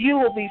 You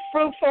will be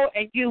fruitful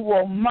and you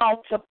will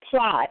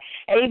multiply.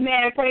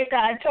 Amen. Praise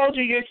God. I told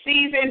you your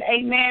season,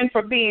 amen,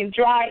 for being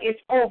dry is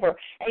over.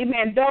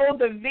 Amen. Though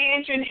the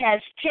vision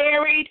has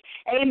tarried,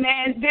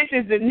 amen, this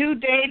is the new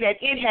day that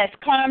it has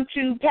come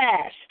to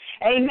pass.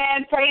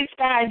 Amen. Praise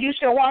God. You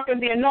shall walk in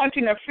the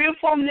anointing of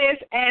fruitfulness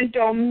and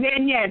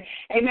dominion.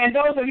 Amen.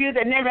 Those of you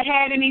that never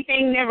had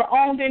anything, never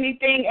owned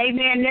anything,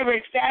 amen, never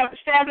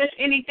established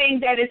anything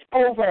that is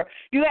over.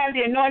 You have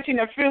the anointing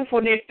of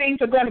fruitfulness. Things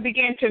are going to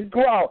begin to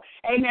grow.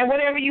 Amen.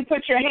 Whatever you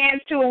put your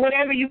hands to and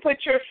whatever you put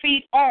your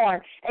feet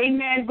on,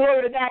 amen,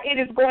 glory to God, it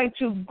is going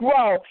to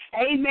grow.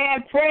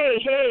 Amen. Pray.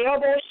 Hey,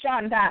 Obo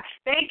Shanda.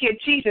 Thank you,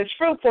 Jesus.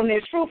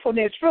 Fruitfulness,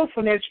 fruitfulness,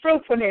 fruitfulness,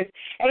 fruitfulness.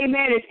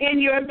 Amen. It's in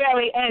your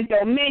belly, and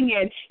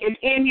dominion is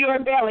in your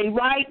belly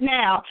right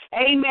now.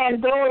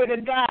 Amen. Glory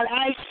to God.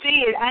 I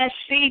see it. I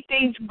see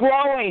things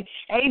growing.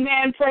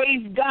 Amen.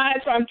 Praise God.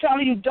 So I'm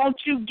telling you, don't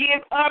you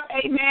give up,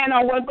 amen,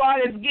 on what God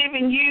has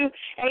given you.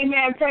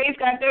 Amen. Praise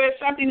God. There is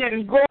something that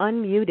is growing.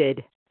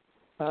 Unmuted.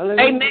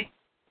 Hallelujah. Amen.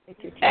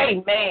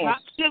 Amen.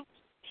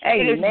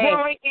 It is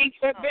growing in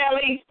your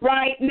belly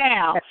right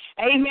now.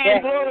 Amen.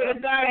 Yes. Glory to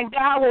God. And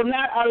God will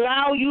not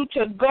allow you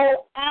to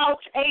go out,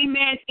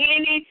 amen,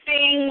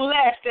 anything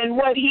less than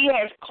what He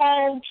has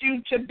called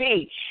you to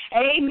be.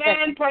 Amen.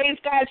 Yes. Praise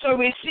God. So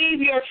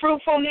receive your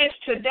fruitfulness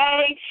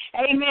today.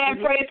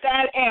 Amen. Praise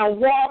God. And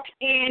walk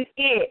in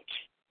it.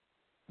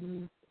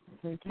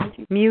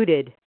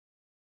 Muted.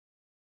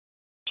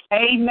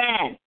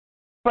 Amen.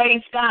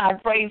 Praise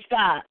God. Praise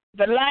God.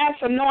 The last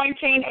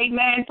anointing,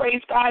 amen,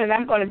 praise God, and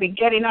I'm going to be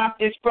getting off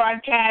this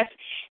broadcast,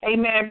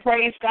 amen,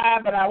 praise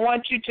God, but I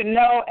want you to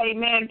know,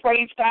 amen,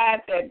 praise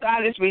God, that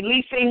God is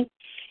releasing,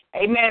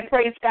 amen,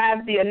 praise God,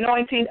 the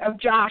anointing of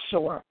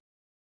Joshua.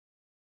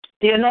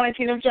 The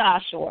anointing of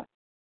Joshua.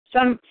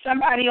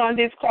 Somebody on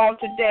this call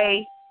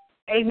today,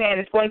 amen,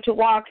 is going to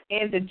walk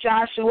in the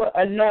Joshua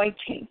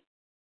anointing.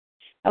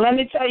 And let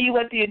me tell you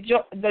what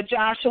the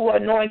Joshua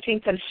anointing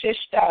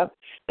consists of.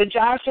 The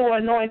Joshua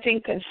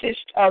anointing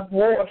consists of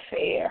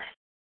warfare.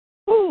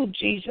 Ooh,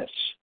 Jesus.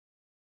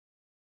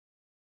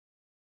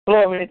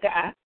 Glory to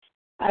God.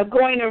 I'm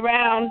going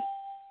around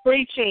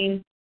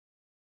preaching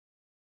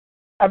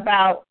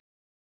about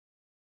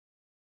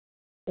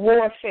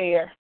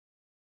warfare.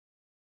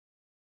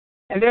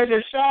 And there's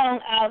a song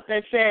out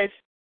that says,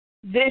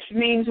 "This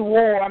means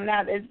war." I'm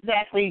not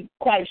exactly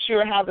quite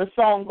sure how the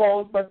song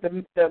goes, but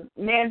the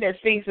man that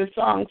sings the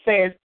song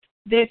says,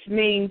 "This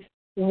means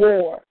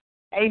war."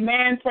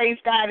 Amen. Praise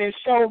God. And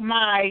so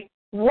my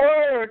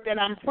word that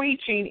I'm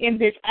preaching in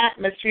this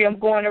atmosphere, I'm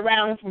going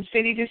around from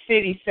city to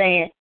city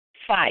saying,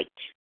 fight.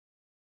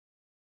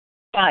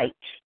 Fight.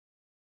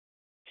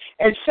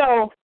 And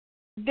so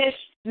this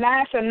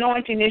last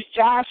anointing, this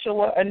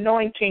Joshua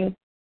anointing,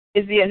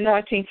 is the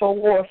anointing for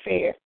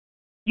warfare.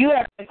 You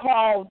have been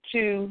called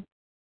to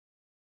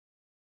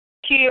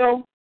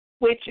kill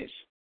witches.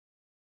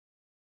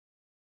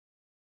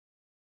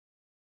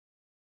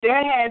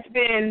 There has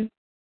been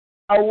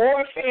a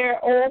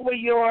warfare over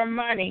your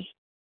money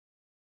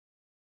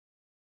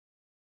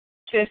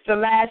since the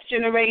last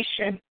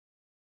generation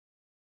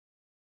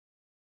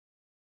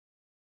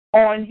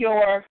on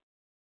your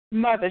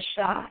mother's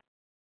side.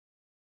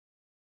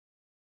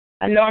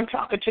 I know I'm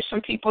talking to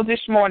some people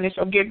this morning,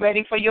 so get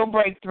ready for your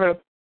breakthrough.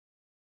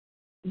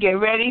 Get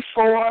ready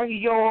for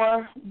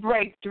your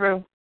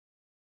breakthrough.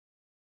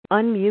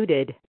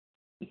 Unmuted.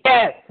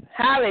 Yes.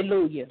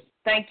 Hallelujah.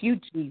 Thank you,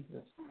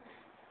 Jesus.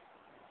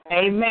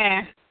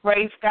 Amen.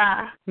 Praise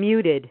God.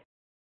 Muted.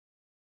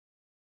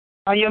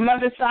 On your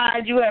mother's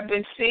side, you have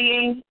been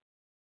seeing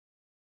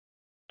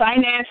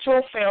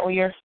financial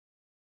failure.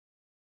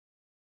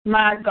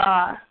 My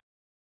God.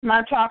 Am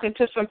I talking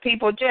to some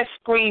people? Just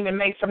scream and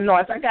make some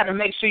noise. I got to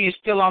make sure you're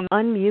still on.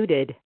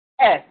 Unmuted.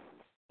 Yes.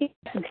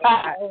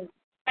 God.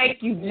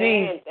 Thank you,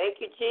 Jesus. Thank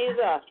you,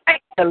 Jesus.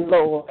 Thank the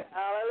Lord.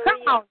 Hallelujah.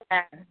 Come on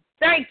now.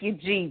 Thank you,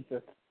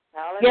 Jesus.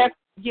 Hallelujah.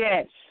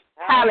 Yes.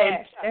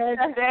 Hallelujah.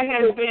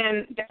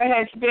 There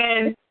has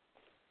been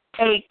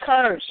a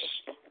curse.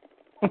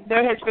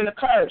 There has been a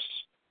curse.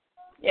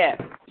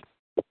 Yes.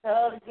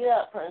 Oh, get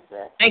up,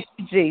 princess. Thank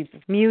you,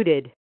 Jesus.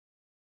 Muted.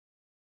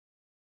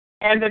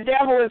 And the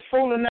devil is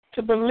fool enough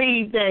to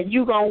believe that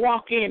you're going to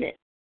walk in it.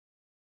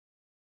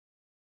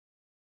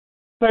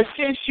 But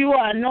since you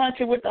are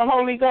anointed with the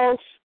Holy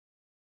Ghost,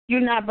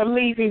 you're not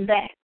believing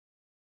that.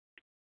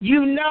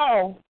 You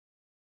know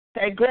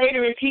that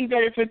greater is He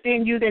that is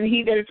within you than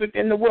he that is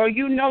within the world.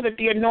 You know that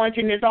the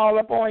anointing is all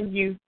upon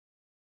you.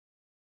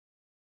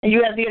 And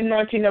you have the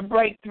anointing of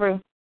breakthrough.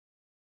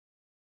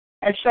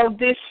 And so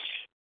this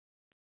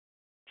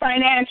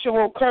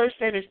financial curse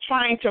that is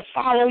trying to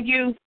follow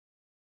you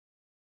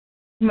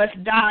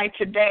must die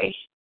today.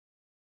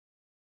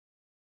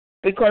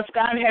 Because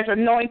God has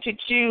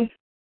anointed you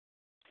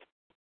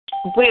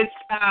with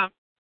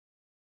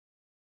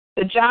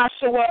the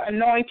Joshua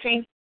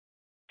anointing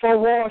for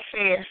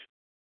warfare.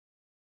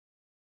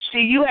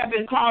 See, you have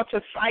been called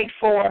to fight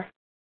for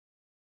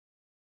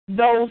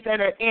those that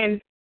are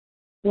in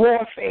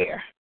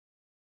warfare.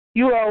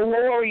 You are a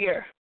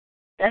warrior.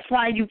 That's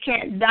why you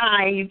can't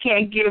die and you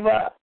can't give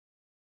up,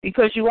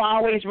 because you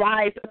always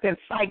rise up and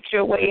fight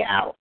your way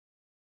out.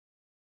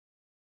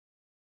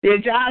 The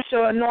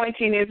Joshua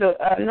anointing is an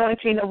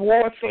anointing of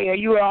warfare.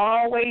 You are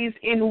always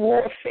in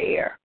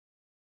warfare.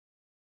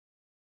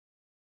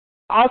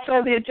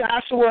 Also, the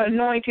Joshua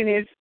anointing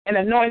is an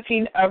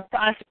anointing of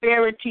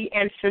prosperity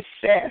and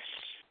success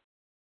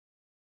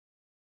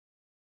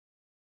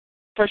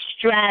for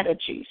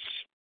strategies.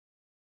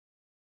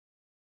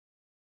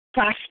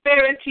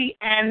 Prosperity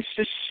and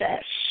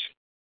success.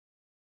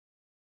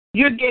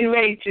 You're getting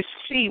ready to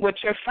see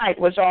what your fight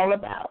was all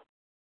about.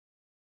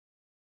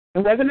 It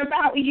wasn't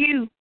about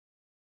you.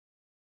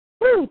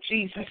 Woo,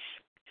 Jesus.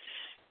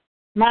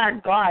 My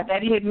God,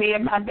 that hit me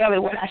in my belly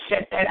when I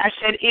said that. I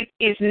said, it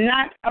is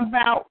not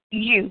about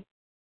you.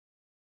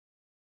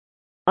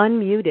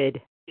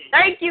 Unmuted.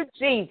 Thank you,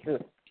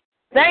 Jesus.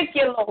 Thank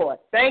you, Lord.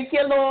 Thank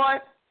you,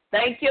 Lord.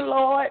 Thank you,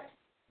 Lord.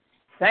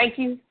 Thank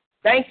you.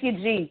 Thank you,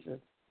 Jesus.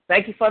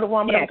 Thank you for the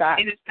woman of God.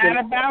 It is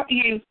not about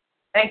you.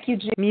 Thank you,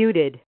 Jesus.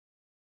 Muted.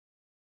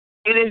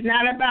 It is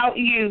not about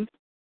you.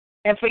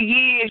 And for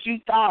years you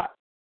thought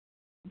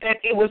that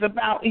it was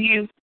about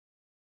you.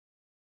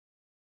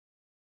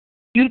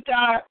 You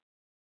thought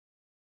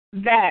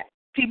that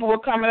people were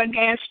coming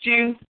against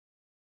you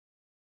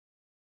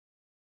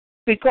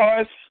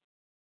because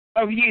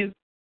of you.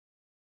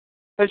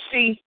 But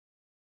see,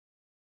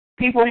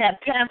 people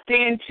have tapped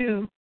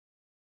into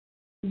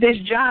this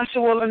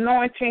Joshua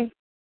anointing.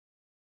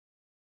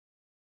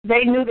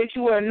 They knew that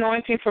you were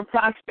anointing for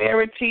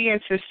prosperity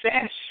and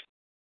success.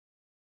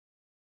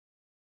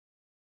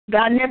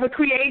 God never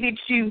created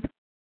you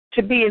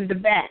to be in the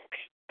back.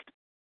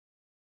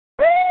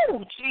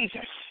 Oh,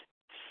 Jesus.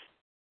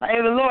 I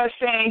hear the Lord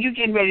saying, you're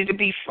getting ready to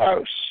be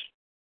first.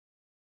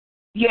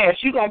 Yes,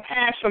 you're going to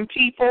pass some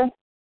people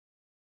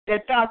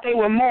that thought they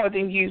were more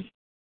than you.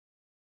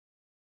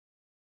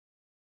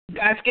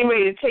 God's getting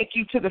ready to take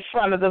you to the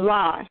front of the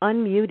line.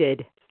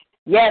 Unmuted.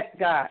 Yes,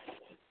 God.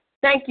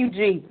 Thank you,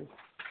 Jesus.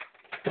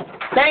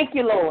 Thank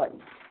you, Lord.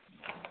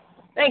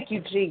 Thank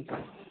you, Jesus.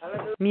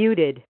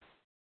 Muted.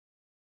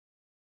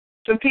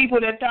 Some people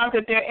that thought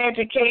that their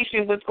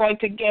education was going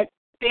to get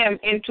them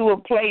into a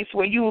place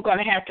where you were going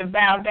to have to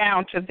bow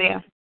down to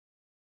them.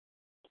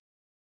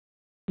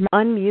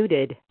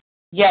 Unmuted.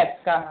 Yes,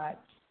 God.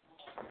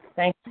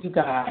 Thank you,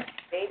 God.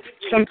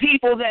 Some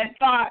people that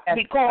thought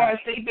because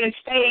they've been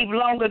saved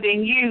longer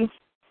than you,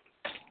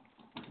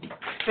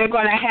 they're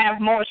going to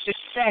have more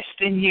success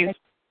than you.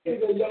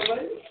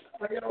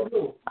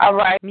 All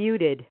right.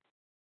 Muted.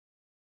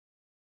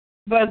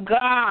 But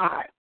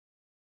God,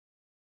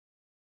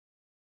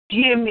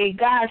 hear me,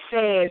 God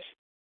says,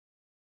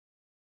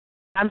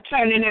 I'm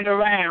turning it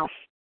around.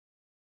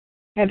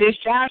 And this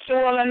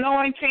Joshua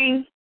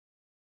anointing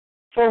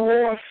for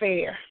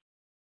warfare.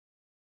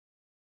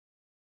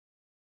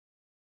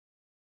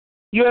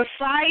 Your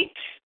fight,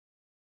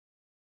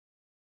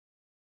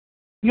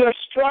 your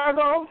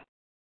struggle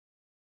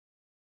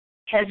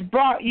has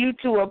brought you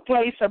to a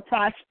place of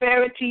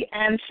prosperity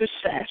and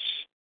success.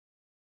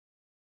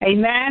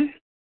 Amen?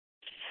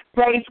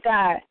 Praise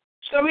God.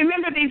 So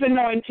remember these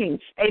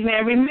anointings.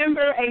 Amen.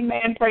 Remember,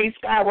 amen, praise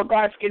God, what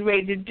God's getting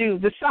ready to do.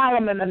 The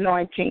Solomon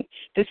anointing,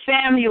 the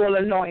Samuel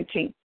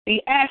anointing,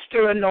 the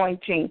Esther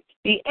anointing,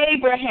 the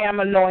Abraham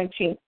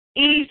anointing,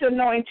 Eve's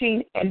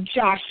anointing, and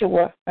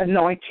Joshua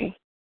anointing.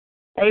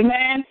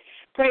 Amen.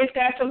 Praise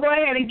God. So go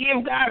ahead and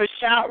give God a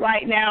shout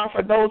right now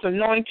for those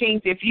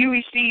anointings. If you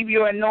receive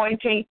your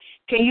anointing,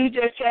 can you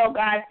just tell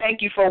God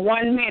thank you for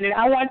 1 minute?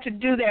 I want to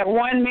do that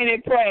 1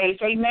 minute praise.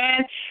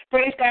 Amen.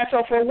 Praise God.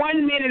 So for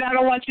 1 minute, I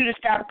don't want you to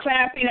stop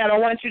clapping. I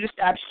don't want you to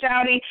stop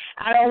shouting.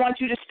 I don't want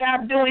you to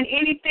stop doing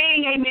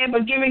anything, amen,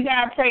 but giving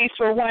God praise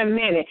for 1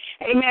 minute.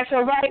 Amen.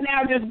 So right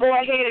now, just go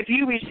ahead. If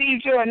you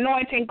received your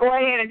anointing, go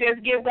ahead and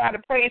just give God a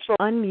praise for.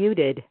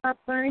 Unmuted.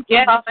 Thank you.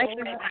 Yeah.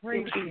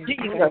 Praise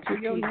Jesus. for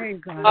your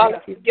name,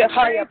 God. Thank you,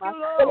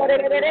 Lord.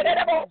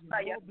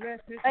 Bless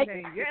his Thank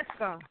name. Yes,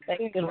 God.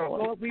 Thank you,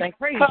 Lord. Lord, we Thank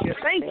praise you. you.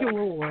 Thank you,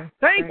 Lord.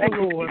 Thank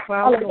you, Lord, for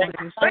our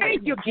anointing.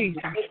 Thank you,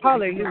 Jesus.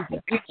 Hallelujah.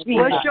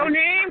 Bless your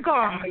name,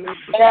 God.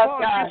 God,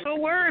 you're so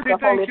worthy.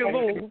 Thank you,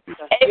 Lord.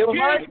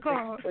 Yes,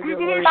 God. We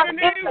bless your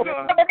name,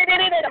 God.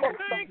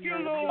 Thank you,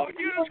 Lord.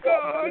 Yes,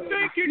 God.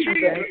 Thank you,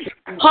 Jesus.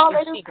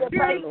 Hallelujah.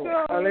 Yes,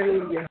 God.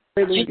 Hallelujah.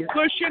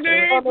 Bless your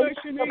name. Bless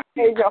your name.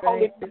 Praise your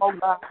holy name, oh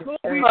God. Lord,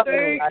 we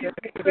thank you.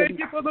 Thank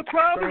you for the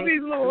prophecies,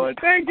 Lord.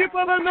 Thank you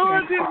for the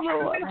anointing,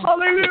 Lord.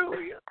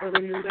 Hallelujah.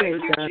 Thank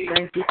you,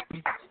 Jesus.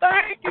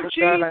 Thank you,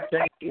 Jesus.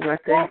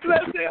 Oh,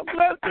 bless him,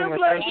 bless him,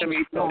 bless him.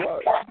 He's so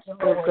worthy.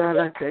 Oh God,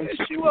 I thank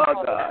Yes, you. you are,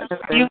 God.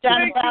 You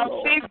got about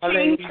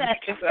 15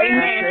 seconds.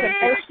 Amen. To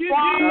go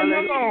strong in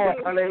the Lord.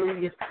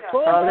 Hallelujah.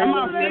 Come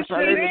on, 15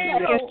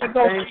 seconds to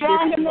go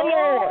strong in the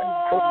Lord.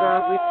 Oh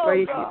God, we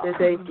praise you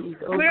today,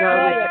 Jesus. Oh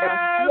God,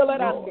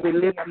 we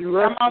lift you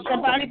up. Come on,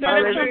 somebody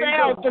better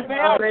travail.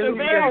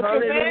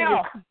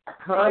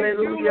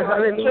 Hallelujah,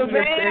 hallelujah.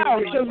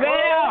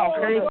 Travail.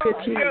 Thank you,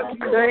 Jesus.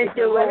 Thank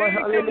you, Lord.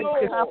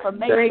 Hallelujah.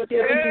 Thank you,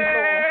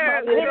 Jesus.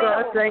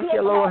 God, thank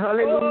you, Lord.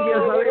 Hallelujah,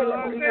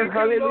 hallelujah,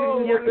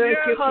 hallelujah. Thank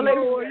you,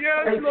 Jesus.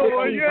 Yes,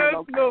 Lord. Yes,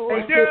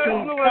 Lord. Yes,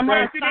 Lord. Come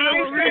on, 5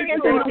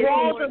 seconds and the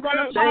walls are going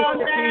to fall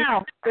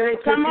down.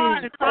 Come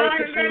on, 5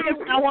 seconds.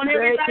 I want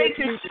everybody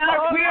to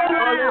shout real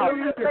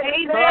loud.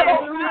 Amen.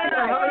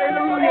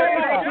 Hallelujah.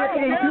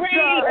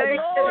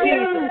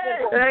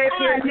 Thank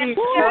you,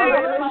 Jesus.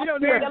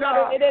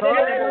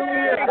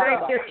 Hallelujah.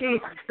 Thank you,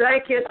 Jesus.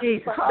 Thank you,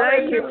 Jesus.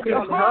 Thank you,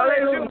 Jesus.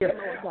 Hallelujah.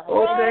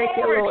 Oh, thank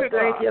you, Lord.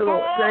 Thank you,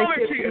 Lord. Thank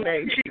you, Jesus.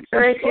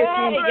 Thank you,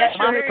 Jesus.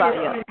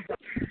 Hallelujah.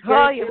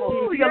 Thank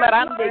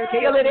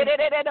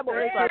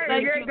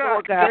you,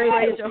 Lord God.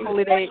 Praise your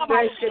holy name.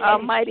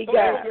 Almighty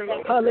God.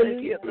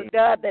 Hallelujah. The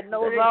God that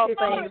knows all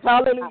things.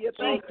 Hallelujah.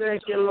 Thank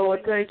you,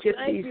 Lord. Thank you,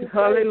 Jesus.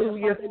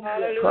 Hallelujah.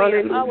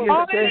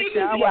 Hallelujah. Thank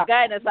you, our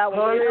guidance, our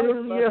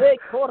hallelujah.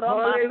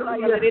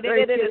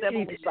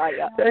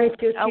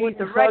 Thank you, our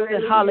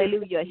director.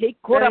 Hallelujah.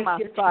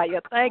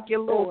 Thank you,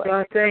 Lord. Oh,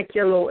 God, thank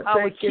you, Lord.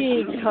 Our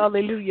King.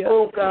 Hallelujah.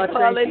 Oh, God,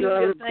 thank you.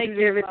 Hallelujah. Thank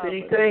you,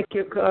 everything. Thank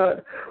you,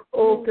 God.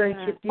 Oh, thank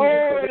you, Jesus,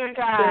 for this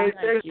day.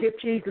 Thank you,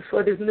 Jesus,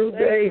 for this new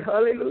day.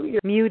 Hallelujah.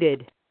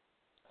 Muted.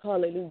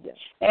 Hallelujah.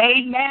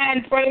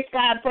 Amen. Praise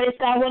God. Praise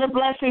God. What a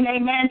blessing,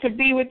 amen, to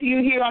be with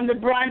you here on the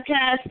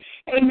broadcast.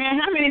 Amen.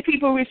 How many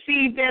people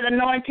received that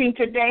anointing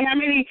today? How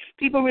many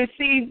people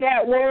received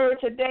that word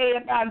today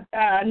about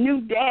a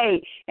new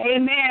day?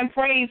 Amen.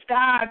 Praise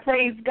God.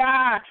 Praise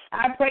God.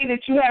 I pray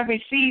that you have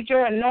received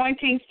your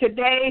anointings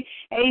today.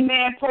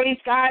 Amen. Praise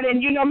God.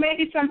 And,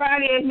 maybe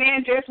somebody,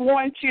 amen, just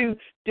want to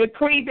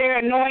decree their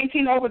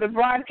anointing over the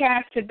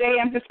broadcast today.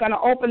 I'm just going to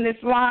open this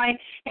line.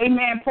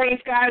 Amen. Praise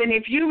God. And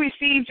if you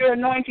received your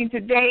anointing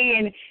today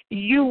and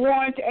you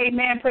want,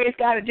 amen, praise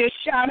God, to just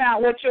shout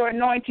out what your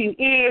anointing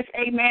is,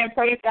 amen,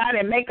 praise God,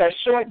 and make a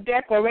short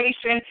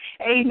declaration,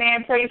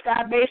 amen, praise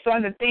God, based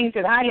on the things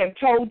that I have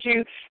told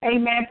you,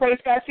 amen, praise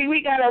God. See,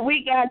 we got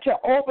to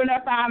open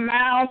up our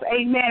mouths,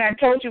 amen. I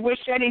told you we're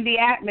setting the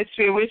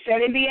atmosphere. We're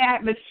setting the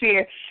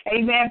atmosphere,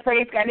 amen,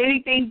 praise God.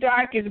 Anything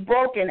dark is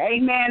broken,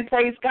 amen,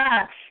 praise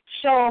God.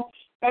 So,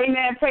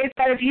 amen, praise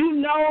God. If you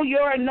know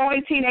your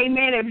anointing,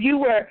 amen, if you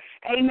were,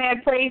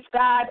 amen, praise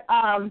God,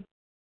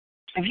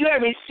 if you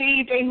have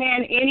received,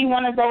 amen, any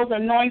one of those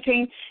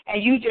anointings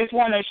and you just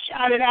want to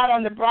shout it out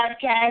on the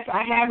broadcast,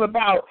 I have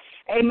about,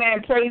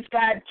 amen, praise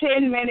God,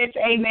 10 minutes,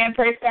 amen,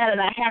 praise God,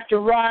 and I have to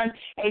run,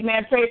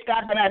 amen, praise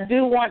God, but I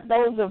do want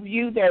those of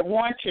you that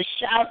want to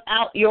shout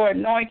out your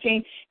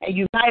anointing, and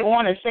you might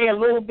want to say a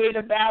little bit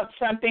about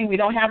something. We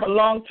don't have a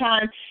long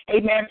time,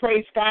 amen,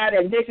 praise God,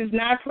 and this is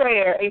not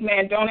prayer,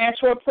 amen. Don't ask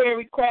for a prayer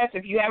request.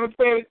 If you have a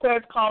prayer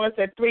request, call us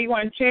at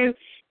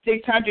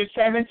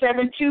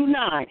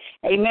 312-600-7729.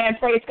 Amen.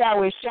 Praise God.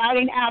 We're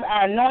shouting out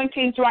our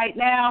anointings right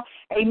now.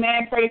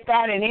 Amen. Praise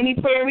God. And any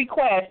prayer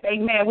request,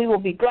 amen, we will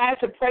be glad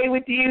to pray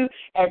with you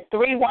at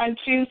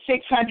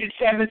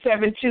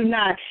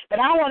 312-600-7729. But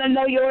I want to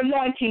know your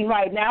anointing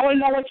right now. I want to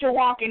know what you're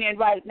walking in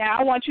right now.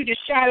 I want you to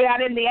shout it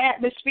out in the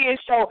atmosphere.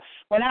 So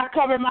when I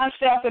cover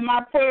myself in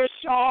my prayer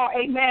shawl,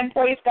 amen,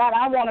 praise God,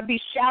 I want to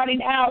be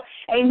shouting out,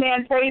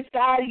 amen, praise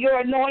God, your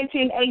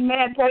anointing,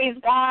 amen, praise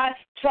God,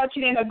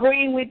 touching and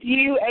agreeing with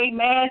you,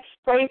 amen,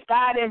 praise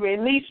God, and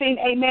releasing,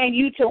 amen,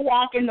 you to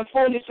walk in the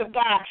fullness of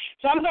God.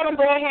 So I'm going to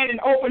go ahead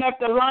and open up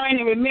the line,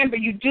 and remember,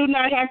 you do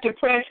not have to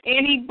press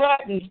any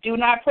buttons. Do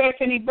not press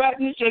any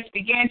buttons. Just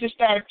begin to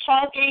start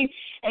talking,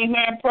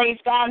 amen, praise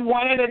God,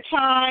 one at a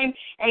time,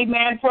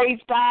 amen, praise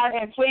God,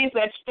 and please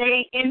let's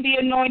stay in the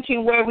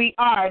anointing where we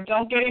are.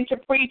 Don't get into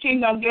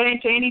preaching. Don't get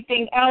into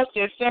anything else.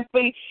 Just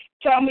simply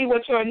tell me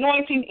what your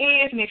anointing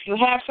is, and if you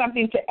have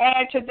something to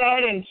add to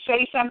that and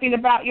say something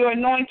about your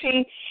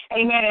anointing,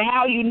 amen, and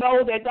how you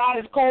know that God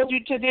has called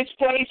you to this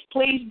place,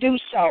 please do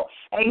so.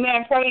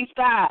 Amen. Praise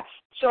God.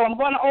 So I'm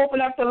going to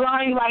open up the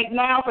line right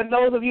now for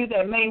those of you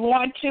that may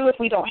want to. If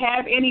we don't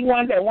have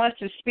anyone that wants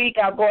to speak,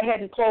 I'll go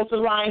ahead and close the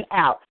line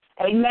out.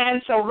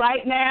 Amen. So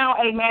right now,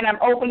 amen, I'm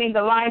opening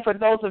the line for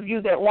those of you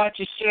that want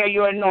to share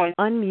your anointing.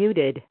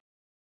 Unmuted.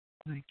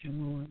 Thank you,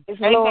 Lord.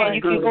 Amen.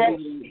 You can go.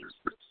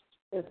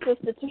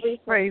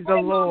 Praise the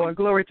Lord.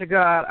 Glory to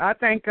God. I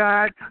thank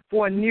God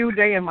for a new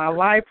day in my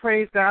life.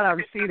 Praise God. I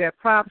received that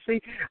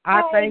prophecy.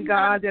 I thank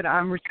God that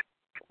I'm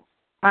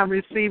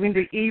receiving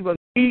the Eve's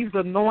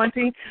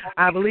anointing.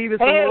 I believe it's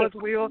the Lord's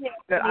will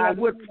that I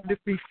would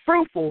be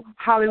fruitful.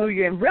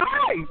 Hallelujah. And bring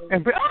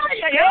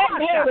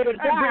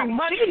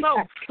much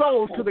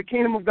souls to the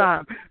kingdom of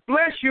God.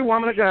 Bless you,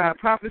 woman of God.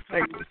 Prophetess.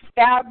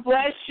 God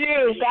bless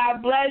you.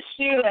 God bless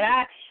you.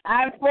 And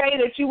I pray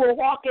that you will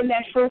walk in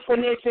that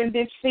fruitfulness in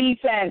this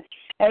season.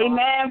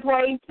 Amen.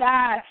 Praise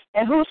God.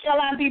 And who shall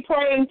I be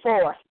praying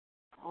for?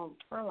 A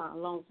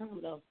long time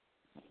ago.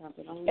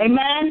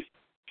 Amen.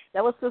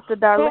 That was Sister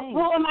Darlene.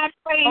 Who am I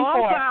praying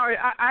for? I'm sorry.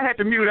 I had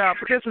to mute out.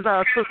 This is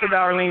our Sister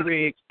Darlene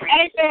Riggs.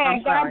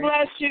 Amen. God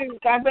bless you.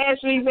 God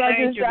bless you.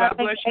 Thank you. God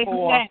bless you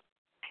all.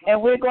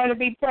 And we're going to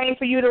be praying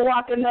for you to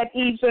walk in that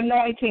Eve's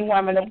anointing,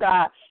 woman of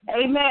God.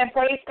 Amen.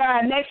 Praise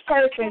God. Next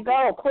person,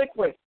 go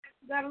quickly.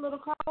 Got a little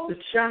cold? It's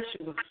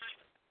Joshua.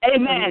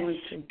 Amen.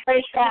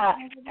 Praise God.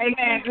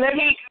 Amen. Let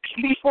me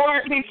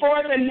before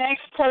the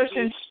next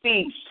person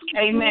speaks.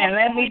 Amen.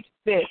 Let me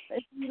do this.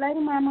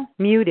 Later, Mama.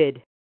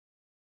 Muted.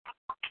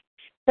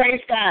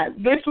 Praise God.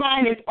 This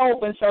line is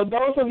open, so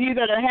those of you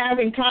that are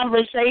having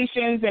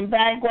conversations and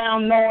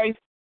background noise,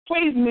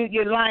 please mute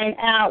your line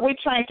out. We're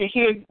trying to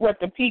hear what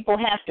the people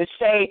have to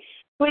say.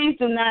 Please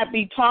do not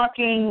be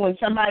talking when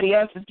somebody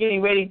else is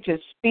getting ready to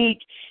speak.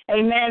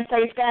 Amen.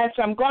 Praise God.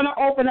 So I'm going to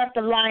open up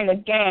the line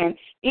again.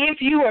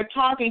 If you are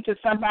talking to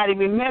somebody,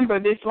 remember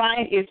this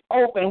line is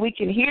open. We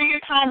can hear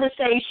your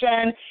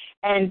conversation,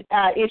 and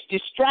it's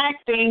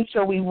distracting,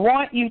 so we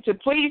want you to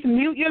please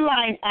mute your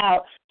line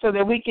out so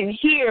that we can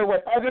hear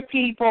what other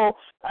people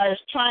are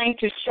trying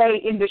to say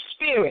in the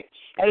spirit.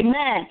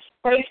 Amen.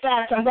 Praise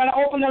God. So I'm going to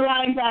open the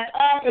line back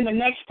up, and the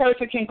next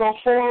person can go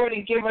forward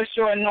and give us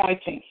your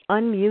anointing.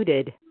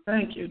 Unmuted.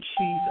 Thank you,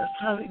 Jesus.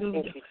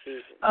 Hallelujah.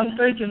 I'm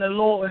thanking the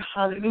Lord.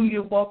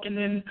 Hallelujah. Walking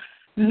in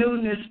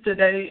newness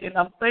today, and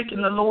I'm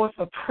thanking the Lord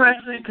for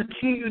pressing.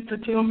 Continue to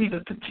tell me to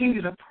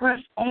continue to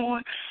press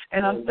on,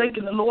 and I'm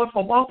thanking the Lord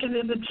for walking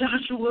into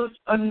Joshua's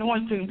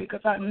anointing,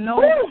 because I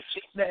know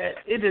that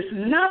it is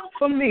not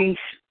for me.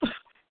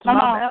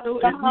 My battle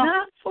is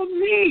not for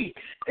me.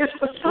 It's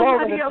for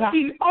somebody else.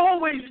 He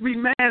always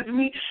reminds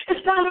me,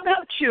 it's not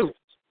about you.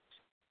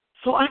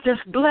 So I just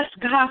bless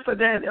God for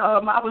that.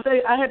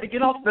 I had to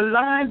get off the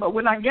line, but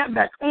when I got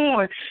back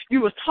on,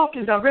 you were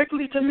talking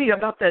directly to me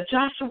about that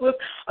Joshua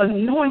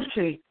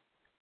anointing.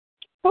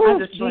 I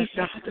just bless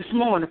God this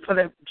morning for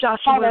that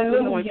Joshua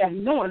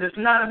anointing, knowing it's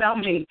not about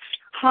me.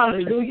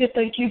 Hallelujah.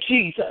 Thank you,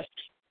 Jesus.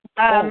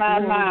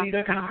 Glory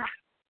to God.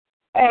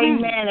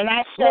 Amen. And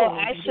I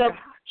shall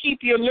keep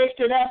you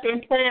lifted up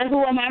in prayer.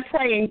 Who am I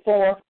praying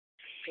for?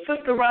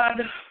 Sister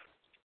Rhonda.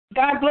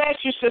 God bless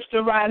you,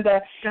 Sister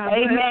Rhonda.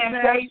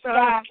 Amen. Praise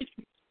God.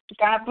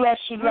 God bless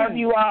you. Love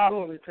you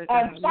all.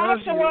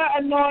 Joshua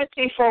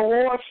anointing for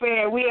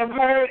warfare. We have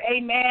heard,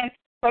 amen.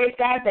 Praise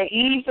God, the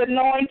Eve's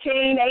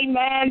anointing.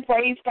 Amen.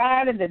 Praise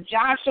God. And the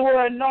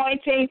Joshua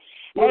anointing.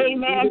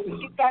 Amen.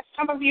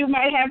 Some of you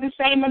may have the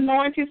same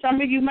anointing. Some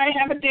of you may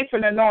have a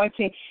different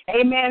anointing.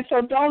 Amen.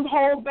 So don't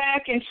hold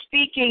back in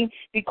speaking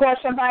because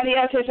somebody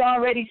else has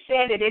already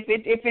said it. If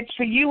it's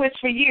for you, it's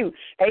for you.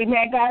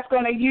 Amen. God's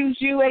going to use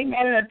you,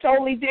 amen, in a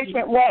totally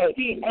different way.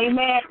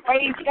 Amen.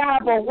 Praise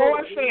God. But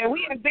warfare,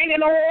 we have been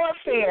in a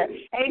warfare.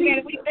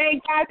 Amen. We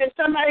thank God that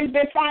somebody's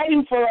been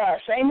fighting for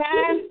us.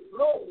 Amen.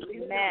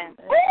 Amen.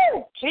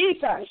 Woo!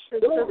 Jesus.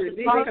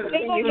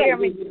 Can you hear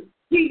me?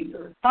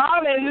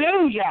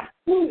 Hallelujah.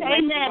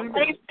 Amen.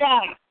 Praise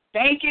God.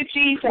 Thank you,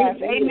 Jesus.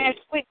 Amen.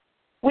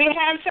 We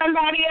have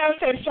somebody else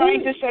that's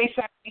trying to say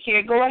something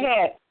here. Go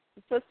ahead.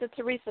 Sister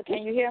Teresa,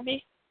 can you hear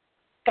me?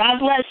 God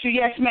bless you.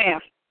 Yes, ma'am.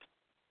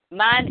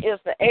 Mine is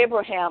the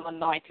Abraham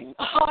anointing.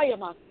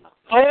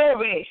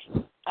 Glory.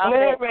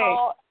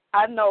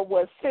 I know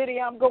what city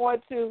I'm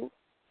going to.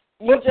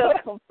 You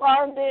just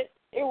confirmed it.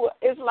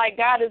 It's like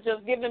God is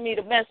just giving me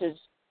the message.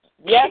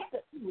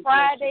 Yesterday,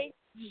 Friday,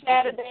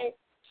 Saturday,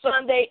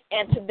 Sunday,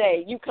 and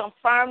today. You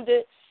confirmed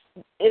it.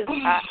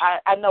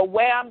 I know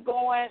where I'm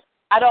going.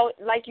 I don't,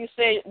 like you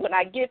said, when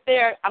I get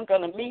there, I'm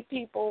going to meet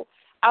people.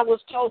 I was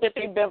told that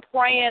they've been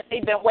praying.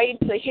 They've been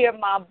waiting to hear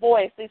my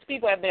voice. These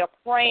people have been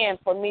praying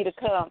for me to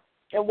come.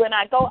 And when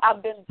I go,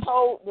 I've been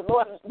told, the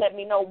Lord let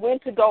me know when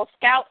to go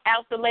scout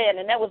out the land.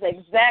 And that was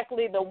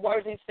exactly the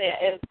words he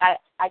said.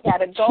 I got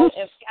to go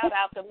and scout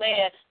out the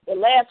land. The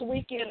last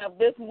weekend of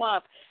this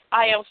month,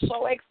 I am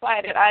so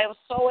excited. I am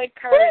so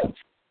encouraged.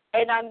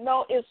 And I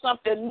know it's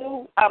something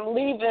new. I'm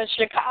leaving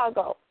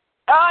Chicago.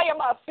 I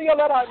feel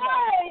that I'm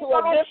to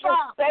a different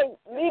state,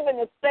 leaving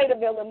the state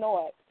of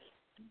Illinois.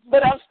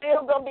 But I'm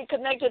still going to be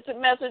connected to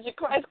Message of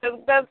Christ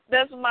because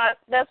that's my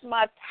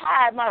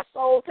tie, my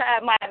soul tie,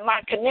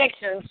 my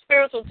connection,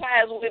 spiritual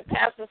ties with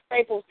Pastor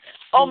Staples.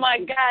 Oh, my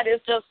God,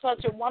 it's just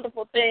such a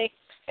wonderful thing.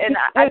 And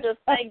I just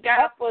thank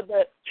God for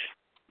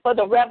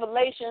the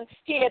revelation.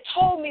 He had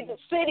told me the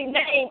city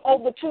name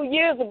over 2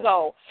 years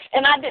ago,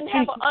 and I didn't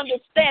have an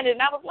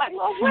understanding. I was like,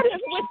 Lord, what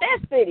is with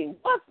that city?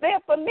 What's there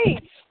for me?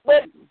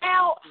 But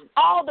now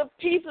all the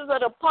pieces of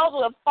the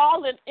puzzle have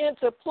fallen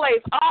into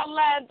place, all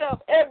lined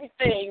up,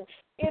 everything.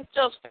 It's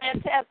just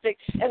fantastic.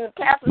 And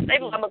Pastor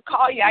Staples, I'm going to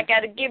call you. I got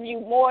to give you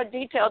more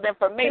detailed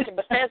information,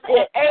 but that's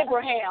it.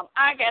 Abraham.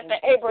 I got the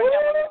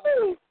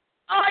Abraham.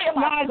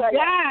 My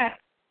God.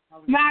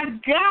 My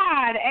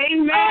God,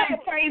 amen,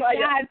 praise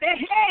God.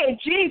 Hey,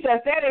 Jesus,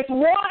 that is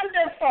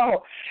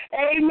wonderful.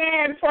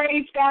 Amen,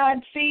 praise God.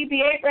 See, the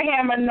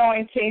Abraham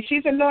anointing.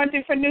 She's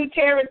anointed for new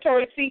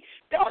territory. See,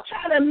 don't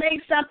try to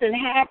make something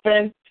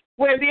happen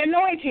where the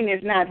anointing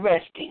is not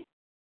resting.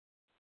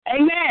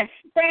 Amen.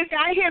 Praise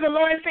God. I hear the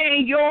Lord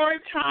saying your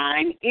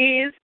time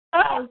is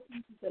up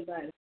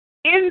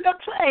in the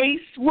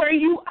place where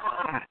you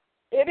are.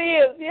 It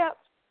is, yep.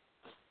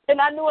 And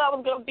I knew I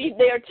was going to be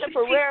there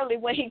temporarily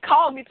when he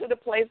called me to the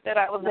place that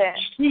I was at.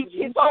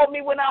 He told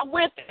me when I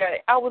went there,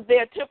 I was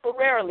there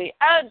temporarily.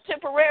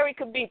 Temporary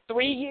could be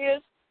 3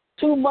 years,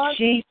 2 months.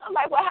 I'm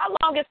like, well, how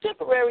long is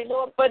temporary,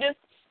 Lord? But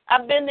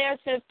I've been there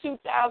since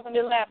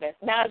 2011.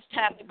 Now it's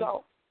time to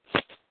go.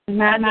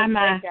 My.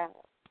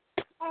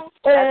 Oh,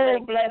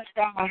 bless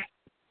God.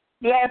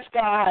 Bless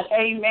God.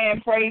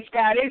 Amen. Praise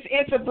God.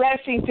 It's a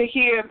blessing to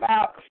hear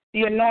about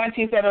the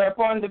anointings that are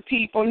upon the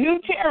people. New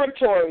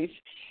territories.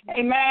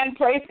 Amen.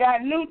 Praise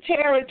God. New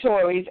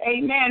territories.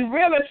 Amen.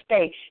 Real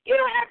estate. You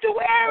don't have to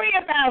worry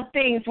about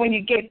things when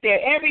you get there.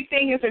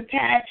 Everything is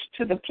attached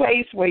to the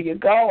place where you're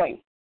going.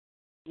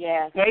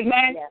 Yes.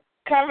 Amen. Yes.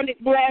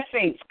 Covenant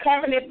blessings.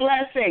 Covenant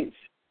blessings.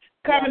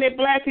 Covenant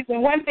blessings.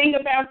 And one thing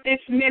about this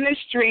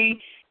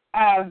ministry,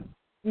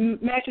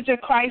 Message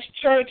of Christ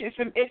Church,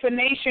 it's a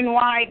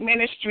nationwide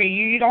ministry.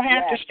 You don't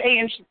have to stay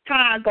in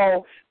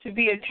Chicago to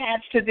be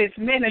attached to this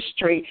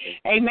ministry.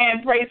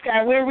 Amen. Praise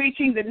God. We're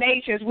reaching the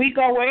nations. We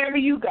go wherever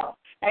you go.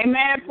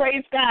 Amen.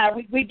 Praise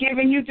God. We're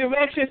giving you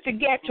directions to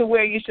get to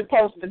where you're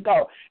supposed to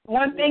go.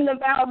 One thing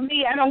about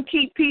me, I don't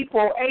keep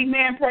people,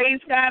 amen, praise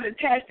God,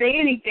 attached to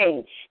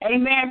anything.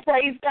 Amen.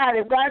 Praise God.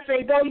 If God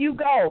say go, you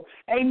go.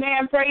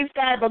 Amen. Praise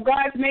God. But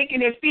God's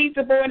making it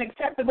feasible and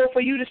acceptable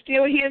for you to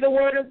still hear the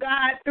word of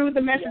God through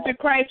the message of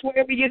Christ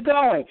wherever you're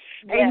going.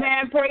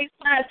 Amen. Praise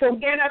God. So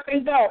get up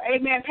and go.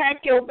 Amen.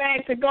 Pack your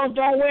bags and go.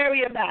 Don't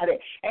worry about it.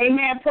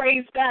 Amen.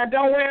 Praise God.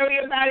 Don't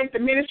worry about it. The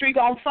ministry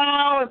going to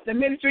fall. If the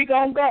ministry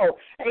going to go.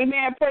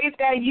 Amen. Praise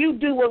God. You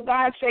do what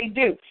God say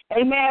do.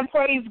 Amen.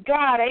 Praise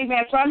God.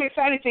 Amen. So I'm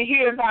excited to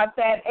hear about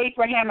that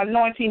Abraham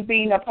anointing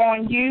being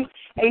upon you.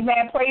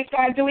 Amen. Praise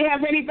God. Do we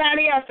have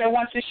anybody else that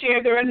wants to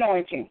share their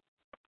anointing?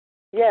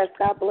 Yes.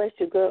 God bless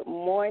you. Good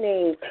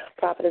morning,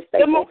 Prophetess.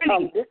 Good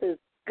morning.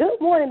 Good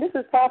morning. This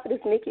is Prophetess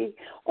Nikki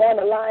on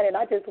the line, and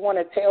I just want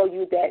to tell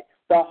you that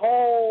the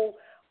whole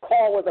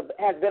call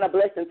has been a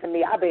blessing to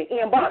me. I've been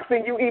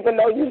inboxing you, even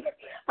though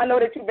I know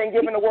that you've been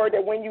given the word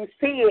that when you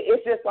see it,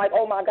 it's just like,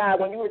 oh my God,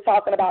 when you were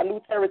talking about new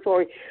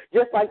territory,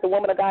 just like the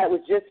woman of God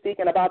was just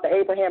speaking about the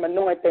Abraham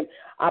anointing,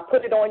 I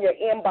put it on your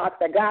inbox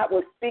that God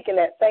was speaking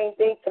that same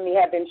thing to me,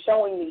 have been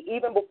showing me.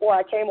 Even before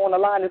I came on the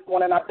line this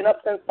morning, I've been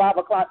up since 5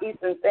 o'clock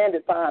Eastern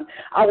Standard Time.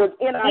 I was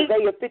in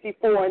Isaiah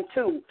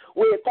 54:2,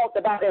 where it talked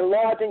about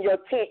enlarging your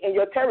tent and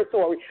your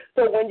territory.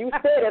 So when you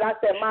said it, I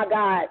said, my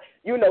God,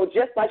 you know,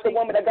 just like the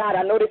woman of God,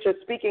 I know that you're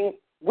speaking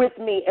with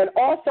me, and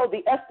also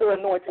the Esther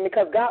anointing,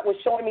 because God was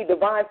showing me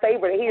divine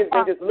favor, and he has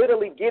been just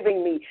literally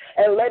giving me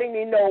and letting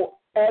me know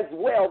as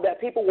well that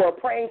people were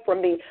praying for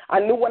me. I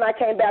knew when I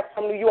came back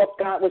from New York,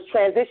 God was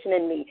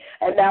transitioning me,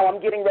 and now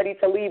I'm getting ready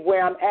to leave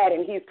where I'm at,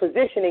 and he's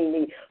positioning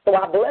me. So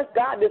I bless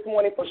God this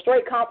morning for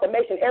straight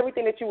confirmation.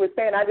 Everything that you were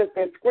saying, I just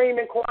been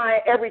screaming,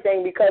 crying,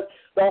 everything, because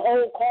the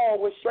whole call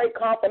was straight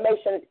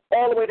confirmation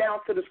all the way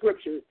down to the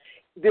scriptures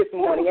this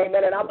morning.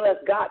 Amen. And I bless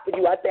God for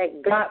you. I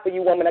thank God for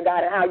you, woman of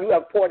God, and how you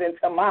have poured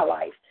into my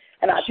life.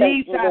 And I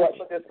thank you, Lord,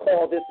 for this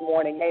call this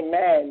morning.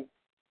 Amen.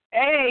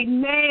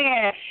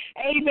 Amen.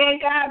 Amen.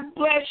 God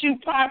bless you,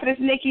 Prophetess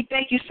Nikki.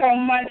 Thank you so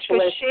much for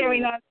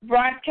sharing on the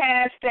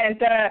broadcast. And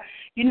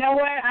you know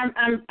what?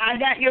 I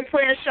got your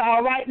prayer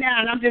shawl right now,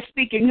 and I'm just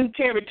speaking new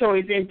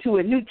territories into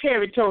it, new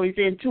territories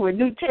into it,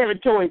 new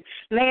territories.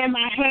 Laying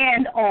my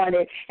hand on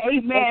it.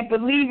 Amen.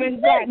 Believing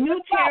that new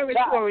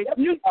territories,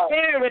 new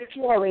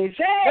territories.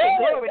 Hey,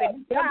 glory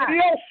to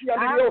God.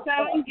 I'm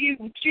telling you,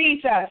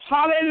 Jesus.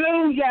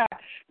 Hallelujah.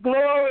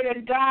 Glory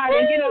to God.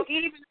 And you know,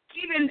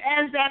 even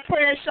as that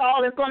prayer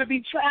shawl is going to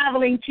be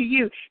traveling to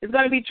you, it's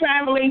going to be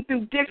traveling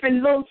through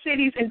different little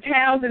cities and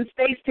towns and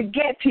states to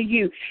get to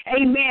you.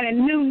 Amen.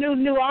 And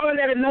new, all of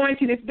that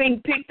anointing is being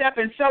picked up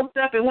and soaked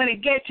up, and when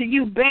it gets to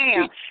you,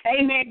 bam.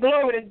 Amen.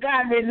 Glory to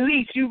God.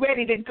 Release. You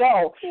ready to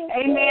go.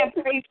 Amen.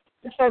 Praise.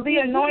 So the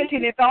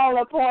anointing is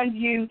all upon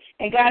you,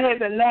 and God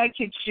has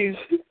anointed you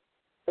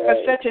for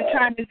such a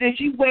time as this.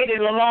 You waited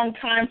a long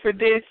time for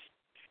this.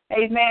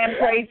 Amen.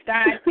 Praise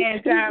God.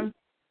 And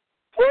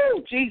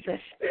woo, Jesus.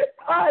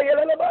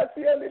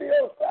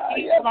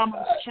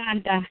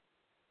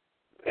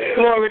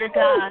 Glory to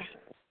God.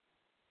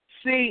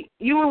 See,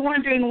 you were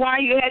wondering why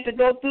you had to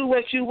go through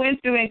what you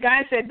went through, and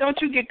God said, don't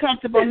you get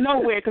comfortable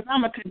nowhere, because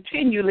I'm going to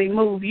continually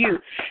move you.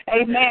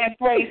 Amen.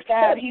 Praise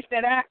God. He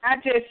said, I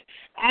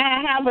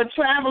have a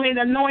traveling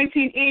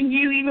anointing in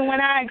you. Even when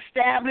I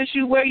establish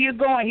you where you're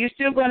going, you're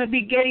still going to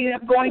be getting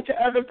up, going to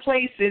other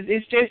places.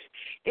 It's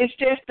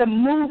just the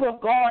move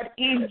of God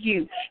in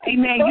you.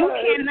 Amen. You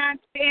cannot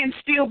stand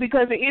still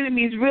because the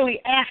enemy is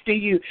really after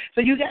you.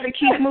 So you got to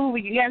keep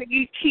moving. You got to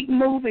keep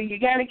moving. You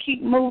got to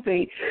keep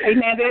moving.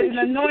 Amen. There's an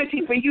anointing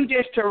for you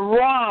just to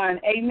run.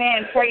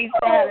 Amen. Praise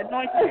God.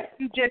 Anointing for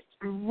you just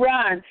to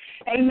run.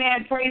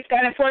 Amen. Praise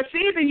God. And for a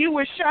season you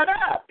were shut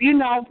up. You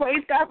know,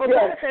 praise God. But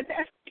God said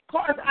that's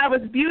because I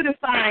was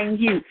beautifying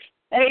you.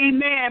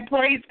 Amen.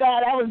 Praise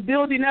God. I was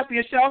building up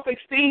your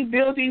self-esteem,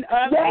 building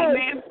up.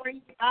 Amen.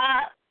 Praise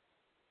God.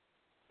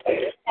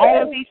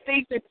 All of these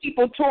things that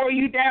people tore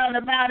you down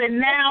about, and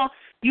now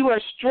you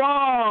are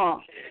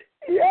strong.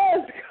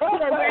 Yes, God.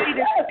 You are ready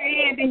to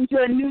stand in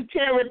your new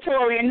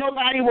territory, and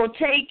nobody will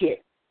take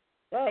it.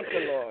 Thank you,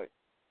 Lord.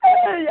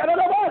 Hey, yes,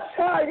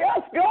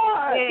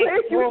 God. Hey,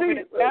 thank you,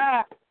 Jesus.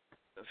 God.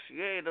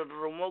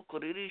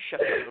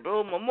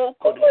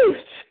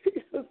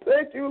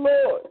 Thank you,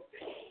 Lord.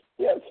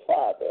 Yes,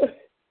 Father.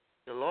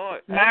 The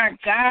Lord. My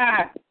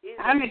God.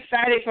 I'm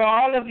excited for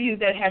all of you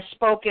that have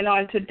spoken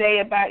on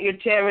today about your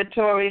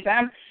territories.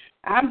 I'm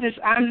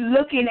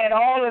looking at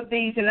all of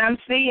these and I'm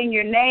seeing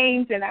your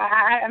names, and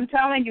I'm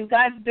telling you,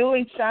 God's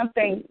doing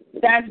something.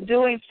 God's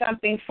doing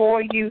something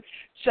for you.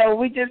 So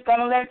we're just going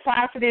to let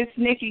Prophetess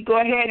Nikki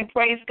go ahead and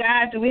praise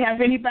God. Do we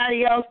have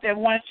anybody else that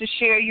wants to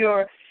share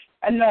your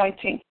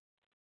anointing?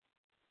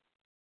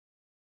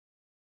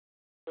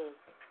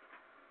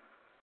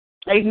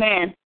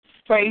 Amen.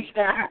 Praise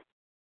God.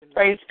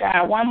 Praise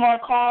God. One more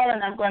call,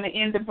 and I'm going to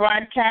end the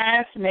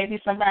broadcast.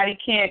 Maybe somebody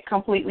can't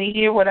completely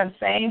hear what I'm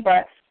saying,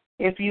 but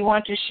if you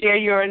want to share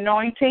your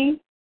anointing,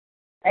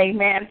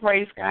 amen,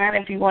 praise God.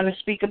 If you want to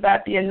speak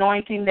about the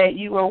anointing that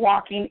you are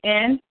walking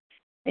in,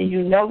 and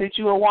you know that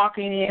you are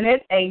walking in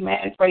it,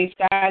 amen, praise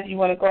God. You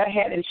want to go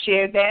ahead and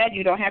share that.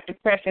 You don't have to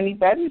press any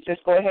buttons.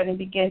 Just go ahead and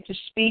begin to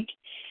speak.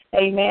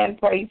 Amen,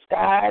 praise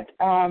God.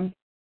 Go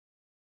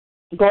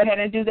ahead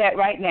and do that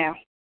right now.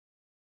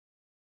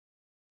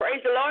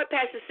 Praise the Lord,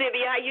 Pastor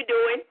Sylvia. How you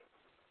doing?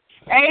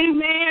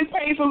 Amen.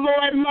 Praise the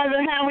Lord,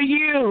 Mother. How are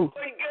you?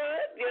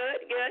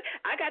 Good.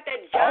 I got that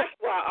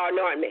Joshua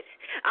anointment.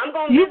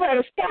 You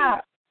better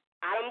stop.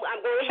 I'm going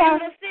to visit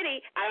a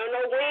city. I don't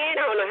know when.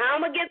 I don't know how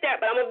I'm going to get there,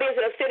 but I'm going to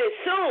visit a city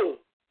soon.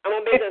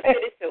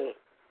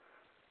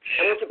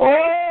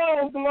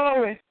 Oh,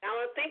 glory. I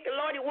want to thank the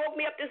Lord. He woke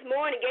me up this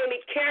morning, gave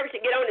me courage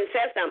to get on and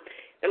say something.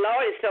 The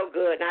Lord is so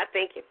good, and I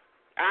thank Him.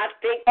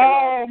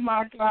 Oh,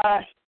 my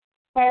God.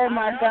 Oh,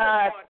 my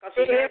God.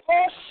 Thank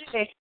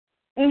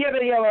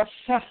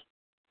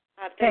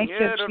you,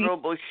 Jesus.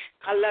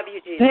 I love you,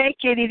 Jesus. Thank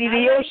you,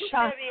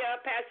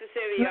 Pastor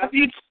Sylvia. Love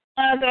you,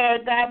 Father.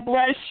 God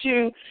bless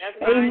you.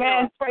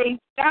 Amen. Praise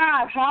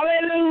God.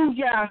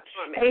 Hallelujah.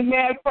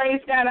 Amen.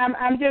 Praise God.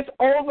 I'm just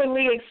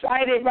overly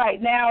excited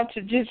right now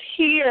to just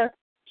hear.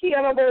 Thank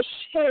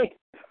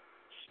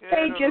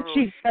you,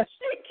 Jesus.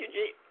 Thank you, Jesus.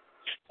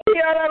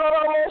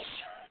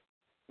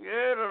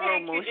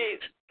 Thank you,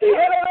 Jesus.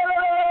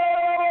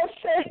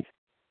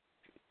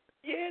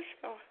 Yes,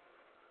 Lord.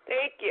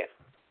 Thank you.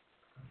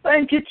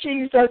 Thank you,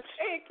 Jesus.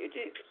 Thank you,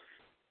 Jesus.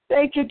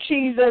 Thank you,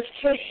 Jesus.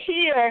 To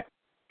hear.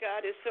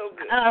 God is so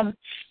good.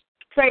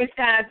 Praise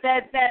God.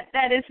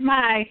 That is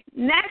my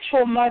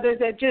natural mother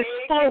that just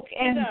spoke.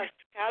 And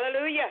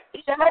hallelujah.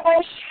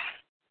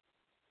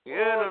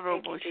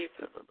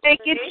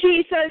 Thank you,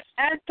 Jesus.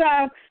 And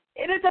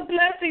it is a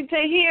blessing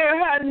to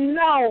hear her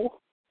know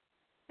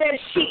that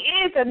she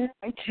is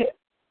anointed.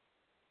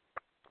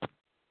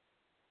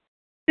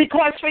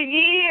 Because for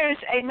years,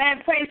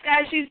 amen, praise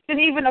God, she's been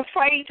even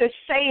afraid to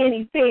say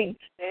anything.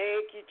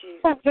 Thank you,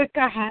 Jesus. Father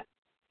God.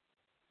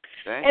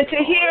 And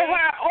to hear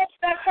her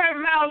open up her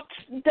mouth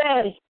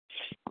today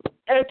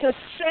and to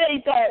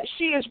say that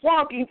she is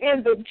walking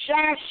in the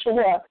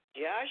Joshua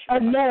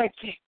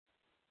anointing.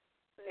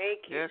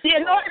 Thank you. The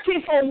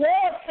anointing for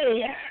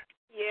warfare.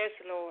 Yes,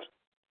 Lord.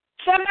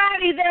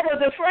 Somebody that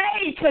was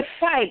afraid to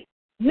fight,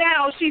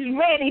 now she's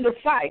ready to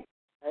fight.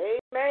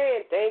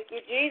 Amen. Thank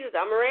you, Jesus.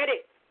 I'm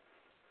ready.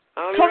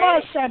 Come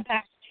on,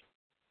 somebody.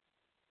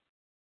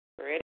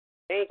 Ready.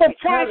 Thank for you.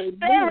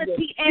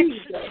 prosperity and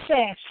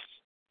success.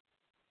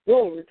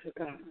 Glory to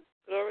God.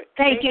 Glory.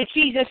 Thank you,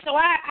 Jesus. So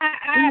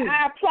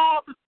I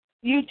applaud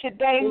you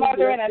today,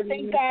 Mother, and I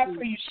thank God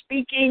for you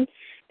speaking.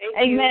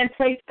 Amen.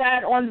 Praise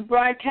God on the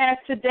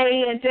broadcast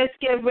today, and just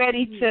get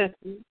ready to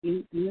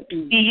be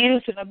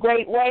used in a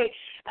great way.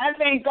 I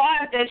thank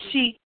God that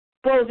she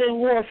goes in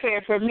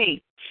warfare for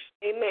me.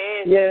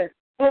 Amen. Yes.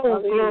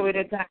 Oh, glory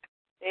to God.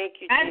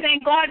 Thank you, Jesus. I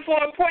thank God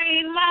for a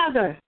praying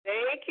mother.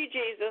 Thank you,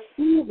 Jesus.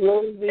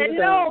 That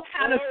knows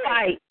how to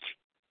fight.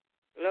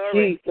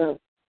 Glory. Jesus.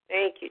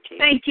 Thank you, Jesus.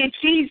 Thank you,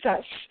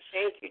 Jesus.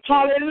 Thank you, Jesus.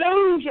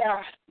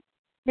 Hallelujah.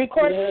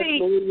 Because,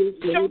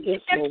 so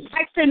many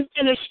acts in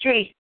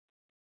ministry.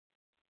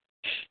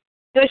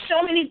 There's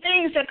so many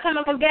things that come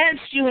up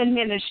against you in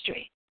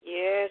ministry.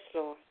 Yes,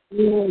 Lord.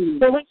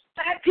 But when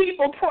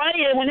people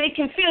praying, when they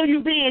can feel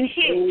you being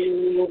hit,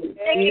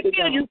 they can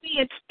feel you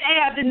being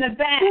stabbed in the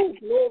back.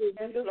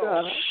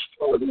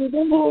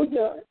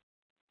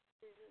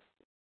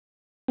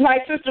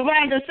 Like Sister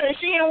Rhonda said,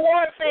 she in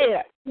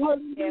warfare.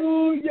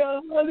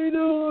 Hallelujah.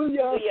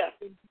 Hallelujah.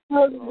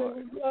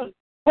 Hallelujah.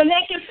 When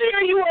they can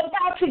feel you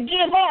about to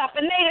give up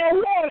and they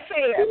in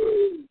warfare.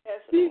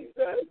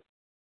 Jesus.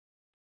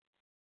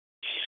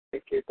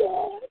 Thank you,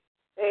 God.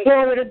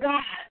 Glory to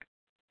God.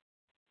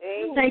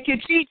 Thank you,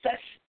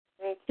 Jesus.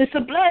 It's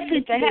a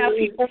blessing to have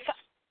people fight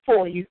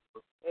for you.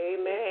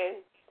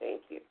 Amen.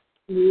 Thank you.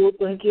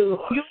 Thank you.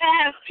 You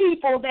have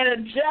people that are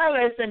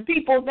jealous and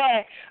people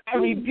that are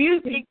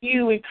rebuking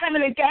you and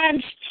coming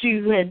against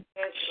you and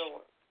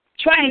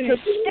trying to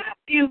stop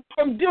you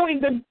from doing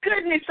the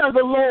goodness of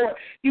the Lord.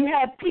 You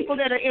have people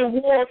that are in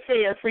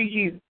warfare for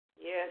you.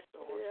 Yes,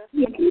 Lord.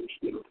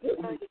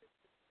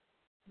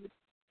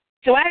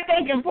 So I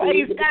thank and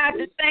praise God,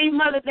 the same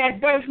mother that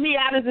birthed me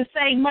out of the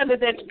same mother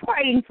that's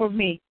praying for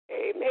me.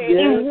 Amen.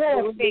 In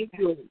warfare. Thank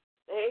you.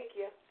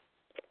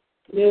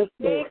 Yes,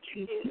 Lord.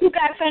 You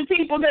got some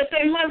people that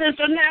their mothers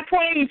are not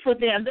praying for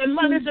them. Their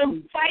mothers are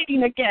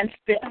fighting against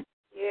them.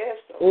 Yes.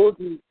 Oh,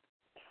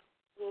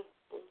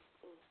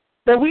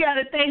 But we ought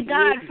to thank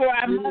God for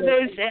our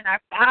mothers and our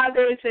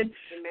fathers and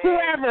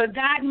whoever,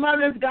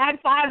 godmothers,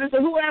 godfathers,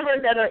 or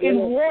whoever that are in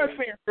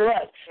warfare for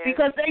us,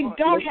 because they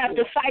don't have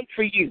to fight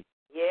for you.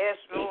 Yes,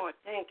 Lord.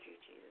 Thank you,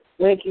 Jesus.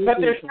 Thank you, but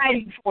they're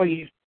fighting for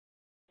you.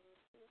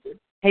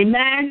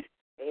 Amen.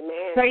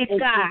 Amen. Praise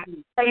God.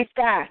 Praise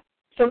God.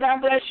 So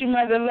God bless you,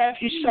 Mother. Love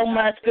you so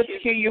much. Good to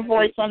hear your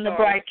voice on the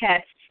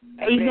broadcast.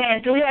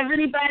 Amen. Do we have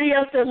anybody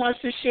else that wants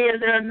to share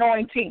their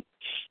anointing?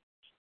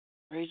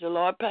 Praise the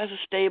Lord, Pastor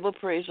Stable.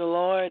 Praise the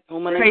Lord.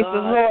 Praise the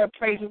Lord.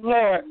 Praise the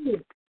Lord.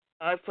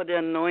 God for the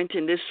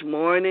anointing this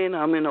morning.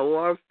 I'm in a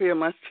warfare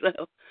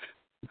myself,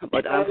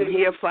 but I'm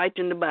here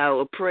fighting the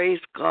battle. Praise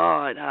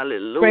God.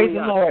 Hallelujah. Praise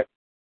the Lord.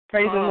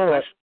 Praise the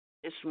Lord.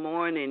 This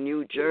morning,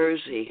 New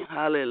Jersey.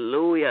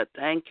 Hallelujah.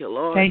 Thank you,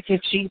 Lord. Thank you,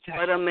 Jesus.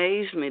 What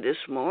amazed me this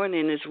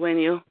morning is when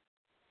you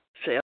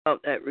say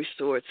about that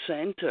restored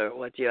center,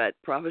 what you had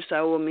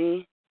prophesied with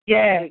me.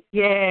 Yeah.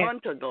 A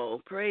month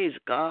ago. Praise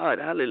God.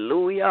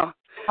 Hallelujah.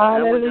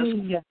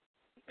 Hallelujah.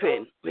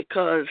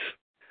 Because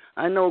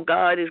I know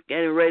God is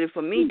getting ready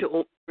for me to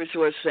open a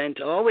resource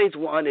center. I always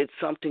wanted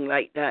something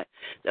like that.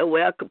 That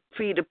way I could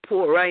feed the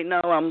poor. Right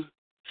now I'm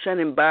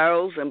sending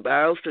barrels and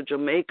barrels to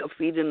Jamaica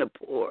feeding the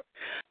poor.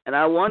 And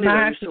I wanted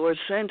a resource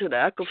center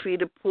that I could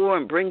feed the poor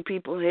and bring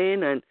people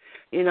in and,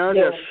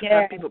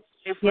 have people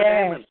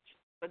pray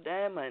for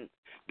them and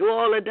do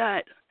all of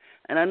that.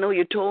 And I know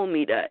you told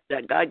me that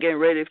God getting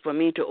ready for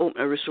me to open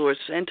a resource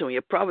center when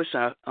you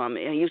prophesied and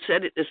you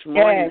said it this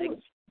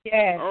morning.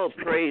 Yes. Oh,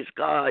 praise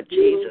God,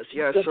 Jesus.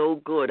 You're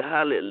so good.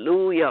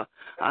 Hallelujah.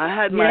 I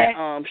had my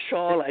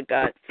shawl I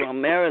got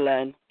from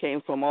Maryland,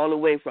 came from all the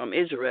way from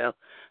Israel.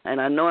 And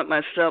I know it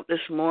myself this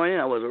morning.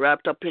 I was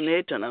wrapped up in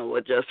it, and I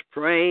was just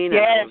praying, and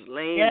I was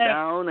laying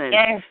down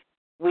and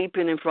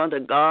weeping in front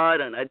of God.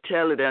 And I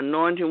tell you, the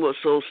anointing was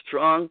so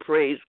strong.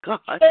 Praise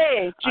God.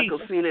 Hey, I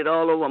could feel it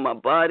all over my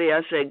body.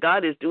 I said,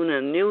 God is doing a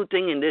new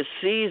thing in this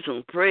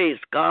season. Praise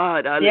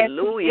God.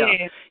 Hallelujah.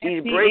 Yes,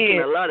 He's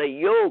breaking a lot of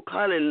yoke.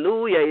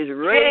 Hallelujah. He's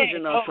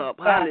raising us up.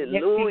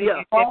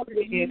 Hallelujah.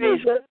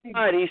 Praise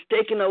God. He's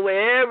taking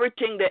away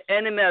everything the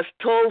enemy has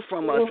stole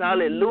from us.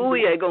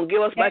 Hallelujah. He's going to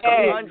give us back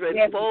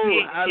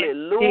 100-fold.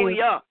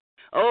 Hallelujah.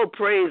 Oh,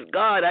 praise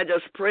God. I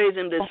just praise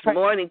him this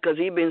morning because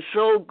he's been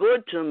so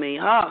good to me.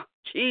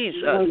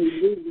 Jesus.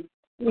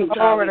 Sometimes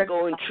we're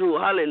going through.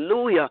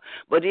 Hallelujah.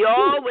 But he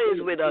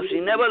always with us. He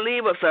never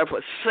leave us or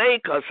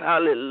forsake us.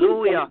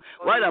 Hallelujah.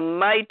 What a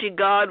mighty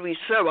God we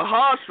serve. An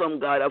awesome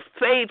God. A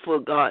faithful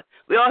God.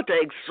 We ought to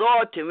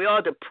exalt him. We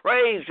ought to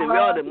praise him. We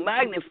ought to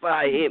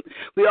magnify him.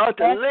 We ought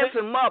to lift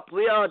him up.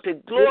 We ought to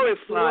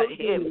glorify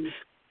him.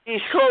 He's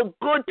so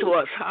good to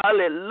us.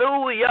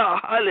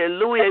 Hallelujah.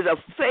 Hallelujah. He's a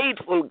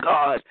faithful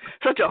God.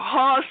 Such a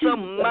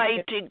awesome,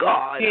 mighty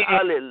God.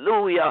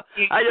 Hallelujah.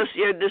 I just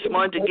here this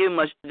morning to give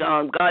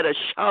God a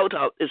shout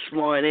out this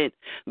morning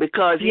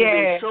because he's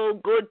been so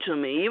good to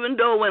me. Even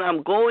though when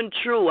I'm going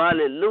through,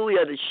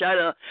 hallelujah, the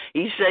shadow,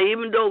 he said,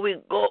 even though we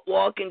go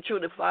walking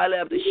through the valley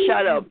of the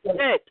shadow of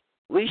death,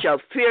 we shall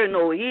fear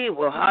no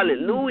evil.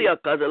 Hallelujah.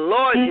 Because the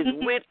Lord is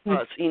with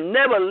us. He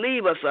never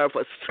leave us or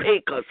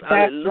forsake us.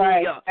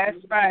 Hallelujah. That's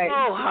right.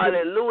 Oh,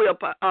 hallelujah.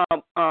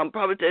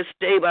 Prophetess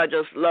Stable, I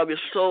just love you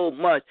so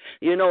much.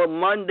 You know,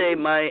 Monday,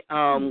 my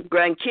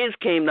grandkids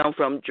came down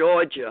from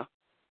Georgia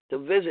to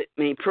visit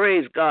me.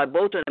 Praise God.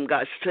 Both of them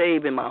got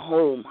saved in my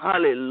home.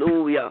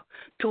 Hallelujah.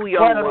 2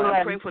 young ones.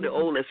 I'm praying for the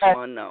oldest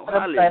one now.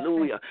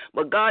 Hallelujah.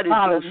 But God is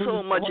doing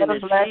so much in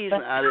this season.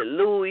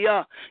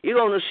 Hallelujah. You're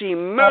going to see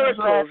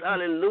miracles.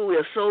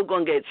 Hallelujah. So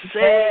going to get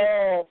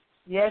saved.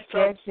 Yes.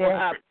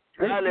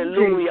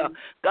 Hallelujah.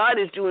 God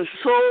is doing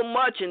so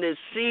much in this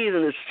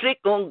season. The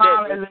sick going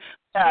to get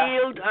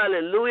healed.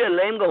 Hallelujah.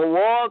 Lame going to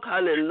walk.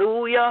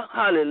 Hallelujah.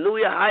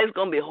 Hallelujah. Eyes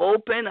going to be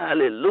open.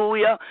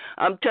 Hallelujah.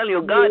 I'm telling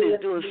you, God is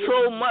doing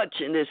so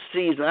much in this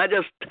season. I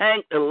just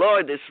thank the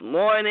Lord this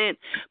morning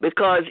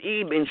because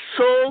he's been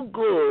so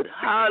good.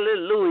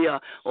 Hallelujah.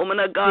 Woman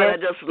of God, I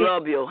just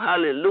love you.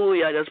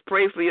 Hallelujah. I just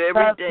pray for you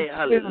every day.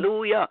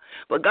 Hallelujah.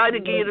 But God to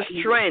give you the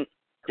strength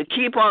to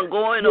keep on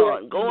going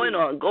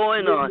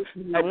on.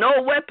 And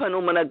no weapon,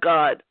 woman of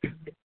God,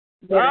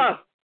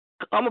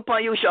 come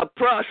upon you shall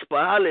prosper.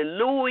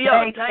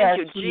 Hallelujah. Thank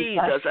you,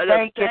 Jesus. I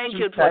just thank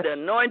you for the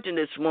anointing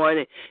this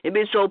morning. It's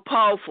been so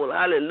powerful.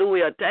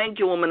 Hallelujah. Thank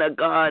you, woman of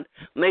God.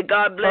 May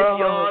God bless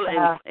you all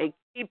and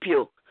keep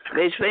you.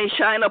 May his face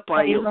shine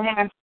upon you.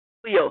 Hallelujah.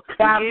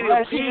 Give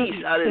you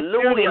peace.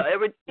 Hallelujah.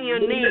 Everything you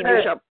need,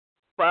 you shall.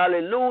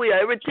 Hallelujah.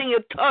 Everything you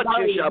touch,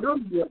 you shall.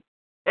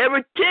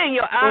 Everything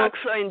you ask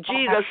for in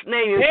Jesus'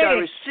 name, you shall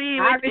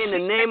receive it in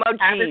the name of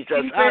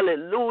Jesus.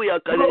 Hallelujah.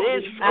 Because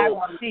it is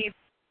so.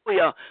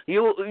 Hallelujah.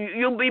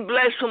 You be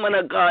blessed, woman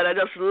of God. I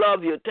just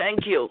love you.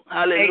 Thank you.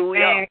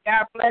 Hallelujah. Amen.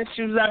 God bless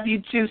you. Love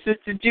you too,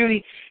 Sister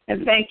Judy.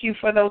 And thank you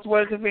for those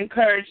words of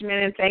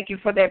encouragement. And thank you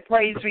for that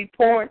praise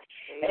report.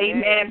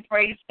 Amen.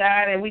 Praise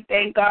God. And we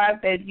thank God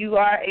that you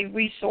are a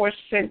resource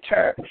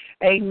center.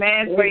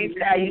 Amen. Praise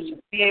God. You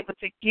should be able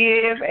to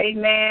give.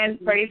 Amen.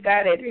 Praise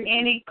God at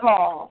any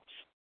call.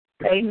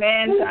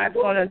 Amen. God's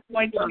going to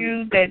point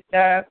you that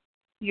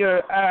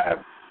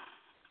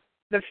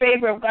the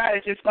favor of God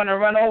is just going to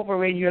run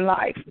over in your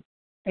life.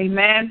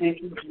 Amen.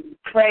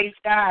 Praise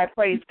God.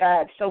 Praise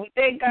God. So we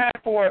thank God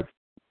for,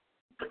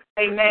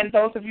 amen,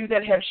 those of you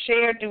that have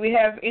shared. Do we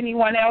have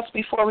anyone else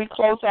before we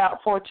close out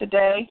for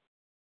today?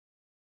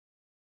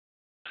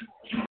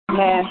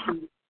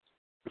 Amen.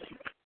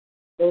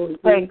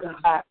 Praise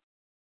God.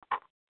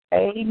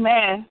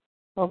 Amen.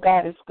 Oh,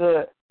 God is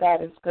good.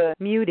 God is good.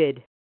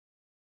 Muted.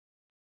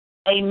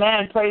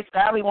 Amen. Praise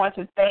God. We want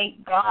to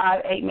thank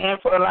God, amen,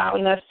 for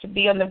allowing us to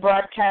be on the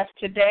broadcast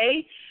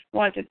today. We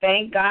want to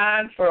thank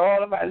God for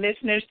all of our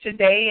listeners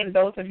today and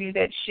those of you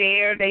that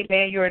shared,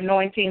 amen, your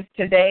anointings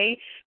today.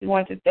 We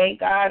want to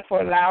thank God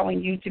for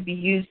allowing you to be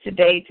used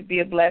today to be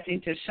a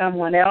blessing to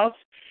someone else.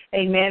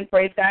 Amen.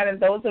 Praise God.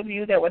 And those of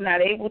you that were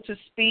not able to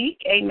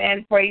speak,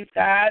 amen, praise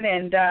God.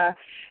 And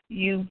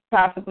you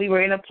possibly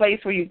were in a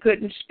place where you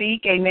couldn't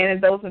speak, amen.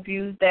 And those of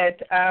you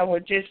that were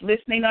just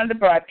listening on the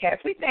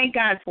broadcast, we thank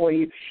God for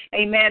you.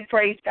 Amen.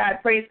 Praise God.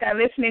 Praise God.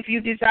 Listen, if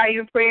you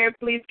desire prayer,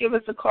 please give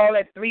us a call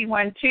at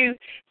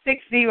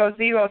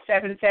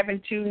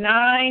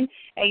 312-600-7729.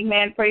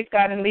 Amen. Praise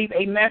God. And leave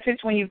a message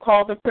when you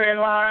call the prayer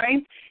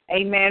line.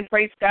 Amen.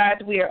 Praise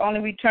God. We are only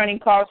returning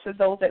calls to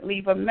those that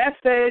leave a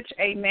message,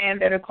 amen,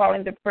 that are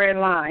calling the prayer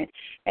line.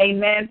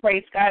 Amen.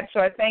 Praise God. So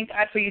I thank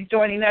God for you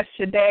joining us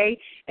today.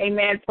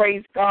 Amen.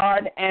 Praise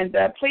God. And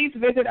please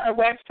visit our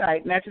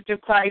website,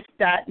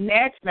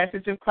 messageofchrist.net,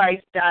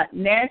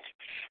 messageofchrist.net.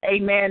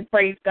 Amen.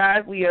 Praise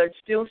God. We are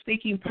still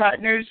seeking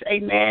partners,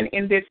 amen,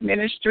 in this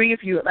ministry.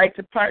 If you would like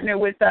to partner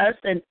with us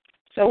and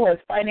sow a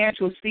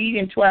financial seed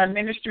into our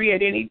ministry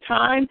at any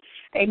time,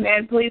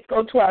 amen, please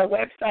go to our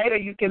website or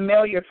you can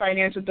mail your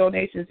financial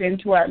donations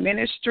into our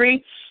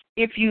ministry.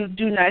 If you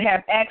do not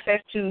have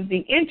access to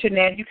the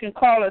Internet, you can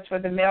call us for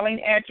the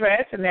mailing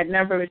address, and that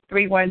number is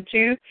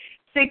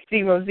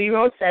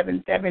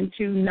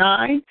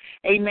 312-600-7729.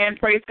 Amen.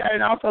 Praise God.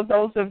 And also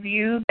those of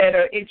you that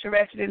are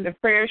interested in the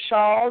prayer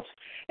shawls,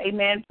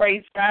 amen.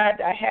 Praise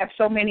God. I have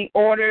so many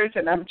orders,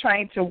 and I'm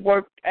trying to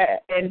work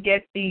and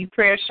get the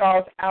prayer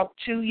shawls out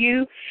to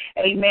you.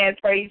 Amen.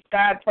 Praise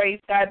God.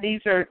 Praise God. These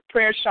are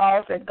prayer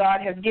shawls that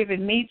God has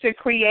given me to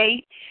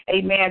create.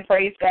 Amen.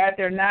 Praise God.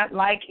 They're not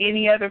like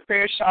any other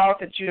prayer shawls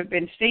that you have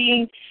been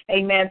seeing.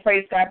 Amen.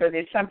 Praise God. But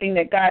it's something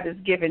that God has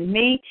given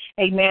me.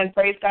 Amen.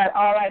 Praise God.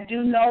 All I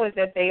do know is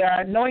that they are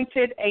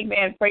anointed.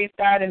 Amen. Praise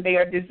God. And they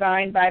are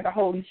designed by the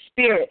Holy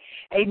Spirit.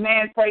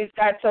 Amen. Praise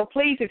God. So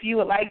please, if you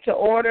would like to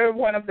order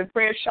one of the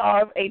prayer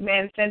shawls,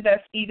 amen, send us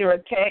either a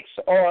text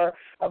or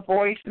a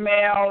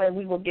voicemail, and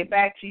we will get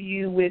back to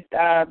you with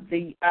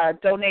the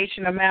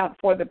donation amount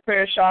for the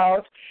prayer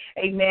shawls.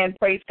 Amen.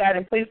 Praise God.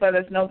 And please let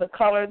us know the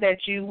color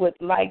that you would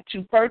like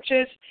to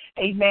purchase.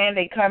 Amen.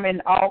 They come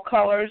in all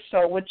colors,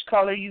 so which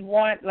color you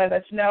want, let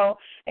us know.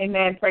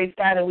 Amen. Praise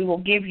God. And we will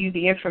give you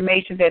the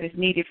information that is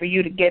needed for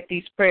you to get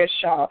these prayer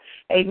shawls.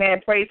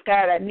 Amen. Praise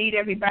God. I need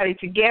everybody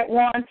to get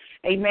one.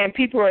 Amen.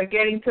 People are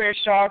getting prayer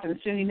shawls and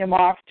sending them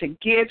off to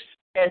gifts.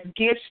 As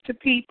gifts to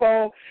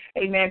people.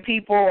 Amen.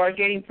 People are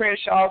getting prayer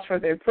shawls for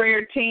their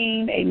prayer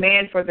team.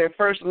 Amen. For their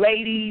first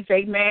ladies.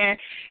 Amen.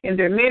 In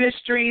their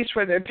ministries,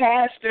 for their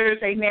pastors.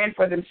 Amen.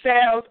 For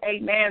themselves.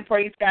 Amen.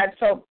 Praise God.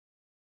 So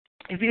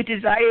if you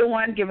desire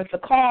one, give us a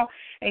call.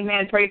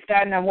 Amen. Praise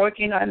God. And I'm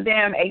working on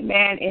them.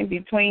 Amen. In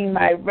between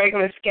my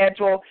regular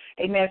schedule.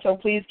 Amen. So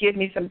please give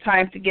me some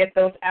time to get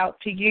those out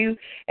to you.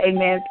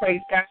 Amen.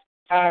 Praise God.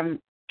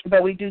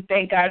 But we do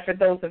thank God for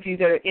those of you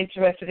that are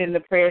interested in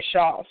the prayer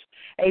shawls.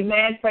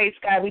 Amen. Praise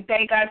God. We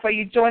thank God for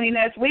you joining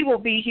us. We will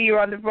be here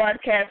on the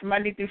broadcast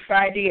Monday through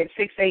Friday at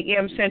 6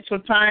 a.m. Central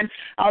Time.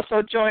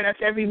 Also join us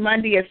every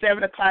Monday at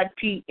 7 o'clock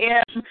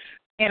p.m.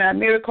 in our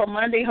Miracle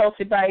Monday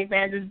hosted by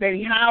Evangelist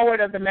Betty Howard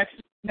of the Message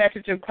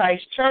of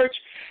Christ Church.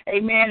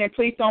 Amen. And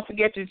please don't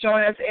forget to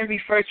join us every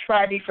first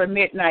Friday for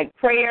midnight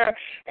prayer,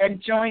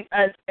 and join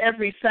us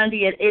every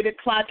Sunday at 8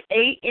 o'clock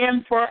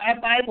a.m. for our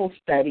Bible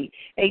study.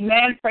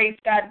 Amen. Praise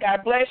God.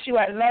 God bless you.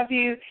 I love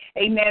you.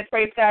 Amen.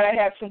 Praise God. I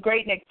have some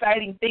great and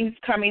exciting things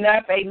coming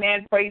up.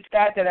 Amen. Praise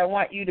God, that I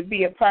want you to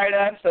be a part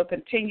of. So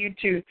continue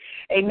to,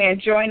 amen,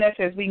 join us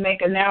as we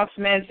make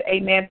announcements.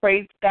 Amen.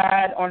 Praise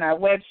God, on our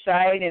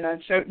website and on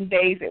certain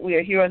days that we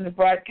are here on the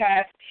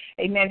broadcast.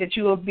 Amen. That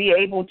you will be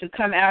able to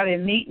come out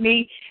and meet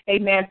me.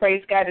 Amen.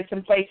 Praise God, at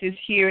some places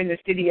here in the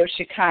city of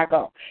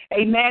Chicago.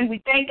 Amen.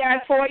 We thank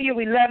God for you.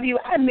 We love you.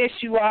 I miss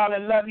you all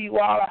and love you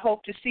all. I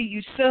hope to see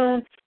you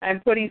soon. I'm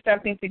putting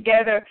something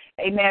together.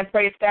 Amen.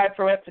 Praise God,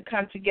 for us to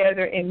come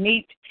together and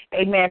meet.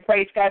 Amen.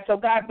 Praise God. So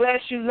God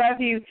bless you. Love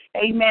you.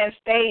 Amen.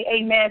 Stay.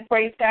 Amen.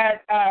 Praise God.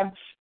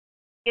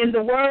 In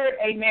the word,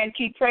 amen,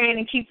 keep praying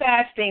and keep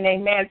fasting,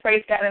 amen,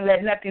 praise God, and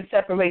let nothing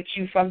separate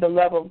you from the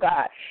love of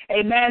God.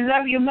 Amen,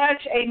 love you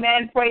much,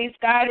 amen, praise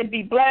God, and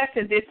be blessed.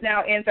 And this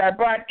now ends our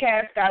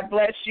broadcast. God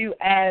bless you,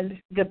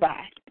 and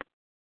goodbye.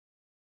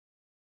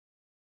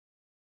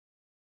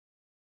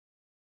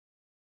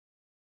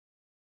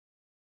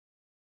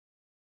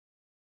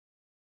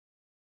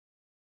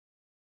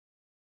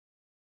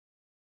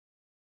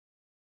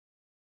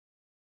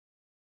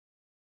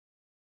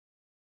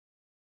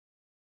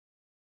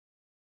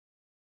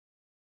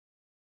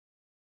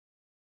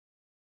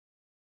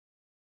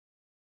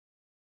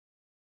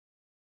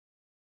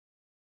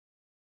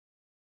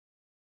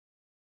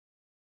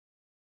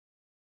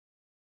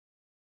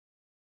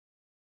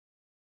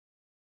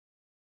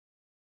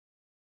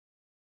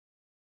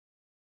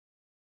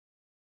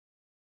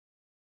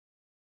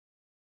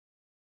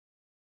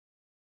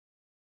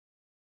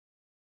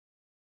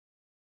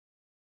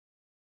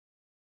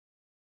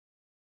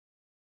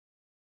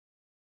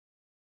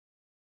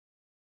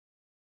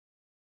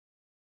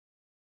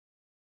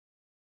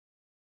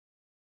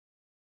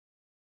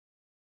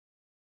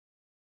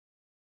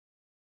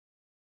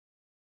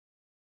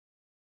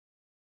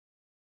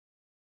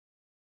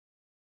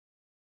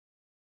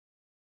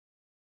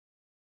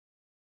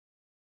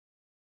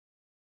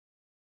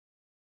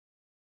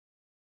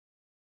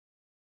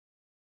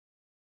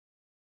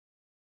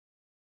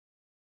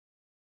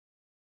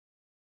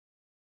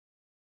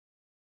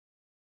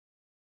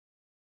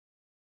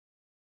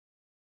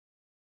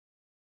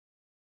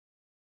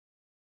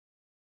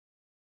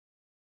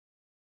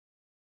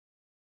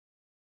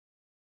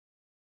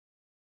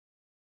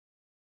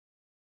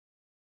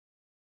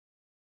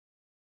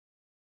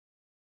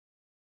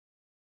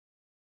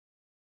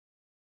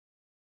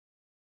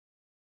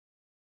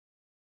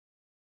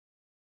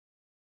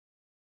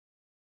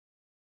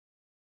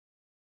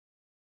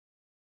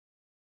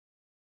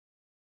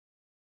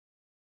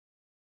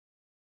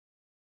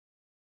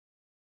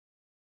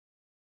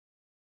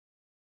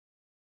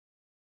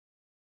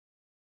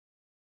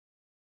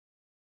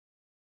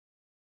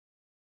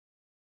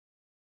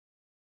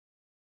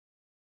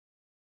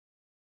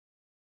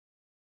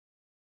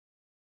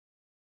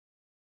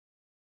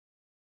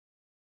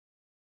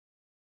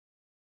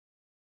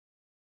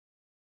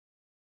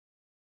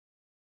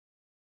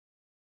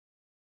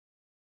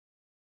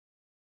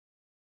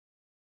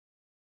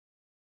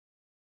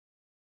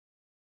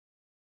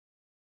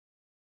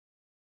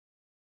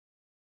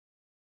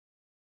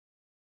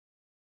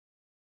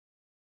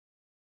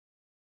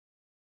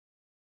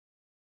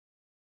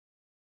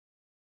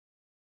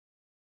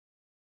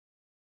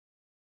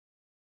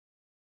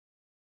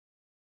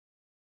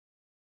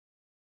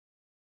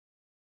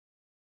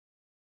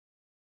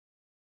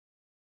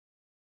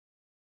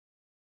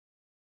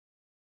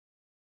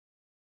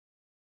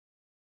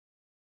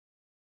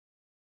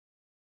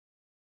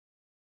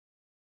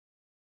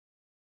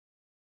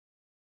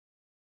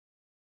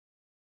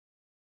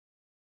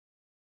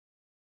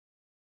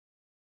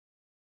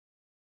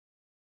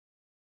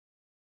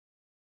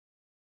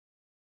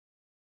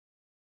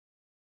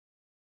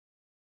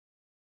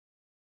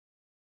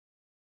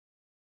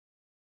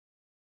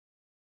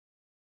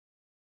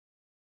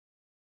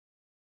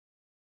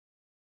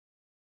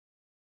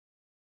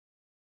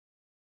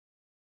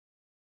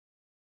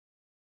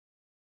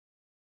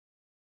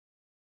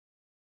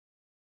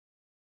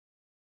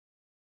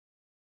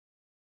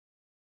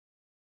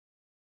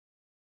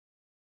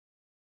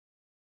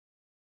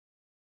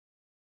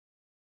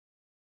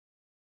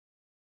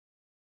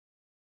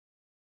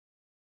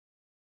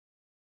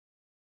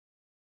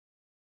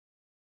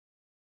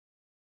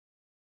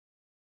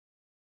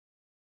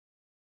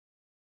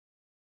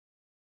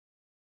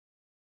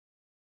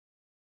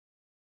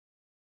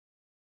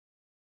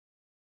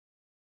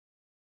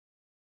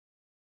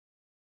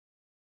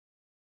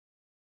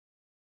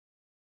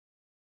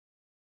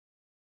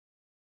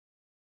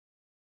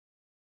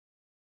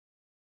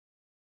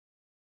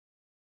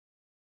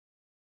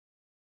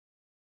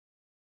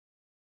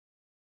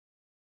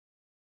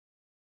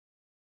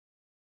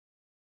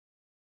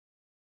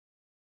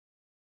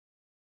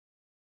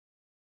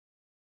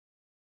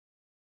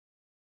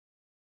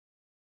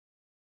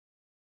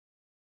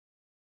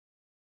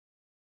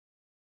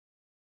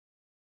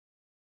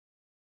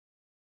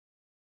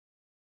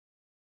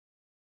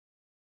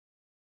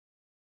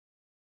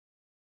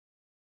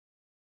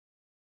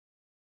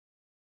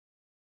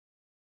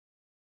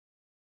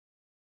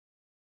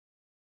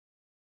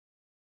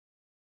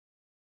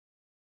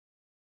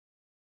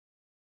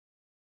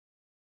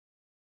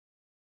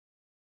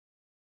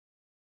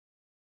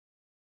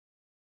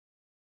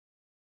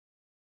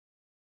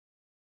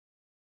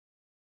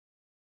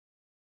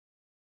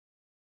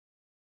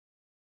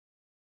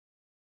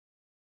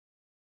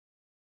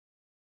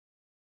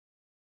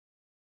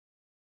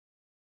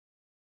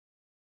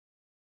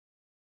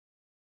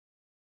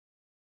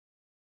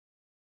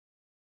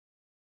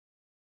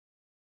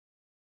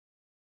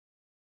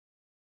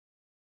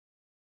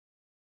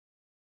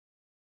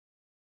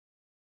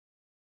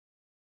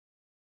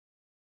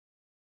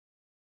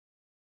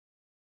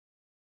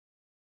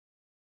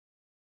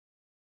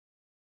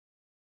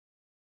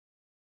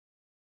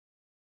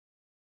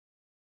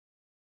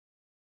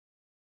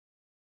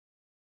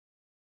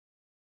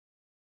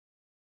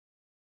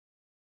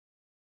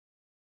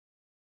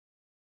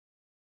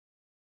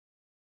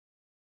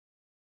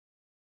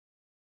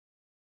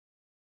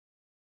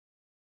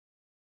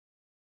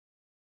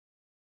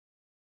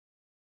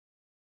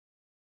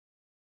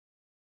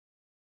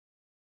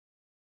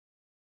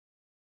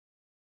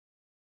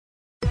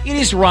 It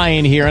is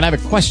Ryan here, and I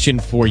have a question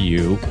for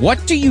you.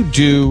 What do you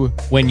do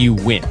when you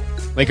win?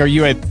 Like, are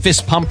you a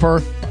fist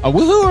pumper, a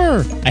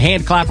woohooer, a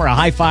hand clapper, a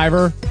high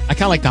fiver? I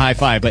kind of like the high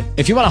five, but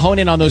if you want to hone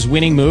in on those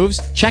winning moves,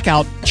 check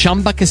out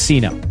Chumba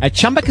Casino. At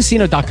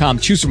ChumbaCasino.com,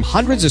 choose from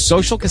hundreds of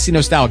social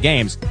casino-style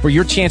games for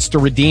your chance to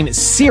redeem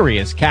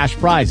serious cash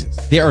prizes.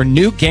 There are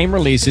new game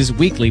releases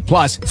weekly,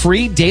 plus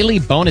free daily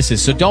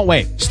bonuses, so don't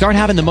wait. Start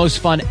having the most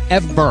fun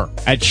ever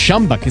at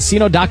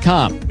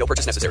ChumbaCasino.com. No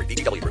purchase necessary.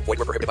 VGW Group. Void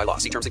where prohibited by law.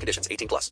 See terms and conditions. 18+.